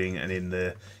moulding and in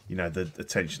the the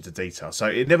attention to detail. So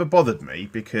it never bothered me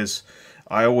because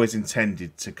I always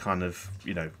intended to kind of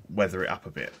weather it up a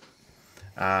bit.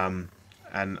 And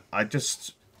I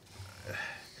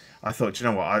thought, you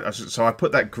know what? So I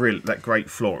put that grate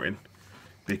floor in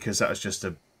because that was just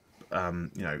a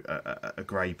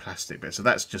grey plastic bit. So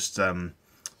that's just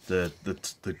the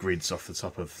grids off the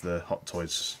top of the Hot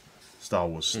Toys Star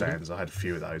Wars stands. I had a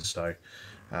few of those, so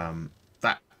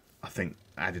that I think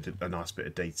added a nice bit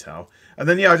of detail. And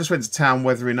then I just went to town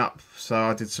weathering up. So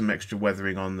I did some extra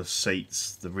weathering on the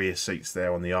seats, the rear seats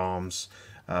there, on the arms,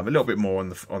 a little bit more on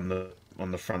the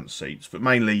front seats, but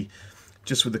mainly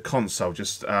just with the console,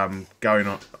 just going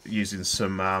on using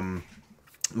some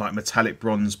like metallic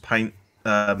bronze paint,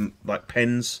 like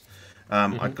pens.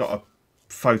 I got a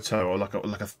photo or like a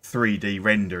 3D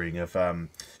rendering of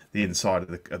the inside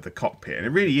of the cockpit, and it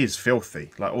really is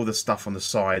filthy. Like all the stuff on the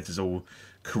sides is all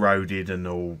corroded and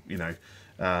all, you know.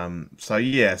 So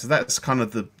yeah, so that's kind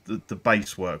of the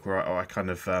base work where I kind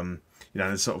of you know,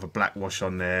 there's sort of a black wash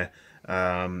on there.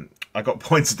 I got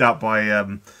pointed out by I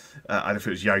don't know if it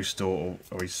was Yoast or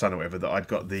his son or whatever, that I'd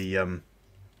got the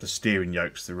steering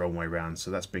yokes the wrong way round, so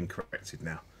that's been corrected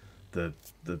now. The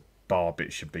bar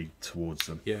bit should be towards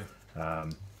them. Yeah.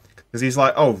 Because he's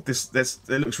like, oh, it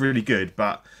looks really good,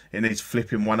 but it needs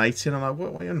flipping 180. And I'm like,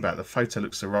 what are you on about? The photo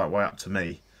looks the right way up to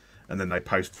me. And then they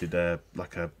posted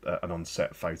like an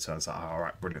on-set photo. I was like, oh, all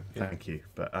right, brilliant, thank you.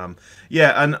 But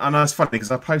yeah, and it's funny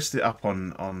because I posted it up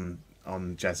on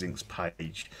Jazzink's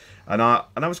page, and I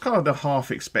was kind of half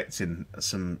expecting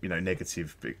some, you know,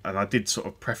 negative, and I did sort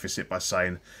of preface it by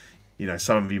saying, you know,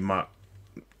 some of you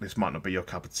this might not be your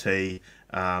cup of tea,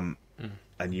 and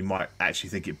you might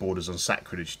actually think it borders on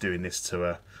sacrilege doing this to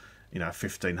a, you know,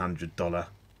 $1,500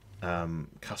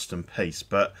 custom piece,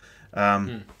 but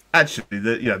actually,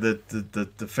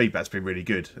 the feedback's been really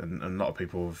good, and a lot of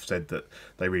people have said that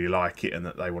they really like it and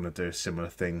that they want to do a similar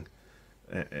thing,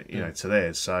 you know, to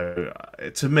theirs. So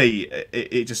to me,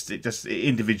 it just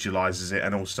individualizes it,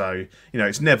 and also, you know,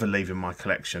 it's never leaving my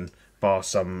collection bar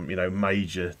some, you know,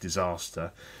 major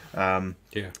disaster. And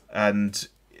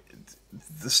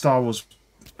the Star Wars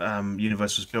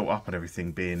universe was built up on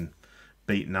everything being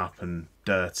beaten up and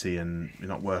dirty and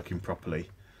not working properly.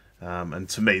 And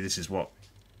to me, this is what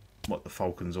the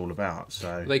Falcon's all about.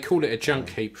 So they call it a junk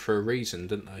heap for a reason,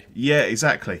 didn't they? Yeah,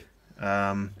 exactly.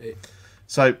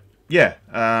 So yeah,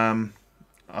 I'm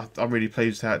really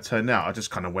pleased how it turned out. I just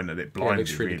kind of went at it blindly.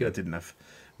 Yeah, it really good. I didn't have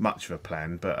much of a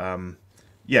plan, but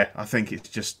yeah, I think it's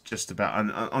just about.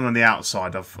 And on the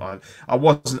outside, I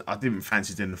didn't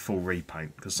fancy doing the full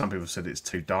repaint because some people said it's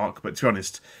too dark. But to be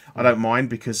honest, I don't mind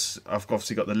because I've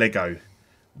obviously got the Lego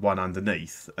one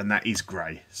underneath, and that is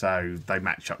grey, so they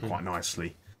match up quite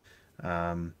nicely.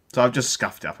 So I've just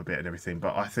scuffed it up a bit and everything,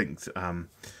 but I think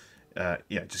yeah,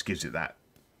 it just gives it that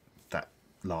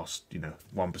last, you know,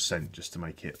 1% just to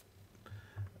make it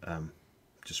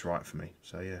just right for me.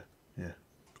 So yeah,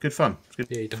 good fun. It's good.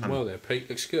 Yeah, you've done well there, Pete.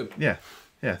 Looks good. Yeah,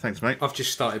 thanks, mate. I've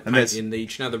just started painting do you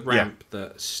know the ramp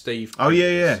that Steve oh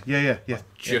yeah.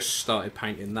 Just started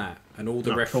painting that, and all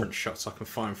the reference shots I can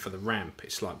find for the ramp,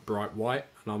 it's like bright white,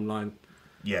 and I'm like,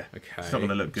 yeah, okay, it's not going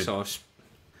to look good. So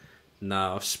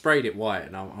I've sprayed it white,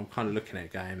 and I'm kind of looking at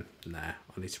it going, nah,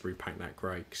 I need to repaint that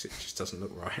grey because it just doesn't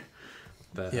look right.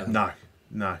 But no,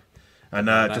 and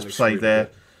just to say really there,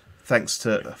 good. thanks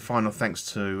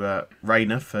to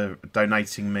Rainer for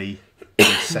donating me the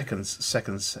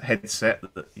second headset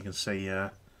that you can see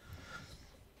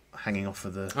hanging off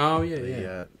of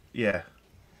the yeah.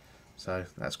 So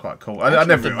that's quite cool. I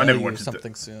never wanted to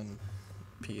something soon.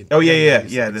 Pete. Oh yeah.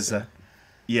 There's a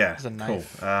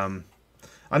knife. Cool.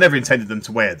 I never intended them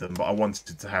to wear them, but I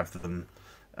wanted to have them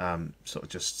sort of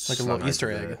just like a little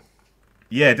Easter egg.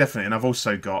 Yeah, definitely. And I've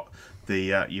also got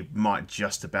the you might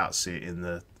just about see it in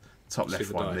the top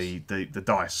left one, the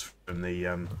dice from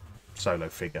the Solo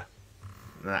figure.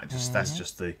 And that's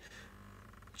just the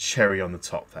cherry on the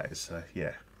top. That is,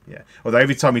 yeah. Although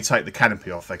every time you take the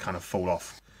canopy off, they kind of fall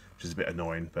off, which is a bit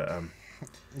annoying. But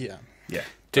yeah.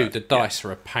 Dude, the dice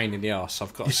are a pain in the arse.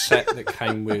 I've got a set that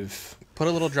came with. Put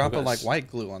a little drop of like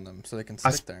white glue on them so they can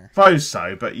stick there. I suppose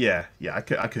so, but yeah, I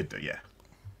could do, yeah.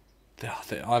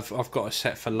 I've got a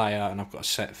set for Leia and I've got a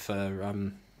set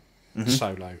for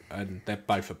Solo, and they're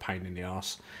both a pain in the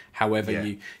arse. However,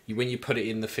 you when you put it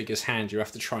in the figure's hand, you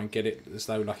have to try and get it as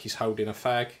though like he's holding a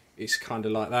fag. It's kind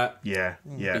of like that. Yeah.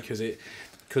 Because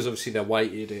obviously they're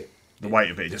weighted. The weight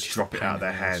of it, just drop it out of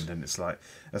their hand, and it's like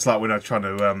when I'm trying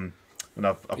to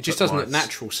it just doesn't look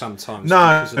natural sometimes.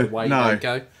 Because of the way they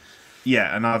go.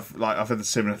 Yeah, and I've had a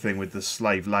similar thing with the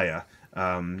slave Leia,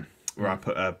 where I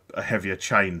put a heavier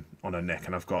chain on her neck,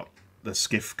 and I've got the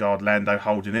skiff guard Lando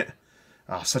holding it.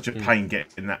 Such a pain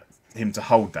getting him to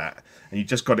hold that, and you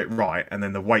just got it right, and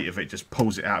then the weight of it just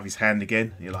pulls it out of his hand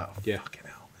again. And you're like, oh, fucking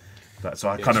hell! But so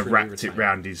I kind of wrapped it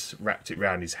round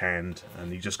his hand,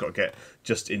 and you just got to get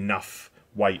just enough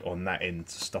weight on that end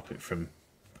to stop it from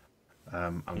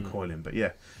uncoiling. But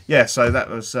yeah. So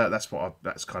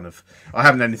that's kind of. I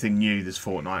haven't anything new this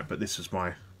fortnight, but this was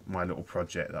my little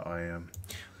project that I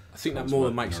think that more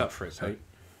than makes up for it, Pete.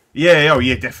 Yeah,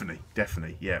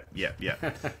 definitely. Yeah.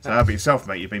 So how about yourself,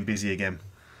 mate? You've been busy again.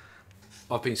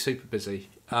 I've been super busy.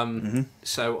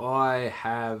 So I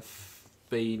have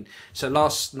been. So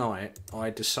last night I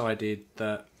decided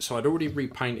that. So I'd already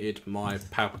repainted my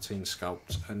Palpatine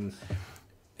sculpt, and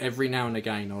every now and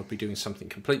again I'd be doing something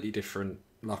completely different.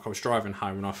 Like I was driving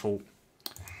home and I thought,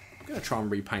 I'm going to try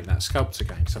and repaint that sculpt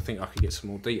again because I think I could get some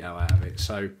more detail out of it.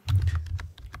 So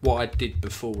what I did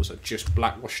before was I just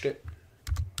blackwashed it.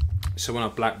 So when I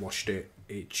blackwashed it,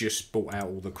 it just brought out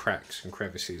all the cracks and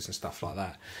crevices and stuff like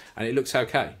that, and it looks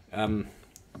okay.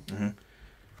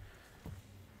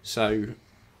 So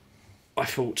I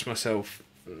thought to myself,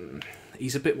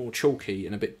 he's a bit more chalky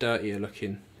and a bit dirtier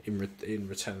looking in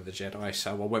Return of the Jedi,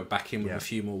 so I went back in with a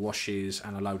few more washes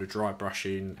and a load of dry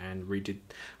brushing and redid,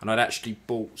 and I'd actually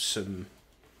bought some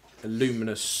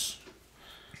luminous,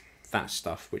 that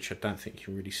stuff, which I don't think you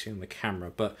can really see on the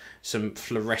camera, but some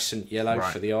fluorescent yellow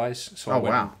for the eyes. So I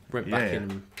went back in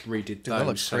and redid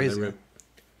those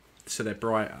so they're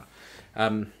brighter.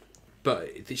 But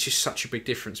it's just such a big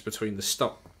difference between the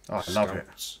stock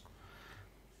sculpts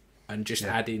and just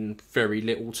adding very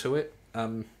little to it.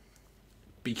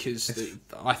 Because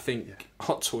I think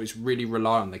Hot Toys really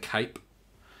rely on the cape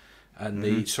and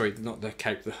not the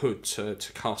cape, the hood to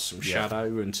cast some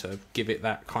shadow and to give it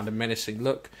that kind of menacing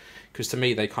look. Because to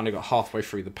me, they kind of got halfway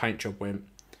through the paint job, went,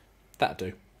 that'd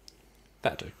do.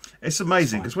 It's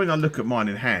amazing because when I look at mine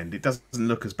in hand, it doesn't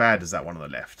look as bad as that one on the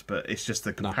left, but it's just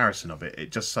the comparison of it.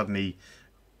 It just suddenly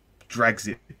drags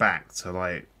it back to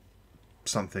like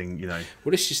something, you know.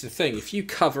 Well, this is the thing. If you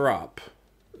cover up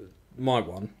my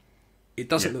one, it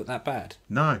doesn't look that bad.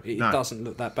 No, it doesn't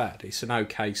look that bad. It's an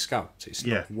okay sculpt. It's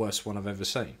not the worst one I've ever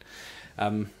seen.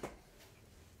 And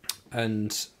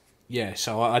yeah,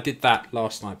 so I did that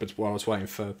last night, but while I was waiting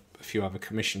for a few other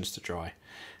commissions to dry,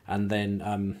 and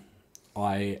then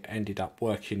I ended up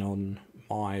working on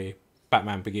my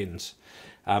Batman Begins.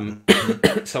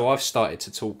 So I've started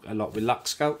to talk a lot with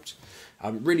Lux Sculpt.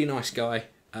 Really nice guy,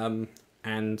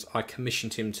 and I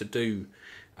commissioned him to do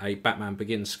a Batman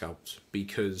Begins sculpt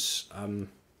because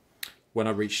when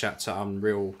I reached out to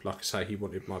Unreal, like I say, he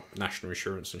wanted my national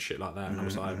insurance and shit like that, and I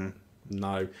was like,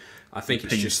 no, I think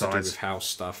it's just to do with how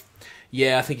stuff.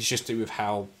 Yeah, I think it's just to do with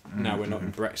how now we're not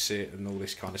in Brexit and all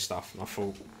this kind of stuff, and I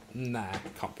thought, nah,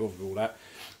 can't bother with all that.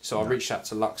 So I reached out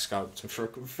to Lux Sculpt, and for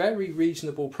a very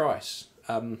reasonable price,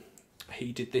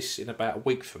 he did this in about a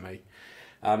week for me.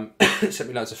 Sent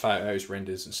me loads of photos,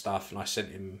 renders and stuff, and I sent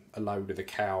him a load of the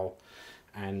cowl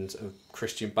and a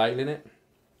Christian Bale in it.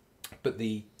 But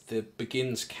the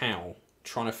Begins cowl,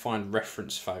 trying to find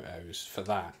reference photos for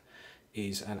that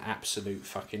is an absolute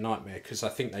fucking nightmare, because I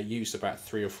think they used about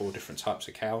 3 or 4 different types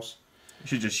of cows. You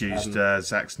should just use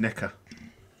Zach's NECA.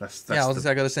 That's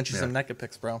I gotta send you some NECA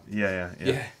pics, bro. Yeah,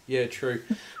 true.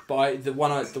 But the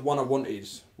one I wanted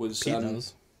was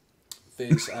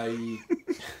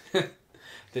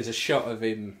there's a shot of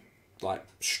him like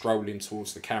strolling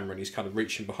towards the camera, and he's kind of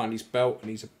reaching behind his belt, and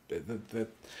he's the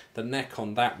neck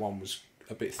on that one was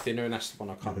a bit thinner, and that's the one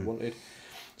I kind of wanted.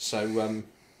 So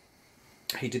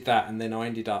he did that, and then I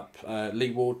ended up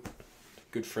Lee Ward,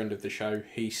 good friend of the show.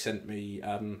 He sent me.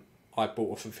 I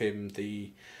bought off of him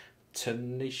the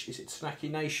Tanaki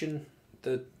Nation,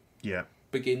 the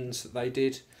Begins that they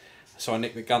did. So I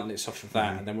nicked the gauntlets off of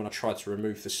that, and then when I tried to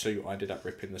remove the suit, I ended up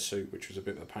ripping the suit, which was a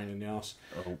bit of a pain in the arse.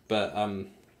 But I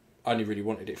only really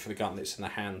wanted it for the gauntlets and the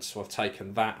hands, so I've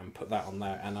taken that and put that on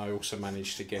there, and I also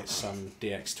managed to get some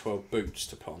DX12 boots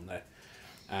to put on there,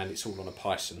 and it's all on a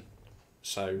Python.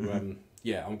 So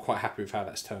yeah, I'm quite happy with how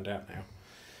that's turned out now.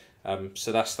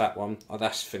 So that's that one.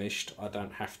 That's finished. I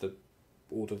don't have to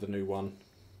order the new one.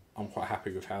 I'm quite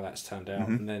happy with how that's turned out.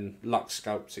 And then Lux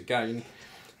Sculpt again,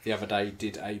 the other day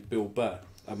did a Bill Burr,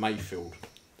 a Mayfield.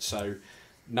 So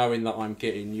knowing that I'm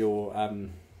getting your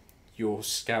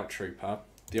Scout Trooper,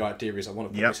 the idea is I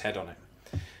want to put his head on it.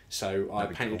 So I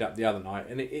painted up the other night,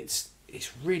 and it's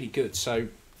really good. So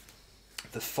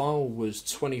the file was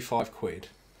 25 quid,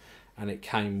 and it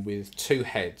came with 2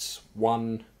 heads,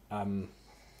 one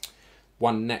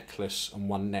necklace and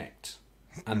one necked,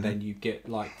 and then you get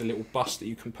like the little bust that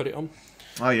you can put it on.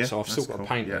 Oh yeah. So I've still got to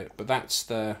paint it, but that's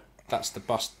the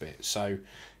bust bit. So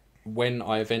when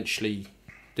I eventually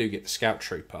do get the Scout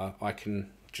Trooper, I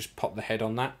can just pop the head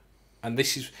on that. And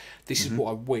this is what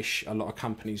I wish a lot of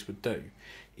companies would do,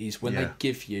 is when they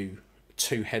give you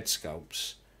 2 head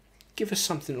sculpts, give us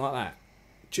something like that.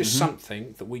 Just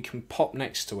something that we can pop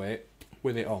next to it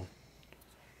with it on.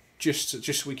 Just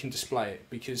so we can display it,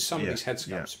 because some of these head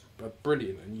sculpts are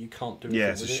brilliant and you can't do anything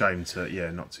it's a shame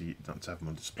to not to have them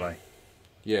on display.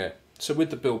 Yeah. So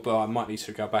with the Bill Burr, I might need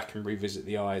to go back and revisit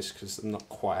the eyes, because I'm not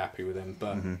quite happy with them.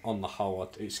 But on the whole,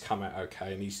 it's come out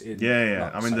okay, and he's in. Yeah.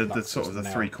 Like, I mean, the sort of the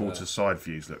 3/4 side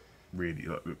views look really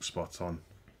look spot on.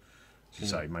 As you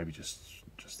say, maybe just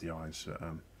the eyes. That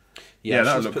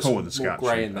would look cool with the Scout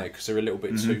Trooper. Grey in there because they're a little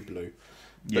bit too blue.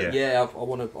 But I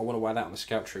want to wear that on the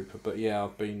Scout Trooper. But yeah,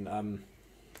 I've been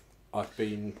I've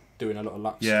been doing a lot of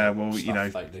Lux. Yeah, well, you know,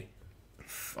 lately.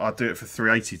 I'd do it for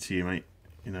 380 to you, mate.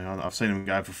 You know, I've seen them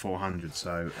go for 400.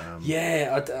 So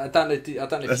yeah, I don't know. I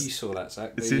don't know if you saw that,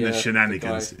 Zach. It's in the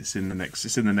shenanigans. It's in the next.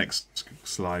 It's in the next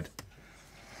slide.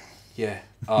 Yeah.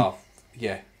 Oh,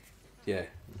 yeah. Yeah.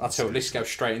 I'll tell you, let's go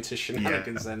straight into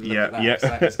shenanigans then. Look at that.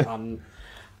 That is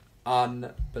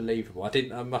unbelievable. I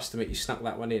must admit, you snuck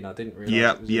that one in. I didn't realise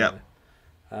it was in there.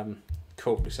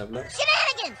 Cool, let's have a look.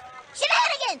 Shenanigans!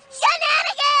 Shenanigans!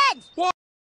 Shenanigans! What?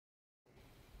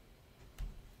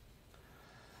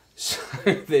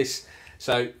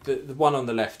 So the one on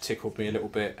the left tickled me a little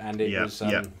bit, and it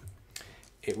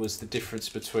was the difference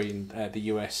between the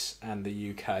US and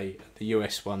the UK. The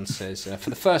US one says, for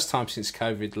the first time since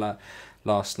COVID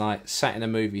last night, sat in a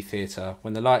movie theatre.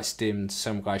 When the lights dimmed,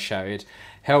 some guy shouted,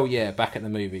 "Hell yeah, back at the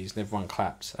movies," and everyone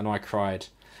clapped. And I cried,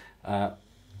 on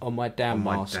my damn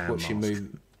mask,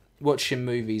 watching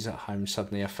movies at home.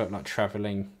 Suddenly I felt like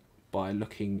travelling by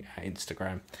looking at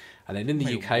Instagram. And then in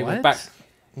the UK, we're back...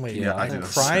 I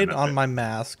cried on my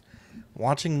mask,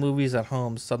 watching movies at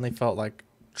home. Suddenly felt like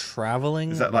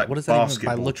traveling. Is that like what is that even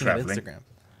by looking traveling? at Instagram?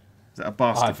 Is that a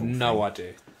basketball? I have no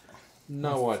idea.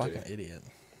 No idea. Fucking idiot.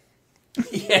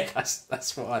 Yeah,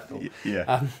 that's what I thought.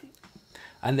 Yeah.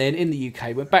 And then in the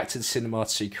UK, went back to the cinema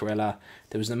to see Cruella.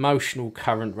 There was an emotional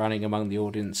current running among the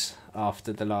audience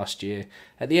after the last year.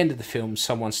 At the end of the film,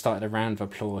 someone started a round of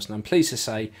applause, and I'm pleased to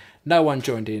say no one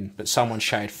joined in, but someone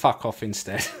shouted "fuck off"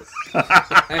 instead.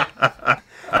 I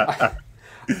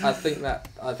think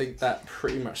that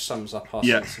pretty much sums up our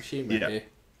sense of humour here,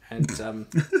 and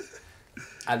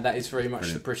that is very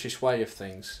much the British way of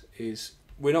things. Is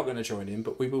we're not going to join in,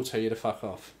 but we will tell you to fuck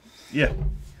off. Yeah.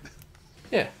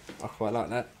 Yeah, I quite like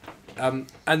that.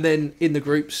 And then in the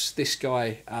groups, this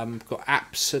guy got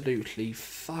absolutely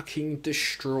fucking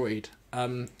destroyed.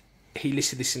 He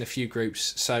listed this in a few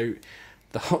groups. So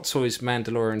the Hot Toys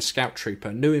Mandalorian Scout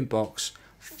Trooper, new in box,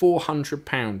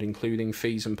 £400, including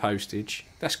fees and postage.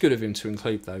 That's good of him to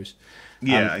include those.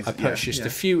 Yeah, I purchased a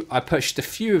few. I purchased a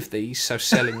few of these, so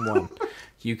selling one.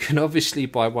 You can obviously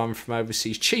buy one from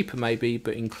overseas cheaper, maybe,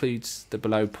 but includes the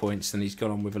below points. And he's gone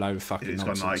on with a load of fucking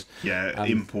nonsense. It's got like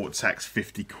import tax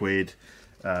 £50,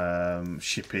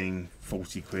 shipping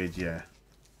 £40, yeah,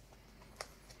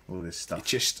 all this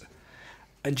stuff.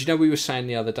 And you know, we were saying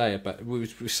the other day about we were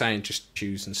saying just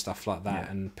shoes and stuff like that,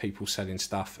 and people selling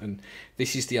stuff. And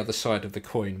this is the other side of the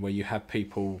coin, where you have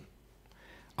people.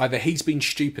 Either he's been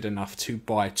stupid enough to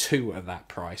buy two at that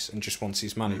price and just wants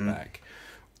his money back,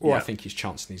 or I think he's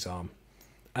chancing his arm,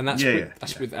 and that's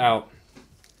without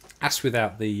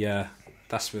the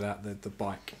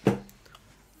bike.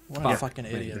 What a fucking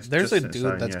idiot! There's a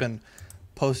dude that's been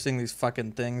posting these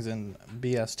fucking things in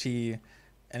BST,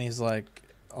 and he's like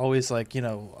always like, you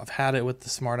know, I've had it with the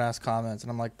smart ass comments,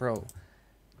 and I'm like, bro,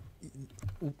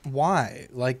 why?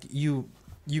 Like you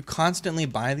constantly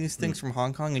buy these things from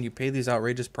Hong Kong and you pay these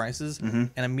outrageous prices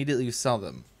and immediately you sell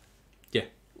them. Yeah.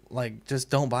 Like, just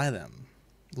don't buy them.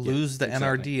 Lose the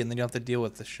NRD and then you have to deal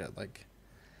with this shit. Like,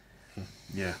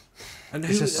 yeah. And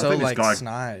it's just so, like,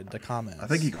 snide, the comments. I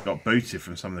think he got booted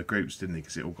from some of the groups, didn't he?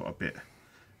 Because it all got a bit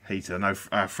heated. I know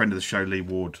a friend of the show, Lee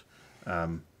Ward,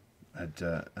 had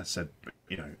said,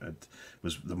 you know,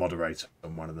 was the moderator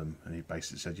on one of them, and he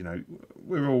basically said, you know,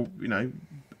 we're all, you know,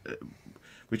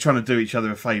 we're trying to do each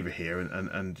other a favour here,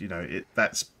 and you know,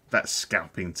 that's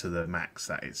scalping to the max.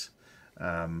 That is.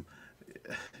 Well,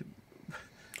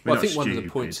 I think one of the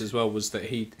points as well was that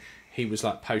he was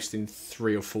like posting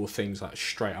 3 or 4 things like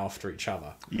straight after each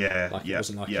other. Yeah, like it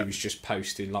wasn't like he was just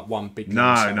posting like one big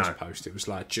post. It was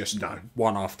like just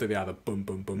one after the other, boom,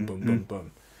 boom, boom, boom, boom,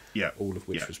 boom. Yeah, all of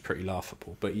which was pretty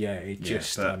laughable. But yeah, it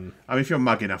just. But, I mean, if you're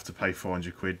mug enough to pay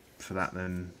 £400 for that,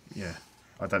 then yeah,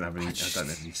 I don't have any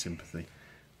sympathy.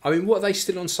 I mean, what are they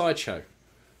still on Sideshow?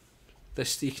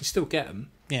 You can still get them.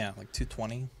 Yeah, like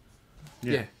 $220.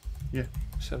 Yeah.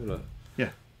 Let's have a look. Yeah.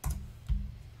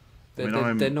 They're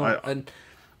not.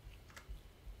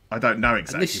 I don't know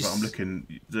exactly, but I'm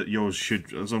looking that yours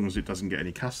should, as long as it doesn't get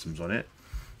any customs on it,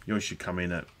 yours should come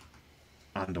in at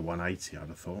under 180. I'd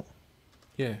have thought.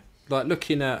 Yeah, like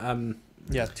looking at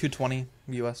 $220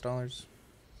 US.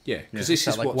 Yeah, because this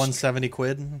is like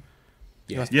 £170.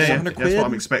 Yeah, that's what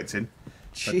I'm expecting.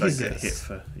 Jesus. Don't get hit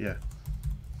for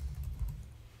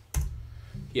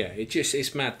Yeah,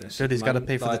 it's madness. Dude, he's got to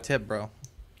pay for the tip, bro.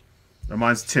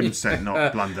 Mine's Tim Cent,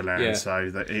 not Blunderland,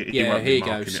 so that he won't be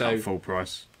marking it up full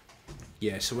price.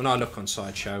 Yeah, so when I look on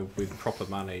Sideshow with proper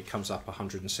money, it comes up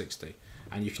 160,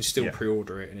 and you can still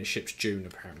pre-order it, and it ships June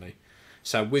apparently.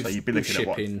 So you'd be looking shipping,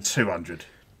 at what, 200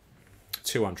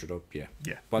 200 odd, yeah.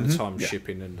 Yeah. By the time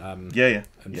shipping and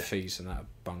and fees and that are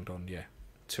bunged on,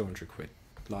 200 quid.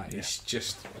 Like it's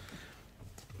just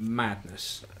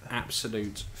madness,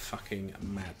 absolute fucking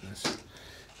madness.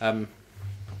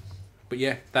 But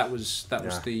yeah, that was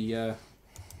the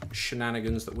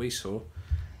shenanigans that we saw.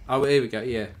 Oh, here we go.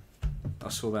 Yeah, I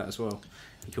saw that as well.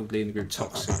 He called Lee in the group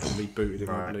toxic and rebooted him,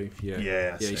 I believe.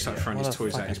 Yeah. He started throwing his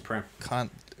toys out his pram.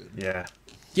 Yeah.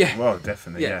 Yeah. Well,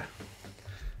 definitely. Yeah.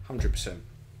 100%.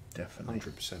 Definitely.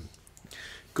 100%.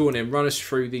 Go on then, run us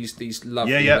through these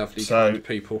lovely kind of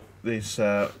people. This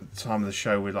time of the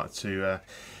show, we'd like to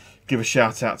give a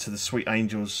shout out to the Sweet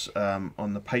Angels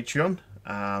on the Patreon.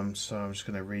 So I'm just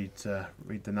going to read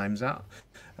the names out.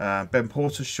 Ben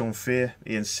Porter, Sean Fear,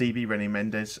 Ian Seaby, Rennie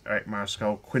Mendez, Eric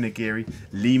Mariscal, Quinn Aguirre,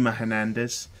 Lima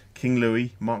Hernandez, King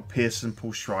Louis, Mark Pearson,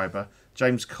 Paul Schreiber,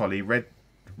 James Colley, Red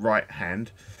Right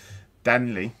Hand,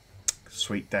 Dan Lee,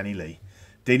 Sweet Danny Lee,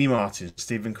 Deanie Martin,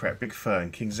 Stephen Crett, Big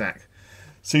Fern, King Zach,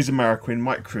 Caesar Mariquin,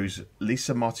 Mike Cruz,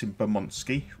 Lisa Martin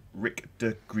Bermondsky, Rick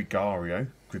De Gregorio,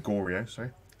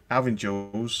 Alvin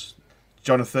Jules,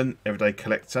 Jonathan, Everyday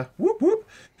Collector, whoop whoop,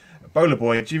 Bowler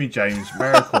Boy, Jimmy James,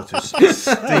 Mario Quarters,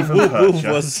 Stephen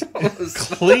Percher. Was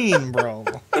clean, bro.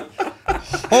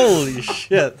 Holy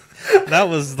shit. That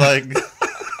was like...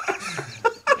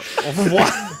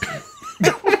 what?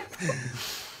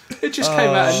 It just came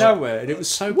out of nowhere, and it was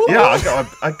so cool. Yeah,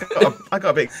 I got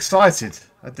a bit excited.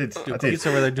 I did. He's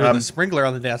over there doing the sprinkler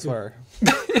on the dance floor.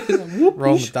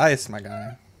 Roll the dice, my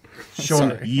guy.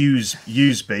 Sean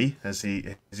Useby, as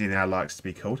he now likes to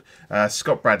be called.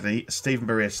 Scott Bradley, Stephen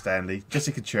Maria Stanley,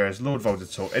 Jessica Chairs, Lord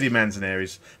Voldemort, Eddie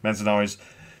Manzanares,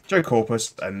 Joe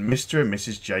Corpus, and Mr. and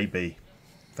Mrs. JB.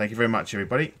 Thank you very much,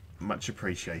 everybody. Much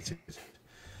appreciated.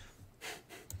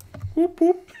 Whoop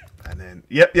whoop. And then,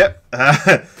 yep.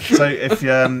 So if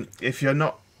you're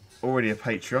not already a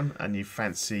Patreon and you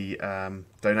fancy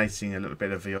donating a little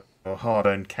bit of your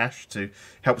hard-earned cash to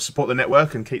help support the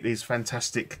network and keep these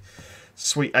fantastic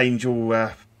Sweet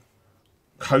Angel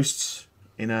hosts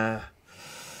in a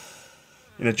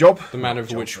job, the manner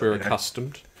of which we're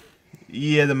accustomed.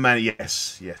 Yeah, the man.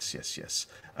 Yes.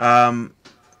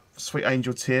 Sweet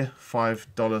Angel tier,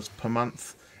 $5 per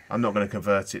month. I'm not going to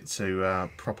convert it to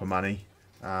proper money.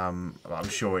 I'm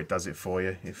sure it does it for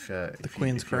you if the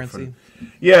Queen's currency.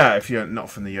 If you're not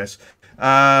from the US,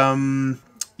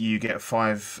 you get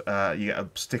you get a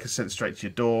sticker sent straight to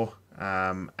your door,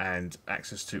 and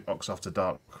access to Ox After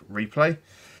Dark replay.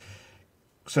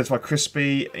 Certified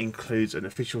Crispy includes an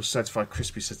official Certified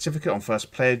Crispy certificate on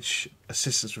first pledge,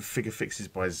 assistance with figure fixes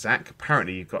by Zach.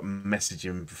 Apparently, you've got to message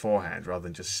him beforehand rather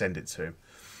than just send it to him.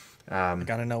 I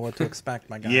gotta know what to expect,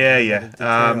 my guy. Yeah.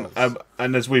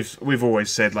 And as we've always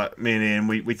said, like me and Ian,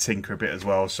 we tinker a bit as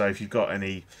well. So if you've got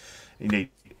if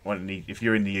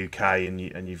you're in the UK and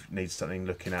you need something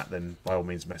looking at, then by all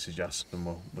means message us and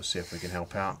we'll see if we can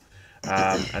help out.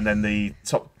 And then the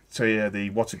top tier,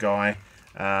 the What a Guy,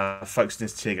 folks in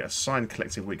this tier get a signed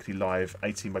collective weekly live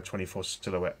 18x24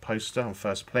 silhouette poster on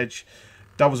first pledge.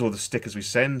 Doubles all the stickers we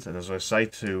send, and as I say,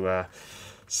 to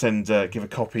give a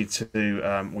copy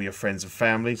to all your friends and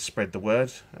family, spread the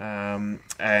word.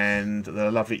 And the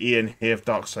lovely Ian here of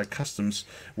Darkside Customs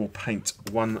will paint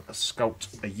one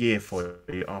sculpt a year for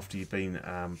you after you've been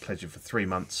pledging for 3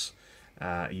 months.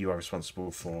 You are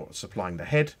responsible for supplying the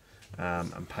head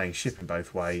and paying shipping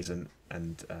both ways, and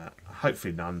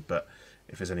hopefully none, but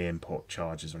if there's any import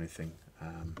charges or anything.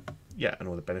 And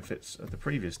all the benefits of the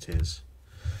previous tiers.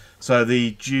 So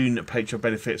the June Patreon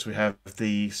benefits, we have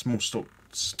the small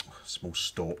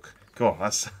stalk. God,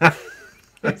 that's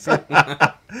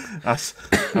I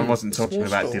wasn't talking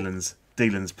about Dylan's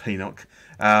Peanock.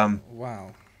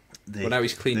 Wow. Now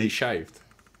he's cleanly shaved.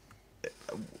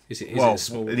 Is it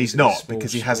small? And he's not,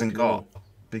 because he hasn't got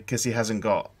the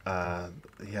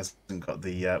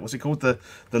what's it called, the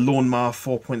lawnmower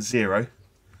 4.0.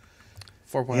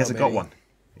 4.0. He hasn't got one.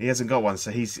 He hasn't got one,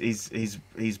 so he's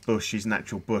bush. He's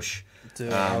natural bush.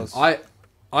 Dude,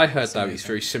 I heard though it's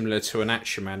very similar to an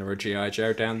Action Man or a G.I.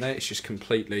 Joe down there. It's just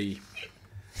completely.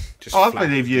 I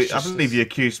believe you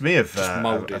accused me of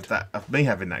me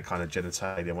having that kind of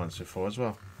genitalia once before as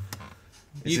well.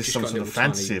 Is this some sort of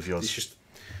fantasy of yours?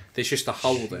 There's just a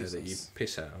hole there that you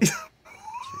piss out of.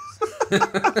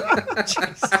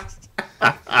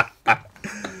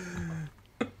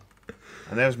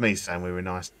 And there was me saying we were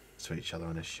nice to each other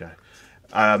on this show.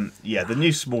 The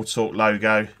new Small Talk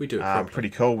logo. We do it pretty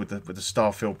cool with the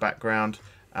Starfield background.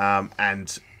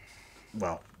 And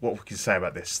well, what we can say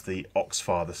about this? The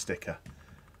Oxfather sticker,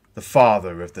 the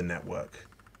father of the network,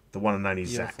 the one and only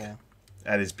beautiful. Zach.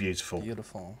 That is beautiful.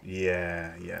 Beautiful.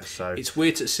 Yeah. So it's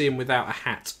weird to see him without a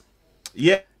hat.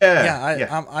 Yeah,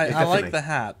 I like the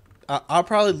hat. I'll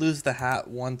probably lose the hat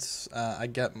once I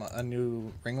get a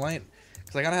new ring light,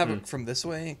 because I gotta have it from this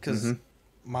way, because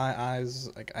my eyes,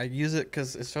 like, I use it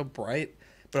because it's so bright,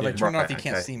 but if I turn it off, you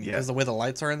can't see me because the way the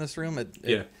lights are in this room.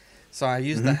 So I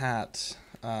use the hat.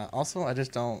 Also, I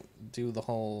just don't do the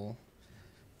whole,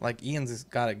 like, Ian's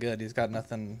got it good. He's got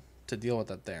nothing to deal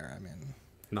with up there. I mean,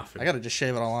 nothing. I gotta just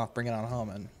shave it all off, bring it on home,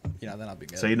 and then I'll be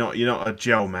good. So you're not a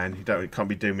gel man. You can't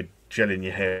be doing with gelling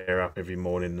your hair up every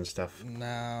morning and stuff.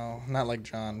 No, not like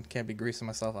John. Can't be greasing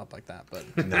myself up like that. But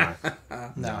no.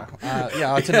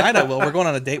 Tonight I will. We're going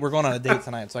on a date. We're going on a date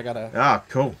tonight, so I gotta. Ah,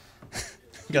 cool.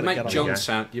 You make John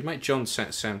sound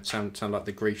like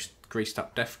the greased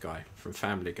up deaf guy from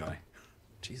Family Guy.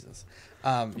 Jesus.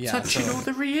 Touching all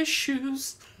the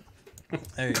reissues.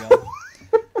 There you go.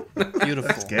 Beautiful.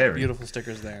 That's scary. Beautiful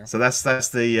stickers there. So that's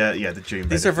the June.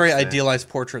 These are very idealized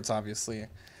portraits, obviously.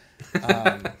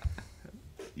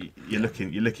 You're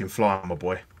looking fly, my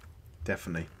boy.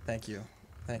 Definitely. Thank you.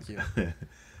 Do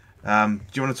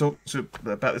you want to talk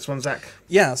about this one, Zach?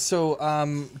 Yeah. So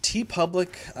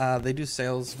TeePublic, they do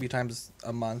sales a few times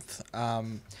a month.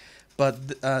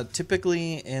 But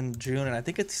typically in June, and I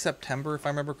think it's September, if I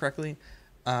remember correctly,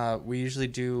 we usually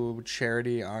do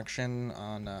charity auction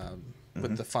on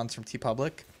with the funds from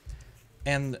TeePublic.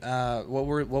 And what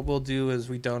we'll do is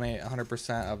we donate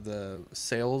 100% of the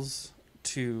sales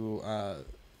to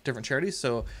different charities.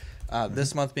 So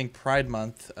this month being Pride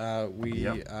Month, we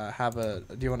have a.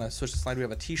 Do you want to switch the slide? We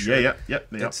have a T-shirt. Yeah.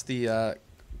 It's the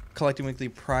Collecting Weekly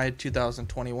Pride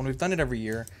 2021. We've done it every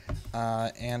year,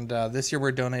 and this year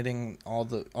we're donating all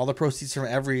the proceeds from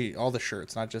all the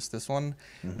shirts, not just this one,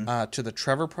 to the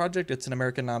Trevor Project. It's an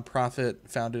American nonprofit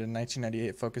founded in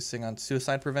 1998, focusing on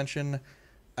suicide prevention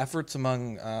efforts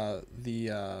among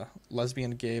the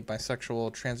lesbian, gay,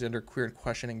 bisexual, transgender, queer, and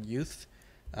questioning youth.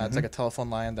 It's like a telephone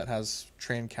line that has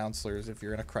trained counselors. If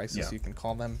you're in a crisis, you can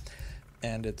call them,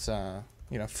 and it's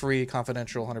free,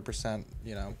 confidential, 100%.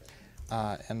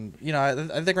 And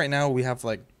I think right now we have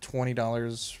like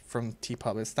 $20 from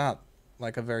TeePublic. It's not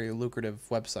like a very lucrative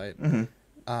website,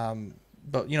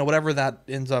 but whatever that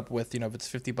ends up with, if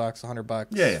it's $50,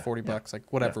 $100, $40,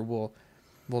 like whatever, we'll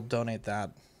donate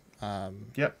that.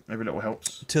 Every little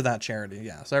helps to that charity.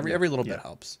 Yeah, so every little bit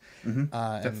helps.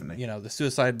 Definitely. And the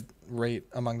suicide rate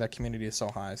among that community is so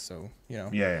high. So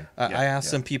I asked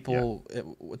some people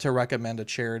to recommend a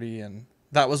charity, and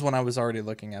that was one I was already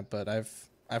looking at. But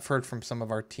I've heard from some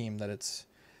of our team that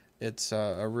it's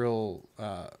a real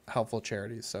helpful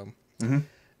charity. So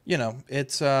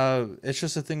it's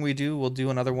just a thing we do. We'll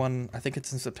do another one. I think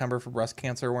it's in September for breast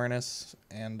cancer awareness,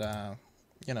 and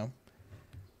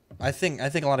I think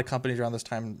a lot of companies around this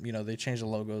time, they change the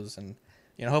logos, and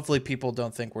hopefully people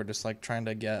don't think we're just like trying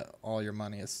to get all your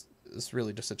money. It's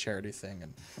really just a charity thing,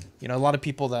 and a lot of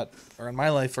people that are in my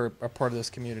life are part of this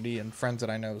community and friends that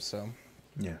I know. So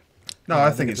no, I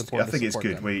think it's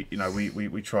good. Them.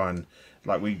 We try and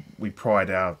we pride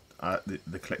our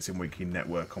the Collecting Weekly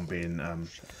network on being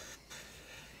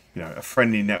a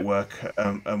friendly network,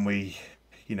 and we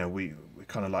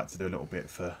kind of like to do a little bit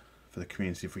for the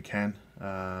community if we can.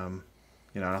 I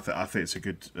think it's a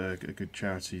good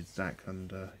charity, Zach,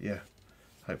 and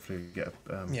hopefully we get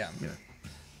a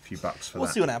few bucks for that. We'll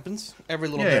see what happens. Every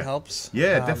little bit helps.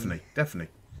 Yeah, definitely.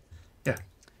 Yeah.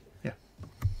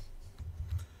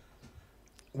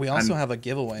 We also have a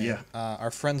giveaway. Yeah.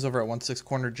 Our friends over at 16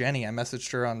 Corner, Jenny, I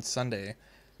messaged her on Sunday,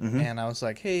 and I was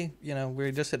like, hey,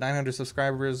 we just hit 900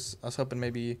 subscribers. I was hoping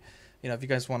maybe, if you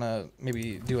guys want to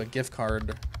maybe do a gift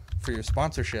card for your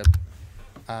sponsorship,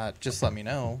 just let me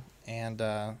know. And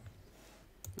it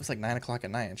was like 9 o'clock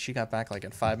at night, and she got back like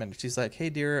in 5 minutes. She's like, hey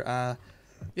dear,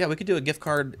 we could do a gift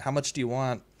card. How much do you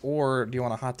want? Or do you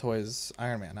want a Hot Toys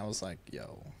Iron Man? I was like,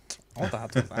 yo, I want the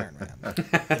Hot Toys Iron Man.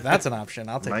 If that's an option,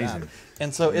 I'll take that.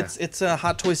 And so it's a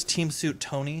Hot Toys Team Suit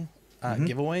Tony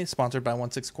giveaway sponsored by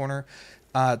 16 Corner.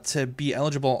 To be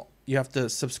eligible, you have to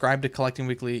subscribe to Collecting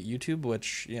Weekly YouTube,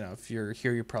 which, if you're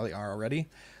here, you probably are already.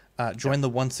 Join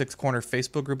the 16 Corner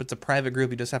Facebook group. It's a private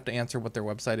group. You just have to answer what their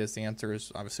website is. The answer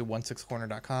is obviously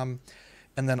 16corner.com.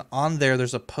 And then on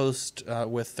there's a post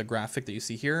with the graphic that you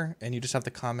see here, and you just have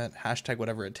to comment hashtag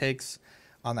whatever it takes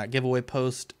on that giveaway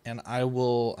post, and I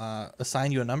will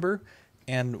assign you a number.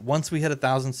 And once we hit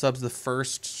 1,000 subs, the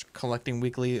first Collecting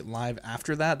Weekly live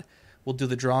after that, we'll do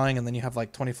the drawing, and then you have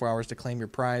like 24 hours to claim your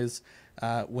prize.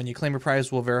 When you claim your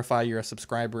prize, we'll verify you're a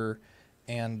subscriber,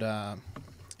 and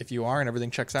if you are and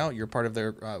everything checks out, you're part of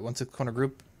their 16 Corner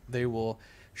group. They will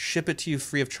ship it to you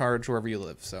free of charge wherever you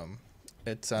live. So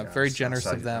it's very generous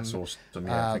of them awesome.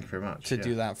 Thank you very much. to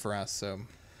do that for us. So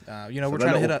You know, we're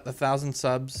trying to hit 1,000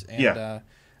 subs, and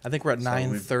I think we're at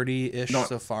 930-ish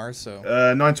so far. So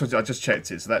 920. I just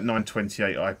checked it. So that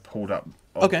 928 I pulled up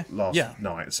last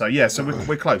night. So yeah, so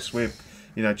we're close. We're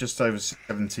just over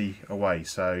 70 away.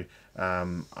 So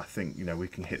I think we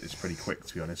can hit this pretty quick,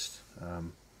 to be honest.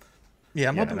 I'm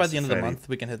hoping by the end of the month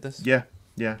we can hit this. Yeah,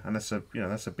 and that's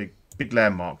a big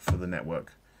landmark for the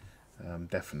network.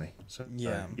 Definitely. So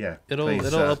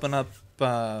it'll open up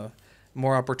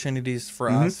more opportunities for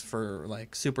us for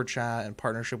like super chat and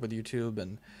partnership with YouTube,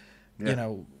 and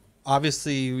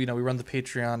obviously we run the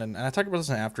Patreon, and I talked about this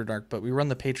in After Dark, but we run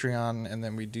the Patreon and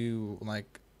then we do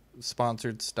like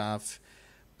sponsored stuff,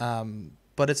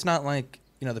 but it's not like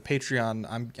the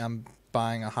Patreon I'm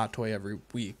buying a hot toy every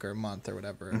week or month or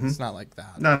whatever. It's not like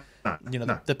that. No.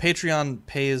 The Patreon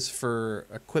pays for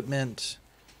equipment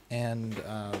and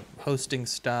hosting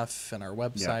stuff and our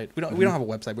website. We don't have a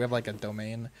website. We have like a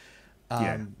domain,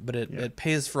 but it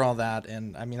pays for all that.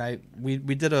 And I mean, we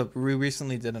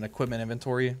recently did an equipment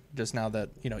inventory just now that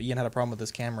Ian had a problem with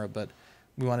his camera, but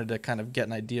we wanted to kind of get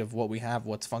an idea of what we have,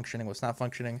 what's functioning, what's not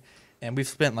functioning. And we've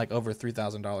spent like over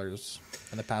 $3,000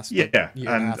 in the past year and a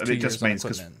half, 2 it just years means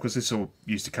because this all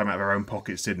used to come out of our own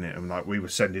pockets, didn't it? And like we were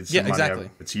sending some money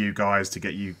over to you guys to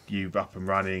get you up and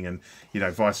running, and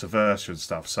vice versa and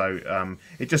stuff. So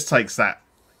it just takes that.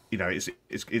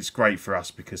 It's great for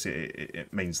us because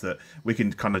it means that we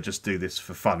can kind of just do this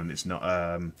for fun, and it's not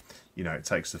it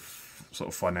takes the sort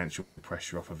of financial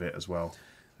pressure off of it as well.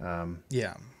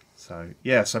 So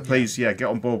please get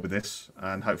on board with this,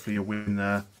 and hopefully you'll win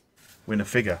a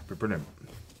figure. Brilliant.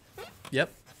 Yep.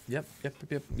 Yeah,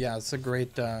 it's a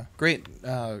great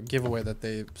giveaway that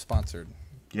they sponsored.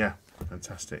 Yeah,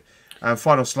 fantastic.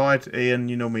 Final slide, Ian.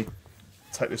 You normally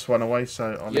take this one away,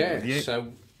 so I'll leave it with you.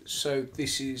 So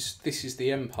this is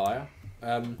the Empire.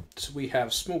 So we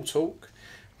have Small Talk,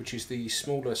 which is the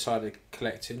smaller side of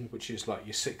collecting, which is like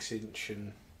your 6-inch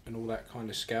and all that kind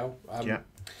of scale.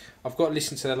 I've got to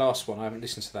listen to the last one. I haven't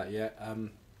listened to that yet.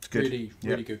 It's good.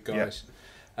 Really good, guys.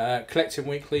 Collecting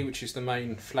Weekly, which is the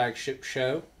main flagship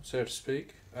show, so to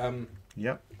speak.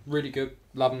 Really good.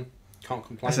 Love them. Can't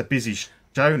complain. That's a busy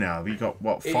show now. We got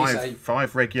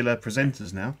five regular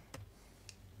presenters now.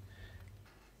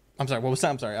 I'm sorry. What was that?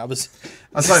 I'm sorry. I was.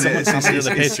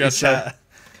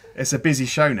 It's a busy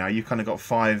show now. You've kind of got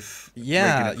 5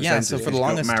 regular presenters. So for the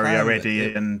longest Mario, time,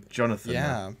 Eddie, and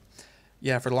Jonathan.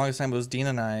 Yeah. For the longest time, it was Dean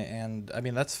and I, and I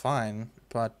mean that's fine.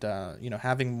 But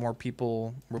having more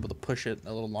people, we're able to push it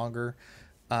a little longer,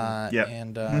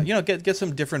 and get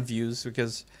some different views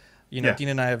because Dean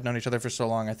and I have known each other for so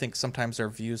long. I think sometimes our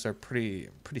views are pretty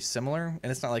similar,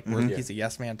 and it's not like he's a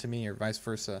yes man to me or vice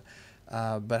versa.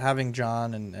 But having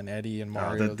John and Eddie and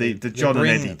Mario, the John and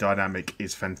Eddie dynamic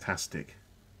is fantastic.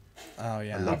 Oh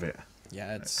yeah, I love it.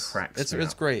 Yeah, it's great.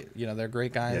 They're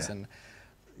great guys, and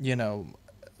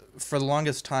for the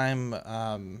longest time,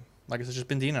 like I said, it's just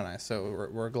been Dean and I. So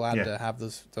we're glad to have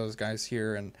those guys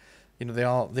here, and they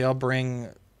all bring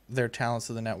their talents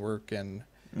to the network, and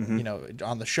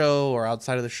on the show or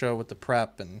outside of the show with the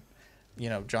prep, and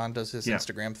John does his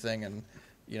Instagram thing, and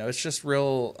it's just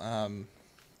real.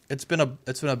 It's been a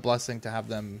blessing to have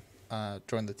them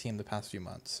join the team the past few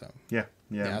months. So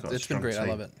it's been great. I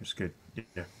love it. It's good.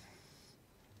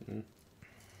 So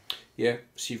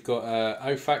you've got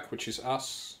OFAC, which is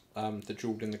us, the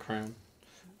jeweled in the crown.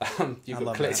 You've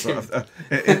got collecting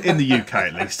in the UK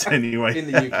at least, anyway.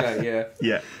 In the UK,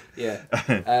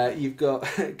 yeah. You've got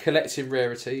collecting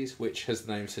rarities, which, as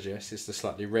the name suggests, is the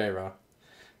slightly rarer.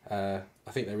 I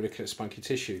think they were looking at spunky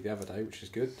tissue the other day, which is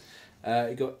good.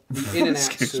 You got the in and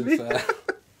outs of the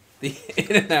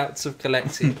in and outs of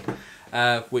collecting,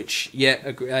 which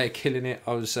killing it.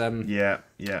 I was their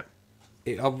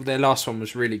last one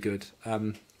was really good.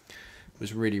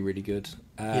 Was really good.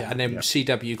 And then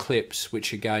CW clips,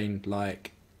 which again,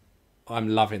 like, I'm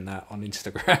loving that on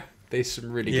Instagram. There's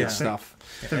some really good stuff.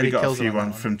 I think we got a few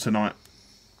one from tonight.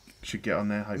 Should get on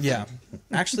there, hopefully. Yeah.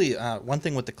 Actually, one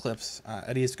thing with the clips,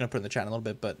 Eddie is going to put in the chat in a little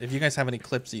bit, but if you guys have any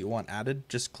clips that you want added,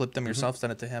 just clip them yourself,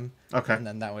 send it to him. Okay. And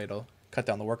then that way it'll cut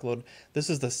down the workload. This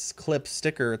is the clip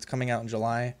sticker. It's coming out in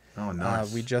July. Oh,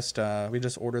 nice. We just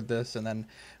ordered this, and then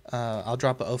I'll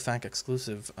drop an OFAC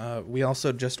exclusive. We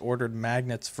also just ordered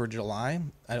magnets for July.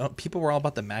 People were all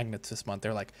about the magnets this month.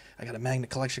 They're like, I got a magnet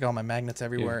collection, got all my magnets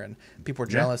everywhere, and people were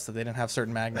jealous that they didn't have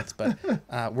certain magnets. But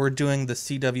we're doing the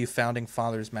CW Founding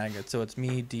Fathers magnet. So it's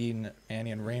me, Dean,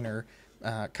 Annie, and Rainer,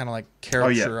 kind of like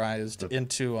characterized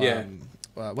into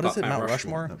what is it, Mount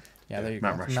Rushmore? Yeah, there you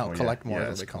go. Mount Collectmore,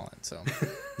 as they call it. So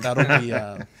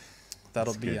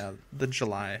that'll be the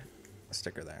July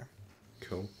sticker there.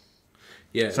 Cool.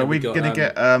 Yeah. So we're gonna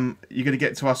get you're gonna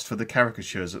get to us for the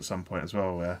caricatures at some point as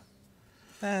well.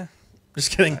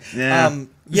 Just kidding. Yeah.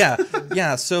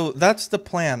 Yeah. So that's the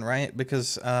plan, right?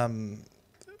 Because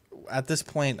at this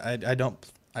point, I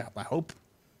hope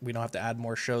we don't have to add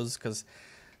more shows because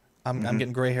I'm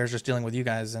getting gray hairs just dealing with you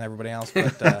guys and everybody else.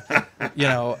 But you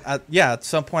know, at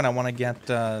some point I want to get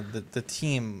the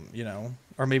team, you know,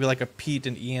 or maybe like a Pete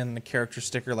and Ian character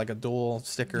sticker, like a dual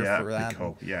sticker for that.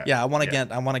 Cool. Yeah. Yeah, I want to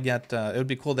get. It would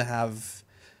be cool to have,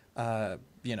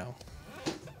 you know,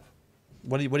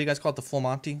 what do you guys call it? The full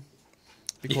Monty.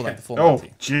 It'd be cool to have the full Monty.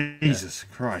 Oh Jesus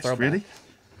Christ! Throwback. Really?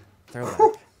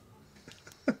 Throwback.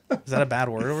 Is that a bad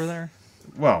word over there?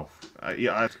 Well,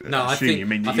 yeah. I assume you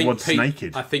mean you want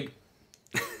naked. I think.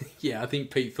 Yeah, I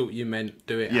think Pete thought you meant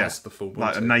do it as the full Monty.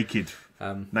 Like a naked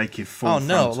full. Oh no,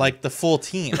 frontal. like the full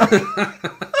team.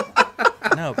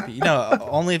 No,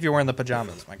 only if you're wearing the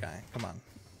pajamas, my guy. Come on.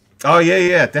 Oh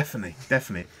yeah, definitely.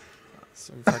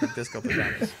 So fucking disco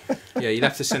pajamas. Yeah, you'd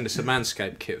have to send us a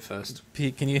Manscaped kit first.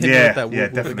 Pete, can you hit me with that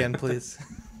whoop definitely. again, please?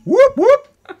 Whoop whoop.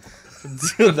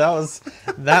 Dude, that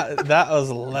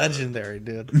was legendary,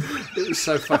 dude. It was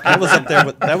so fucking.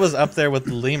 That was up there with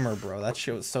Lemur, bro. That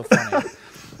shit was so funny.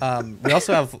 We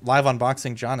also have live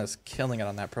unboxing. John is killing it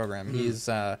on that program. He's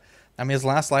his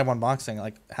last live unboxing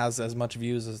like has as much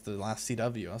views as the last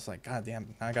CW. I was like, God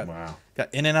damn, I got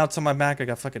in and outs on my back. I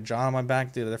got fucking John on my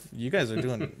back, dude. You guys are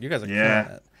killing it.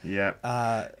 Yeah.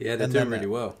 They're doing really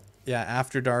well. Yeah,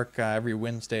 After Dark every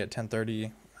Wednesday at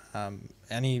 10:30.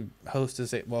 Any host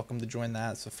is welcome to join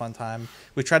that. It's a fun time.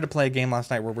 We tried to play a game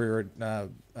last night where we were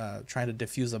trying to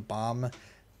defuse a bomb.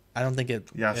 I don't think it.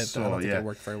 Yeah, it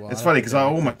worked very well. It's funny because I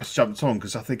almost jumped on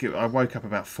because I think I woke up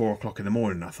about 4 o'clock in the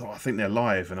morning. And I thought I think they're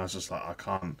live, and I was just like I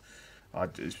can't.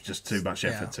 It's just too much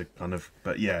effort to kind of.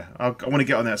 But yeah, I want to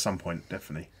get on there at some point,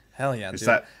 definitely. Hell yeah, dude.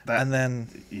 That and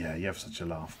then you have such a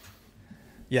laugh.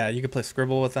 Yeah, you could play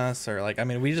Scribble with us, or like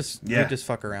we just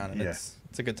fuck around, and it's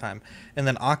a good time. And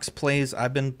then Ox plays. I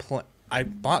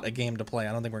bought a game to play.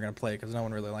 I don't think we're gonna play because no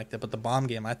one really liked it. But the bomb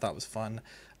game I thought was fun.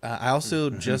 I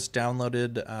also just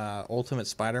downloaded Ultimate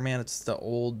Spider-Man. It's the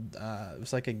old. It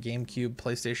was like a GameCube,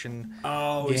 PlayStation.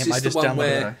 Oh, game. Is this I just the one downloaded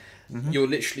where you're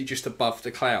literally just above the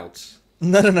clouds?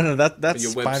 No. That's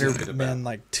your website Spider-Man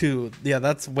like 2. Yeah,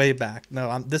 that's way back.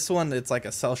 No, this one it's like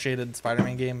a cel-shaded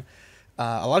Spider-Man game.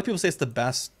 A lot of people say it's the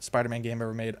best Spider-Man game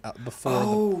ever made before the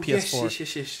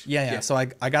PS4. Yes. Yeah. So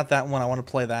I got that one. I want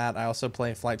to play that. I also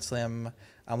play Flight Sim.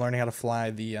 I'm learning how to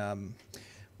fly the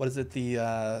what is it?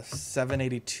 The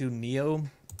 782 Neo,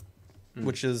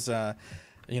 which is I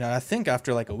think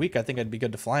after like a week I think I'd be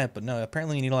good to fly it, but no.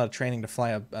 Apparently you need a lot of training to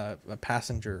fly a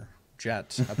passenger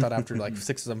jet. I thought after like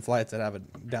 6 or 7 flights I'd have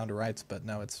it down to rights, but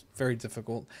no, it's very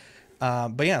difficult.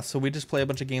 But yeah, so we just play a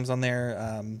bunch of games on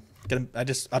there. I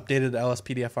just updated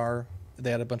LSPDFR.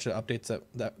 They had a bunch of updates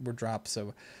that were dropped,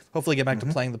 so hopefully get back to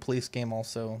playing the police game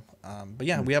also. But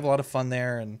yeah, we have a lot of fun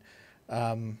there, and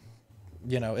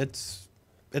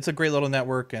it's a great little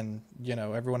network, and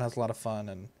everyone has a lot of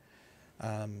fun,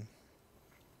 and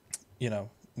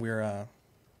we're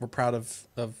proud of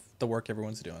the work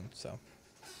everyone's doing. So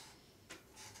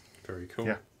very cool.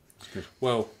 Yeah, it's good.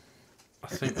 Well, I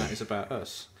think that is about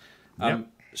us.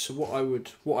 So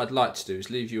what I'd like to do is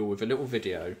leave you all with a little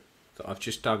video that I've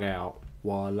just dug out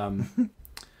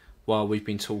while we've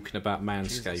been talking about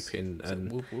manscaping.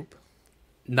 And whoop whoop.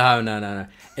 No.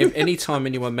 If any time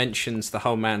anyone mentions the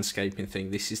whole manscaping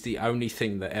thing, this is the only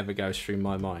thing that ever goes through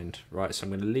my mind. Right, so I'm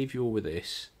going to leave you all with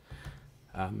this,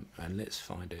 and let's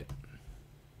find it.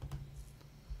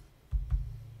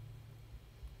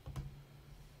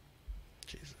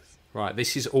 Jesus. Right,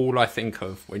 this is all I think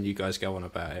of when you guys go on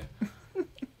about it.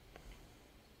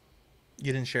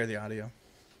 You didn't share the audio.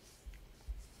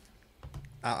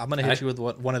 I'm gonna hit you with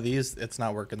one of these. It's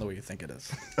not working the way you think it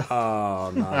is.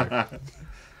 Oh no!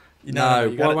 You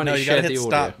gotta hit audio?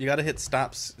 stop. You gotta hit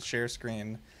stop share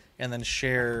screen, and then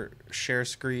share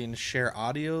screen, share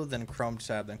audio, then Chrome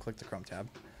tab, then click the Chrome tab.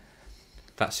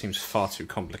 That seems far too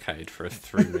complicated for a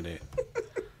 3-minute.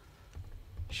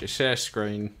 Share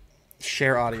screen.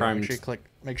 Share audio. Chrome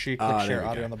Make sure you click share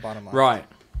audio on the bottom line. Right.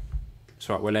 It's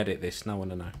all right. We'll edit this. No one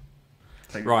will know.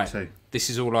 Take right. 2. This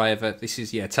is all I ever.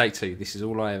 Take 2. This is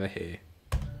all I ever hear.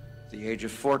 At the age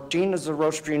of 14, as a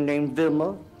roastery named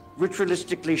Vilma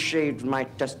ritualistically shaved my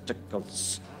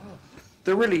testicles.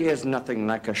 There really is nothing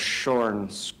like a shorn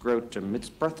scrotum. It's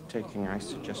breathtaking. I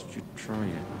suggest you try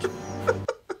it.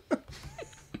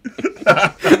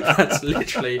 That's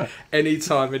literally any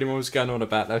time anyone was going on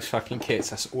about those fucking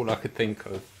kits. That's all I could think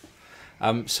of.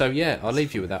 So yeah, I'll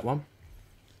leave you with that one.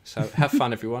 So have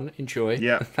fun, everyone. Enjoy.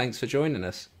 Yeah. Thanks for joining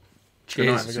us. Good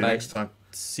night. Cheers. See you next time.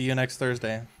 See you next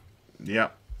Thursday.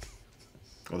 Yep.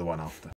 Or the one after.